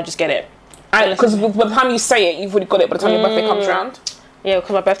that. No, just get it. Because by the time you say it, you've already got it by the time your birthday comes around. Yeah,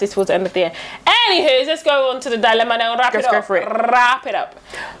 because my birthday's towards the end of the year. Anywho, let's go on to the dilemma now. Let's go for it. Wrap it up.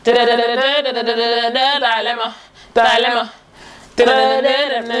 Dilemma.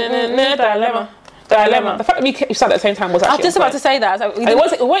 The fact that you said at the same time was actually. I was just about to say that. We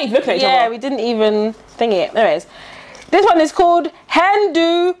weren't even looking at each other. Yeah, we didn't even think it. Anyways, this one is called Hen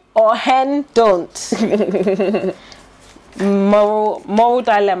Do or Hen Don't. Moral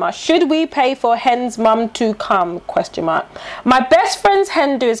dilemma. Should we pay for Hen's mum to come? ? My best friend's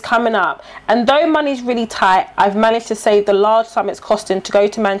hen do is coming up, and though money's really tight, I've managed to save the large sum it's costing to go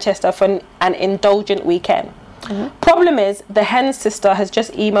to Manchester for an indulgent weekend. Problem is, the hen's sister has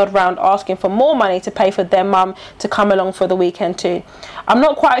just emailed round asking for more money to pay for their mum to come along for the weekend too. I'm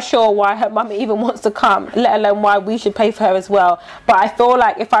not quite sure why her mum even wants to come, let alone why we should pay for her as well. But I feel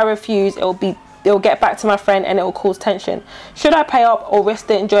like if I refuse, it'll get back to my friend and it will cause tension. Should I pay up or risk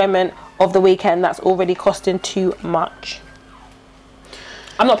the enjoyment of the weekend that's already costing too much?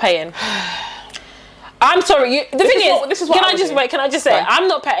 I'm not paying. I'm sorry. Can I just say, I'm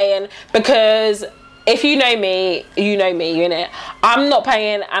not paying because if you know me, you know me, innit? I'm not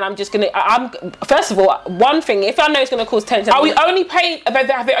paying, and I'm just gonna. First of all, one thing, if I know it's gonna cause tension. Are we only paying?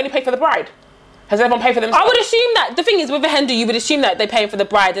 Have they only paid for the bride? Has everyone paid for themselves? I would assume that. The thing is, with a Hindu, you would assume that they're paying for the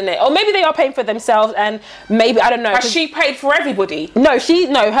bride, innit? Or maybe they are paying for themselves, and maybe, I don't know. Has she paid for everybody? No,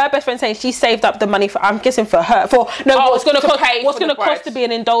 her best friend saying she saved up the money for, I'm guessing for her, what's going to cost to be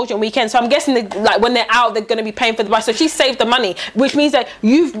an indulgent weekend. So I'm guessing when they're out, they're going to be paying for the bride. So she saved the money, which means that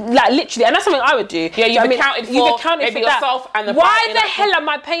you've literally, and that's something I would do. Yeah, you've accounted for yourself and the bride. Why the hell am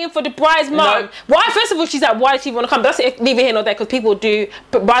I paying for the bride's mum? No. Why? First of all, she's like, why does she want to come? But that's neither here nor there, because people do.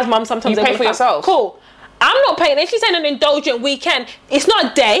 But bride's mum sometimes you pay for yourself. Cool. I'm not paying. And she's saying an indulgent weekend. It's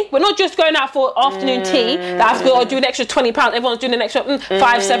not a day. We're not just going out for afternoon tea. That I've got to do an extra £20. Everyone's doing an extra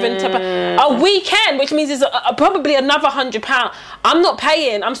 5, 7, 10. A weekend, which means it's probably another £100. I'm not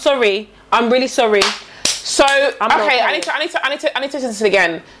paying. I'm sorry. I'm really sorry. So I need to listen to this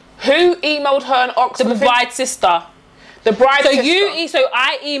again. Who emailed her and asked the bride's sister? The bride's sister. So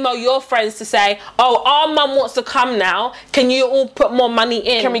I email your friends to say, oh, our mum wants to come now. Can you all put more money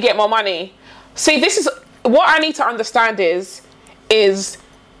in? Can we get more money? See, this is what I need to understand is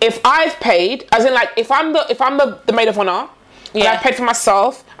if I've paid, as in like if I'm the maid of honor, and I've paid for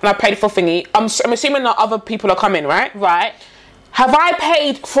myself and I paid for thingy, I'm assuming that other people are coming, right? Right. Have I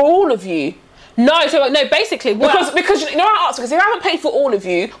paid for all of you? No, basically because you know I asked, because if I haven't paid for all of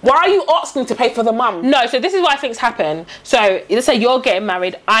you, why are you asking to pay for the mum? No, so this is what I think's happened. So let's say you're getting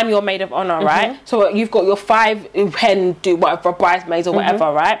married, I'm your maid of honor, right? So you've got your 5 hen do whatever bridesmaids or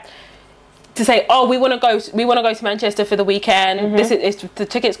whatever, right? To say, oh, we want to go to Manchester for the weekend. This is the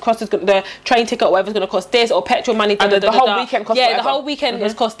tickets cost, the train ticket or whatever's going to cost this, or petrol money. The whole weekend costs. Yeah, the whole weekend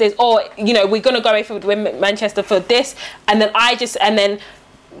has cost this, or we're going to go away for Manchester for this, and then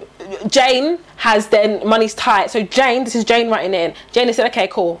Jane has then money's tight. So Jane, this is Jane writing in. Jane has said, okay,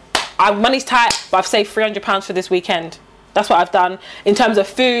 cool. Money's tight, but I've saved £300 for this weekend. That's what I've done in terms of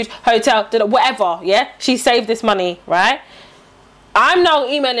food, hotel, whatever. Yeah, she saved this money, right? I'm now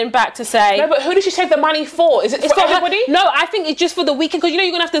emailing back to say... No, but who did she save the money for? Is it for everybody? No, I think it's just for the weekend, because you're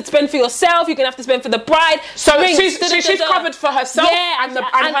going to have to spend for yourself, you're going to have to spend for the bride. So she's covered for herself and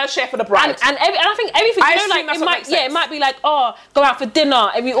her share for the bride. And I think everything, it might be like, oh, go out for dinner.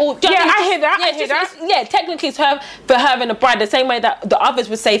 I hear that. I hear that. Yeah, technically it's for her and the bride, the same way that the others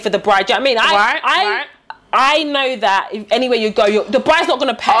would say for the bride. Do you know what I mean? Right. I know that if anywhere you go, the bride's not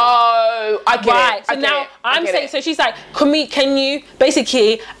going to pay. Oh, I get it. So now I'm saying, so she's like, can you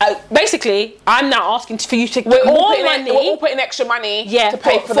basically, I'm now asking for you to we're all putting extra money to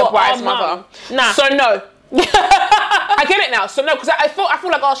pay for the bride's mother. Nah. So no. I get it now. So no, because I feel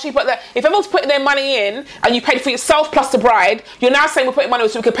like she put that. If everyone's putting their money in and you paid for yourself plus the bride, you're now saying we're putting money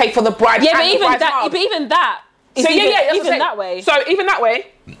so we can pay for the bride. Yeah, but even that. So even that way. So even that way.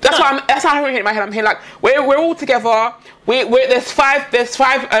 That's how I'm hearing it in my head. I'm hearing like we're all together. There's five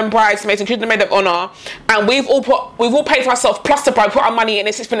bridesmaids, including the maid of honor, and we've all paid for ourselves plus the bride. Put our money in.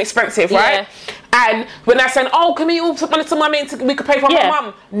 It's been expensive, right? And we're now saying, oh, can we all put money to mummy and we could pay for my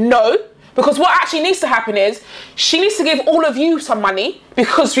mum? No, because what actually needs to happen is she needs to give all of you some money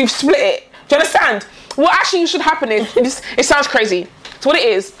because we've split it. Do you understand? What actually should happen is it sounds crazy. So what it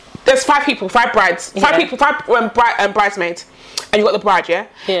is, there's 5 people, 5 brides, 5 people, 5 bridesmaids. And you got the bride, yeah?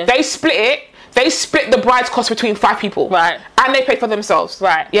 They split it. They split the bride's cost between 5 people. Right. And they paid for themselves.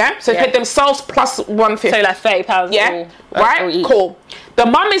 Right. Yeah? So they paid themselves plus 1/5. So like £30. Yeah? Right? Cool. The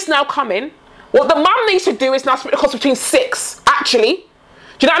mum is now coming. What the mum needs to do is now split the cost between 6, actually.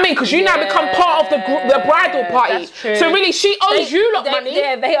 Do you know what I mean? Because you now become part of the bridal party. That's true. So really, she owes you money.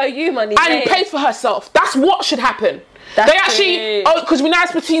 Yeah, they owe you money. And paid for herself. That's what should happen. Because we now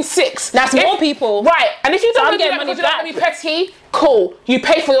it's between 6. That's more people. Right. And if you don't get money back, be petty, cool. You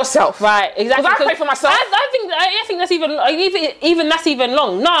pay for yourself. Right, exactly. Because I pay for myself. I think that's even that's even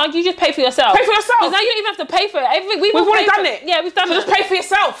long. No, you just pay for yourself. Pay for yourself. Because now you don't even have to pay for it. We've already done it. Yeah, we've done it. So just pay for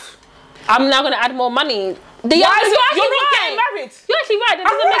yourself. I'm now going to add more money. You're not getting married. You're actually right.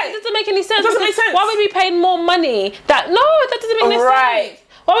 That doesn't make any sense. It doesn't make sense. Why would we pay more money? That doesn't make no sense.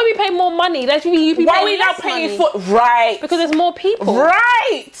 Why would we pay more money? Why are we now paying for because there's more people.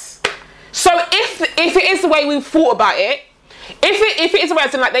 Right. So if it is the way we've thought about it, If it is a way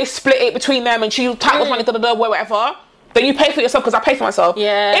as in like they split it between them and she tackles money, whatever, then you pay for yourself because I pay for myself.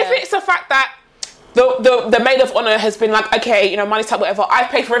 Yeah. If it's the fact that the maid of honor has been like, okay, you know, money's tight, whatever, I've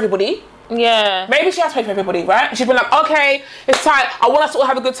paid for everybody. Yeah. Maybe she has paid for everybody, right? She's been like, okay, it's tight. I want us to all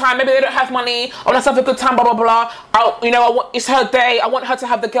have a good time. Maybe they don't have money. I want us to have a good time, blah, blah, blah. It's her day. I want her to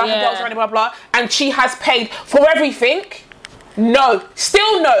have the girls around, blah, blah. And she has paid for everything. No.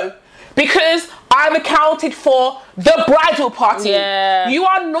 Still no. Because I've accounted for the bridal party. Yeah. You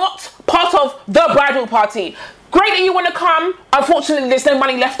are not part of the bridal party. Great that you want to come. Unfortunately, there's no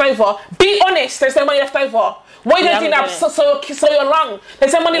money left over. Be honest, there's no money left over. Why you don't do that so you're long?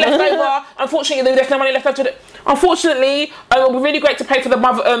 There's no money left over. Unfortunately, there's no money left over. Unfortunately, it would be really great to pay for the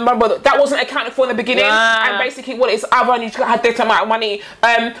mother. That wasn't accounted for in the beginning. And basically, what it is, I've only had this amount of money.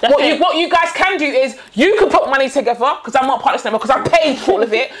 What you guys can do is you can put money together because I'm not part of this number because I paid for all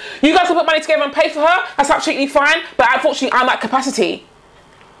of it. You guys can put money together and pay for her. That's absolutely fine. But unfortunately, I'm at capacity.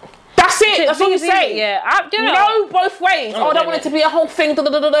 That's it. That's all you say. Yeah. No, both ways. I don't want it to be a whole thing.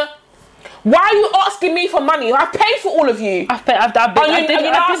 Why are you asking me for money? I've paid for all of you. I've did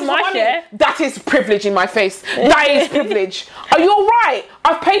my share. That is privilege in my face. That is privilege. Are you alright?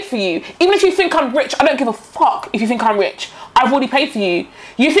 I've paid for you. Even if you think I'm rich, I don't give a fuck if you think I'm rich. I've already paid for you.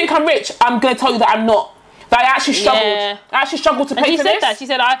 You think I'm rich, I'm going to tell you that I'm not. That I actually struggled. Yeah. I actually struggled to pay for this. She said that. She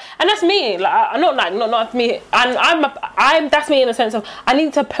said, and that's me. Like, not me. And I'm that's me in the sense of I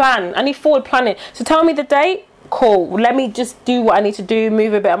need to plan. I need forward planning. So tell me the date. Cool. Let me just do what I need to do.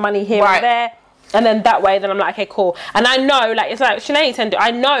 Move a bit of money here and there, and then that way, then I'm like, okay, cool. And I know, like it's like Sinead said,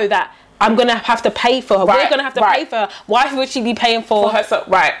 I know that I'm gonna have to pay for her. We're gonna have to pay for her. Why would she be paying for herself?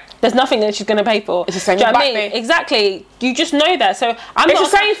 Right. There's nothing that she's gonna pay for. It's the same. Do you know what I mean? Exactly. You just know that. So it's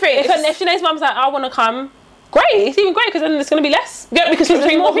the same thing. If Sinead's mum's like, I want to come. Great. It's even great because then it's gonna be less. Yeah, because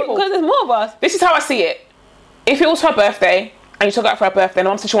there's more people. Because there's more of us. This is how I see it. If it was her birthday and you took her out for her birthday and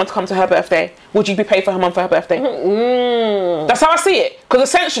mum said she wanted to come to her birthday, would you be paid for her mum for her birthday? That's how I see it. Because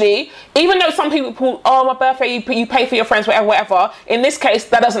essentially, even though some people, my birthday, you pay for your friends, whatever, in this case,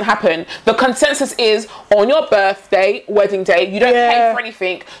 that doesn't happen. The consensus is on your birthday, wedding day, you don't pay for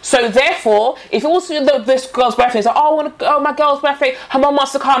anything. So therefore, if it was this girl's birthday, it's like, my girl's birthday, her mum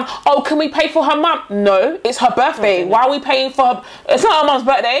wants to come, can we pay for her mum? No, it's her birthday. Why are we paying for her? It's not her mum's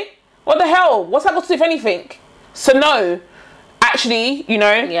birthday. What the hell? What's that got to do with anything? So no. Actually, you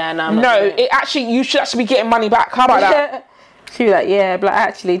know, you should actually be getting money back. How about that? She was like, but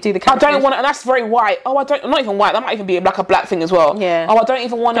actually do the I don't want to, and that's very white. I'm not even white. That might even be a black thing as well. Yeah. I don't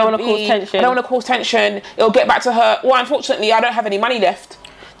even want to cause tension. I don't want to cause tension. It'll get back to her. Well, unfortunately, I don't have any money left.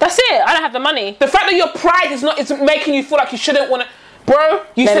 That's it. I don't have the money. The fact that your pride is making you feel like you shouldn't want to, bro.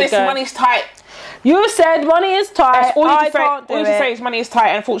 You said this money's tight. You said money is tight. All you can say is money is tight.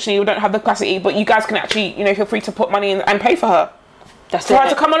 And unfortunately, you don't have the capacity. But you guys can actually, feel free to put money in and pay for her. That's for her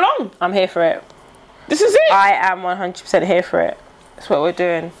to come along. I'm here for it. This is it. I am 100% here for it. That's what we're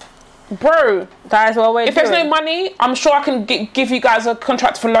doing, bro. That is what we're doing. If there's no money, I'm sure I can give you guys a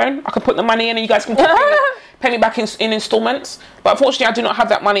contract for loan. I can put the money in, and you guys can pay me back in installments. But unfortunately, I do not have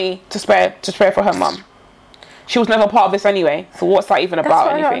that money to spare for her mum. She was never part of this anyway, so what's that even about?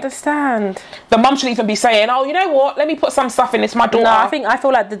 I don't understand. The mum should even be saying, "Oh, you know what? Let me put some stuff in. It's my daughter." No, I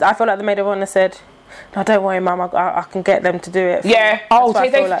feel like the maid of honor said, "No, don't worry, mum. I can get them to do it." Yeah. Don't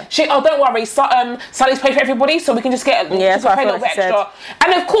worry. Sally's paid for everybody, so we can just get that's what pay a little bit extra.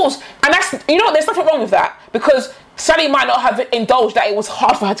 And of course, and that's there's nothing wrong with that because Sally might not have indulged that it was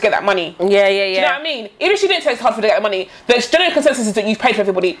hard for her to get that money. Yeah. Do you know what I mean? Even if she didn't say it's hard for her to get that money, the general consensus is that you've paid for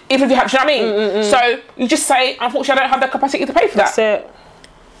everybody. Even if you have, do you know what I mean? So you just say, unfortunately, I don't have the capacity to pay for that. That's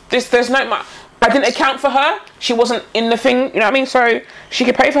it. There's no. I didn't account for her. She wasn't in the thing. You know what I mean? So she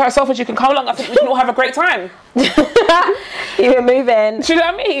can pay for herself and she can come along. I think we can all have a great time. Keep it moving. Do you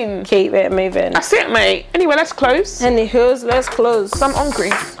know what I mean? Keep it moving. That's it, mate. Anyway, let's close. Anywho, let's close. I'm hungry.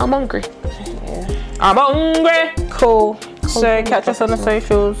 Yeah. I'm hungry. Cool. So catch us on the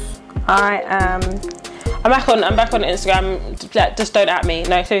socials. I'm back on Instagram. Just don't at me.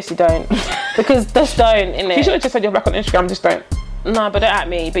 No, seriously, don't. Because just don't. Innit? You should have just said you're back on Instagram. Just don't. No, but don't at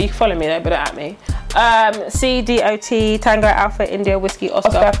me. But you can follow me though. But don't at me. CDOT Tango Alpha India Whiskey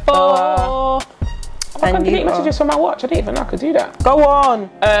Oscar 4. I can delete messages from my watch. I didn't even know I could do that. Go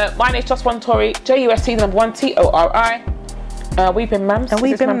on. My name's Just One Tori. JUST1TORI. We've been Mams. And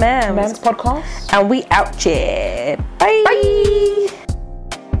we've been Mams. Mams podcast. And we out here. Bye. Bye.